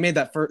 Because they made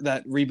that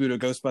reboot of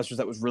Ghostbusters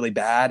that was really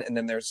bad, and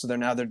then they're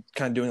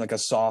kind of doing like a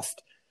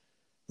soft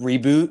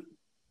reboot.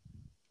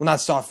 Well, not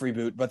soft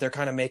reboot, but they're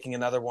kind of making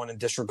another one and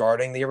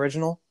disregarding the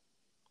original.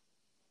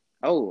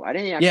 Oh, I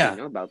didn't actually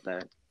know about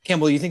that.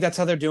 Campbell, you think that's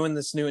how they're doing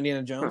this new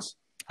Indiana Jones?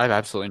 I have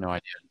absolutely no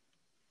idea.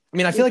 I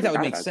mean, I feel like that would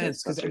forgot make about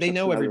sense because Ghostbusters. they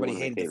know That's another everybody one of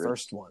my hated the favorites.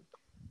 first one.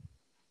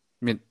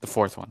 I mean, the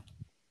fourth one.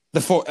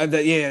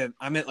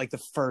 I meant like the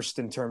first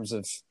in terms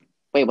of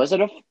Wait, was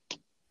it a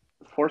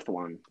fourth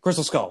one?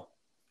 Crystal Skull.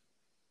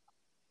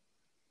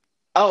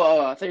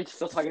 Oh, I thought you were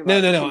still talking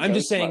about. No. I'm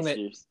just saying that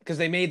Ghostbusters. because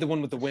they made the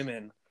one with the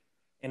women,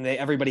 and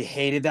everybody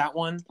hated that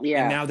one.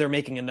 Yeah. And now they're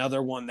making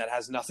another one that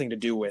has nothing to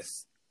do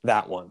with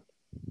that one.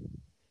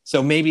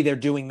 So maybe they're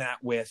doing that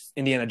with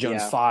Indiana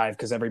Jones 5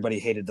 because everybody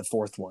hated the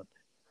fourth one.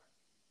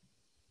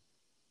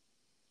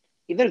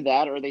 Either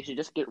that, or they should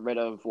just get rid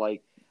of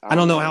like. I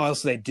don't know how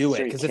else they do it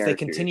certain because if they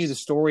continue the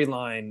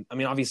storyline, I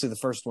mean, obviously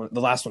the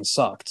last one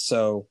sucked,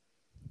 so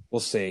we'll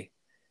see.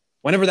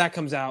 Whenever that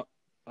comes out,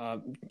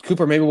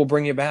 Cooper, maybe we'll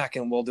bring you back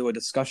and we'll do a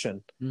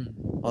discussion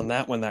on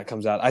that when that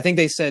comes out. I think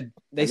they said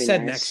Nice.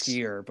 next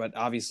year, but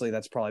obviously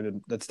that's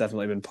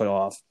definitely been put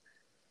off.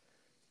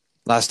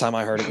 Last time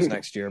I heard it was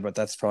next year, but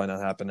that's probably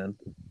not happening.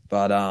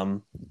 But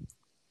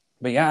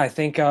yeah, I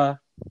think.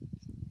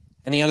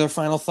 Any other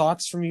final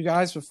thoughts from you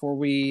guys before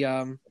we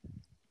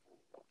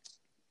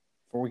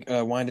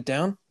wind it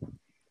down?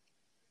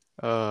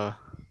 John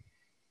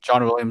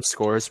Williams'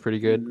 score is pretty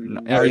good.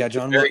 Oh yeah,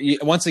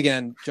 once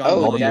again, John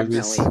Oh,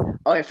 Williams. definitely.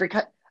 Oh, I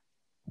forgot.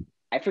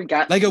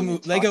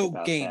 Lego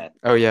game. That.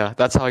 Oh yeah,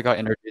 that's how I got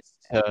introduced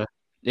to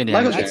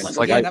Indiana Lego Jones. games.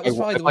 Like Yeah, I that was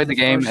probably played the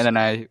game first. and then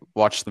I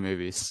watched the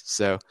movies,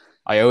 so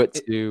I owe it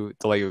to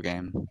the Lego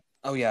game.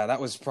 Oh yeah, that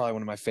was probably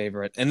one of my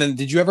favorite. And then,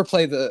 did you ever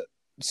play the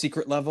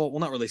secret level? Well,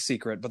 not really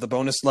secret, but the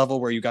bonus level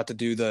where you got to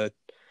do the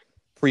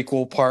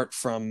prequel part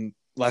from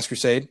Last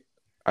Crusade.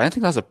 I didn't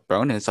think that was a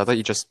bonus. I thought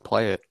you just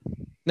play it.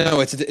 No,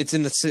 it's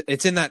in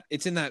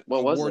that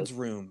What was awards it?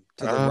 room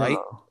to the right.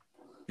 Oh.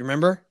 You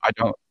remember? I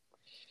don't.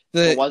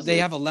 What was They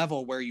it? have a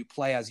level where you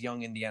play as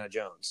young Indiana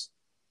Jones.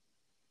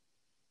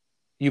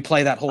 You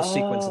play that whole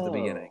sequence at the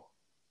beginning.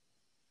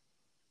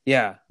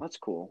 Yeah, That's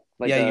cool.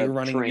 yeah,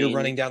 the you're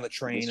running down the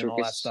train and all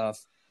that circus. stuff.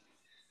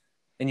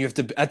 And you have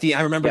to at the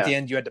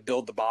end you had to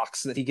build the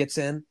box that he gets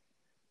in,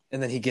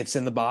 and then he gets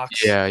in the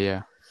box.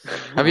 Yeah.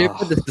 Have you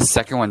played the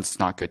second one's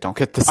not good. Don't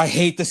get this. I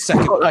hate the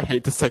second one. I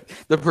hate the second.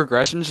 The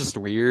progression is just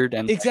weird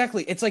and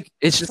Exactly. It's like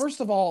it's just first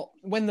of all,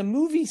 when the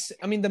movies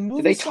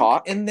they suck,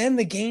 talk? and then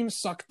the games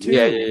suck too.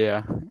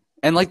 yeah.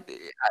 And like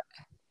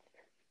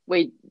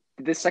Wait,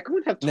 did the second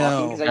one have talking?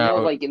 No. Because I know,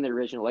 No. like in the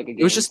original, like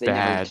was just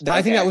bad.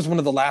 I think that was one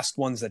of the last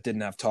ones that didn't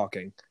have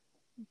talking.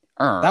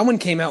 uh, That one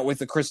came out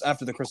with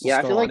after the Crystal Yeah, I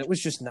Skull, feel like- and it was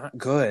just not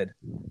good.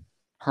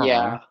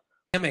 Yeah,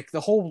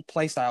 The whole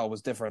playstyle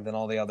was different than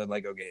all the other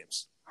Lego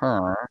games.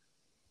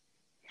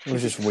 It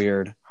was just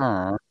weird.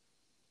 Huh.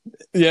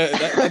 Yeah,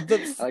 Like when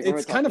it's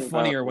we're kind of talking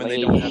funnier about when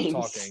they don't have games.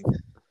 talking,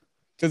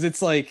 because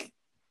it's like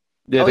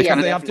Yeah, Oh, they yeah,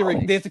 kinda, they have to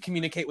definitely. they have to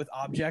communicate with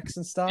objects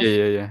and stuff.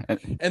 yeah.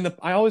 And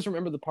I always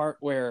remember the part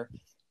where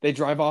they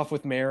drive off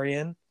with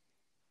Marion,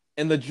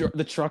 and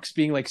the truck's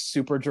being like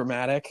super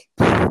dramatic,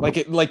 like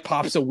it like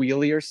pops a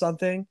wheelie or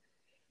something.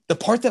 The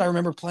part that I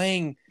remember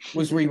playing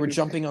was where you were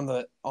jumping on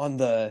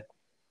the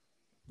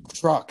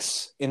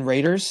trucks in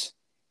Raiders,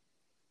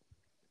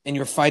 and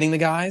you're fighting the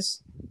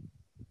guys.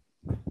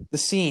 The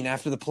scene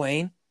after the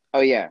plane. Oh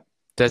yeah,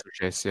 Desert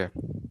Chase, yeah.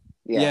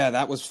 yeah.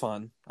 That was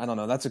fun. I don't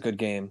know. That's a good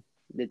game.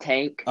 The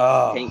tank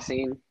Oh,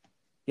 scene.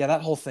 yeah,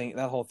 that whole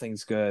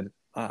thing's good.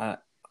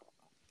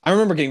 I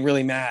remember getting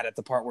really mad at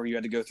the part where you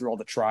had to go through all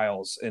the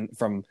trials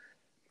from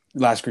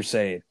Last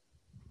Crusade.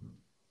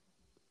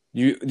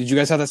 Did you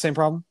guys have that same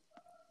problem?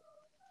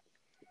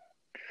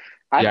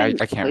 Yeah,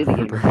 haven't I can't played the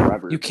game remember.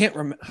 forever. You can't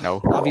remember.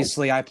 No.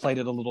 Obviously, I played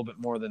it a little bit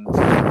more than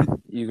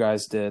you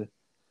guys did.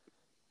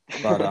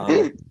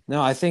 But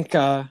no, I think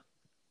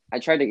I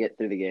tried to get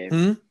through the game.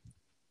 Hmm?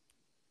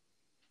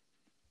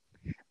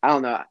 I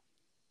don't know.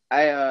 I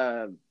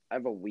have a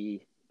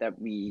Wii that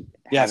we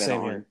Yeah, have it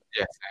same on, here.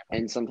 Yeah.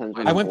 and sometimes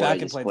when I I'm went bored, back I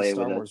and just played the play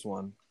Star with it. Wars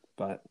one,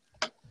 but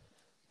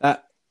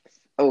that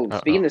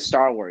Speaking of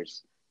Star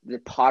Wars, the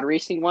pod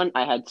racing one,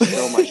 I had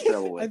so much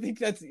trouble with. I think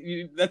that's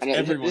And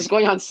everyone. this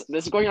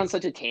is going on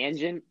such a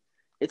tangent.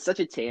 It's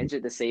such a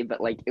tangent to say, but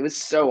like it was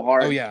so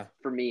hard Oh yeah.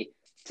 for me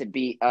to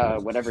beat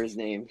whatever his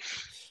name.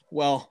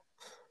 Well,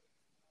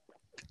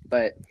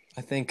 But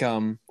I think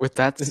With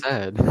that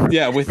said,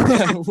 yeah, with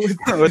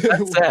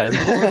that said.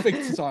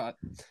 perfect thought.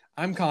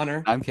 I'm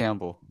Connor, I'm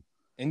Campbell.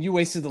 and you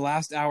wasted the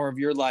last hour of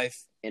your life.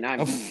 and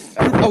I'm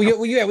Oh yeah,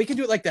 well, yeah, we can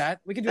do it like that.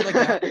 We can do it like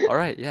that. All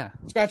right, yeah.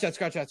 Scratch that,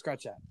 scratch that,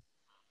 scratch that.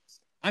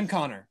 I'm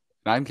Connor,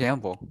 And I'm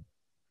Campbell.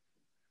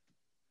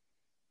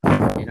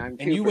 and I'm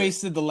and you Cooper.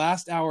 wasted the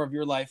last hour of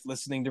your life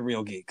listening to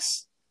Real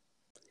Geeks.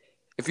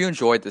 If you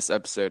enjoyed this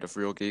episode of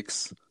Real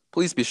Geeks,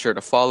 please be sure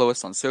to follow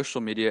us on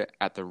social media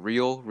at The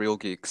Real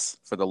Geeks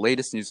for the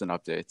latest news and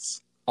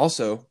updates.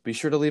 Also, be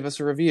sure to leave us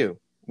a review.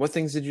 What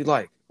things did you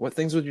like? What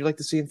things would you like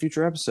to see in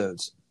future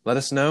episodes? Let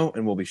us know,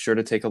 and we'll be sure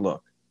to take a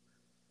look.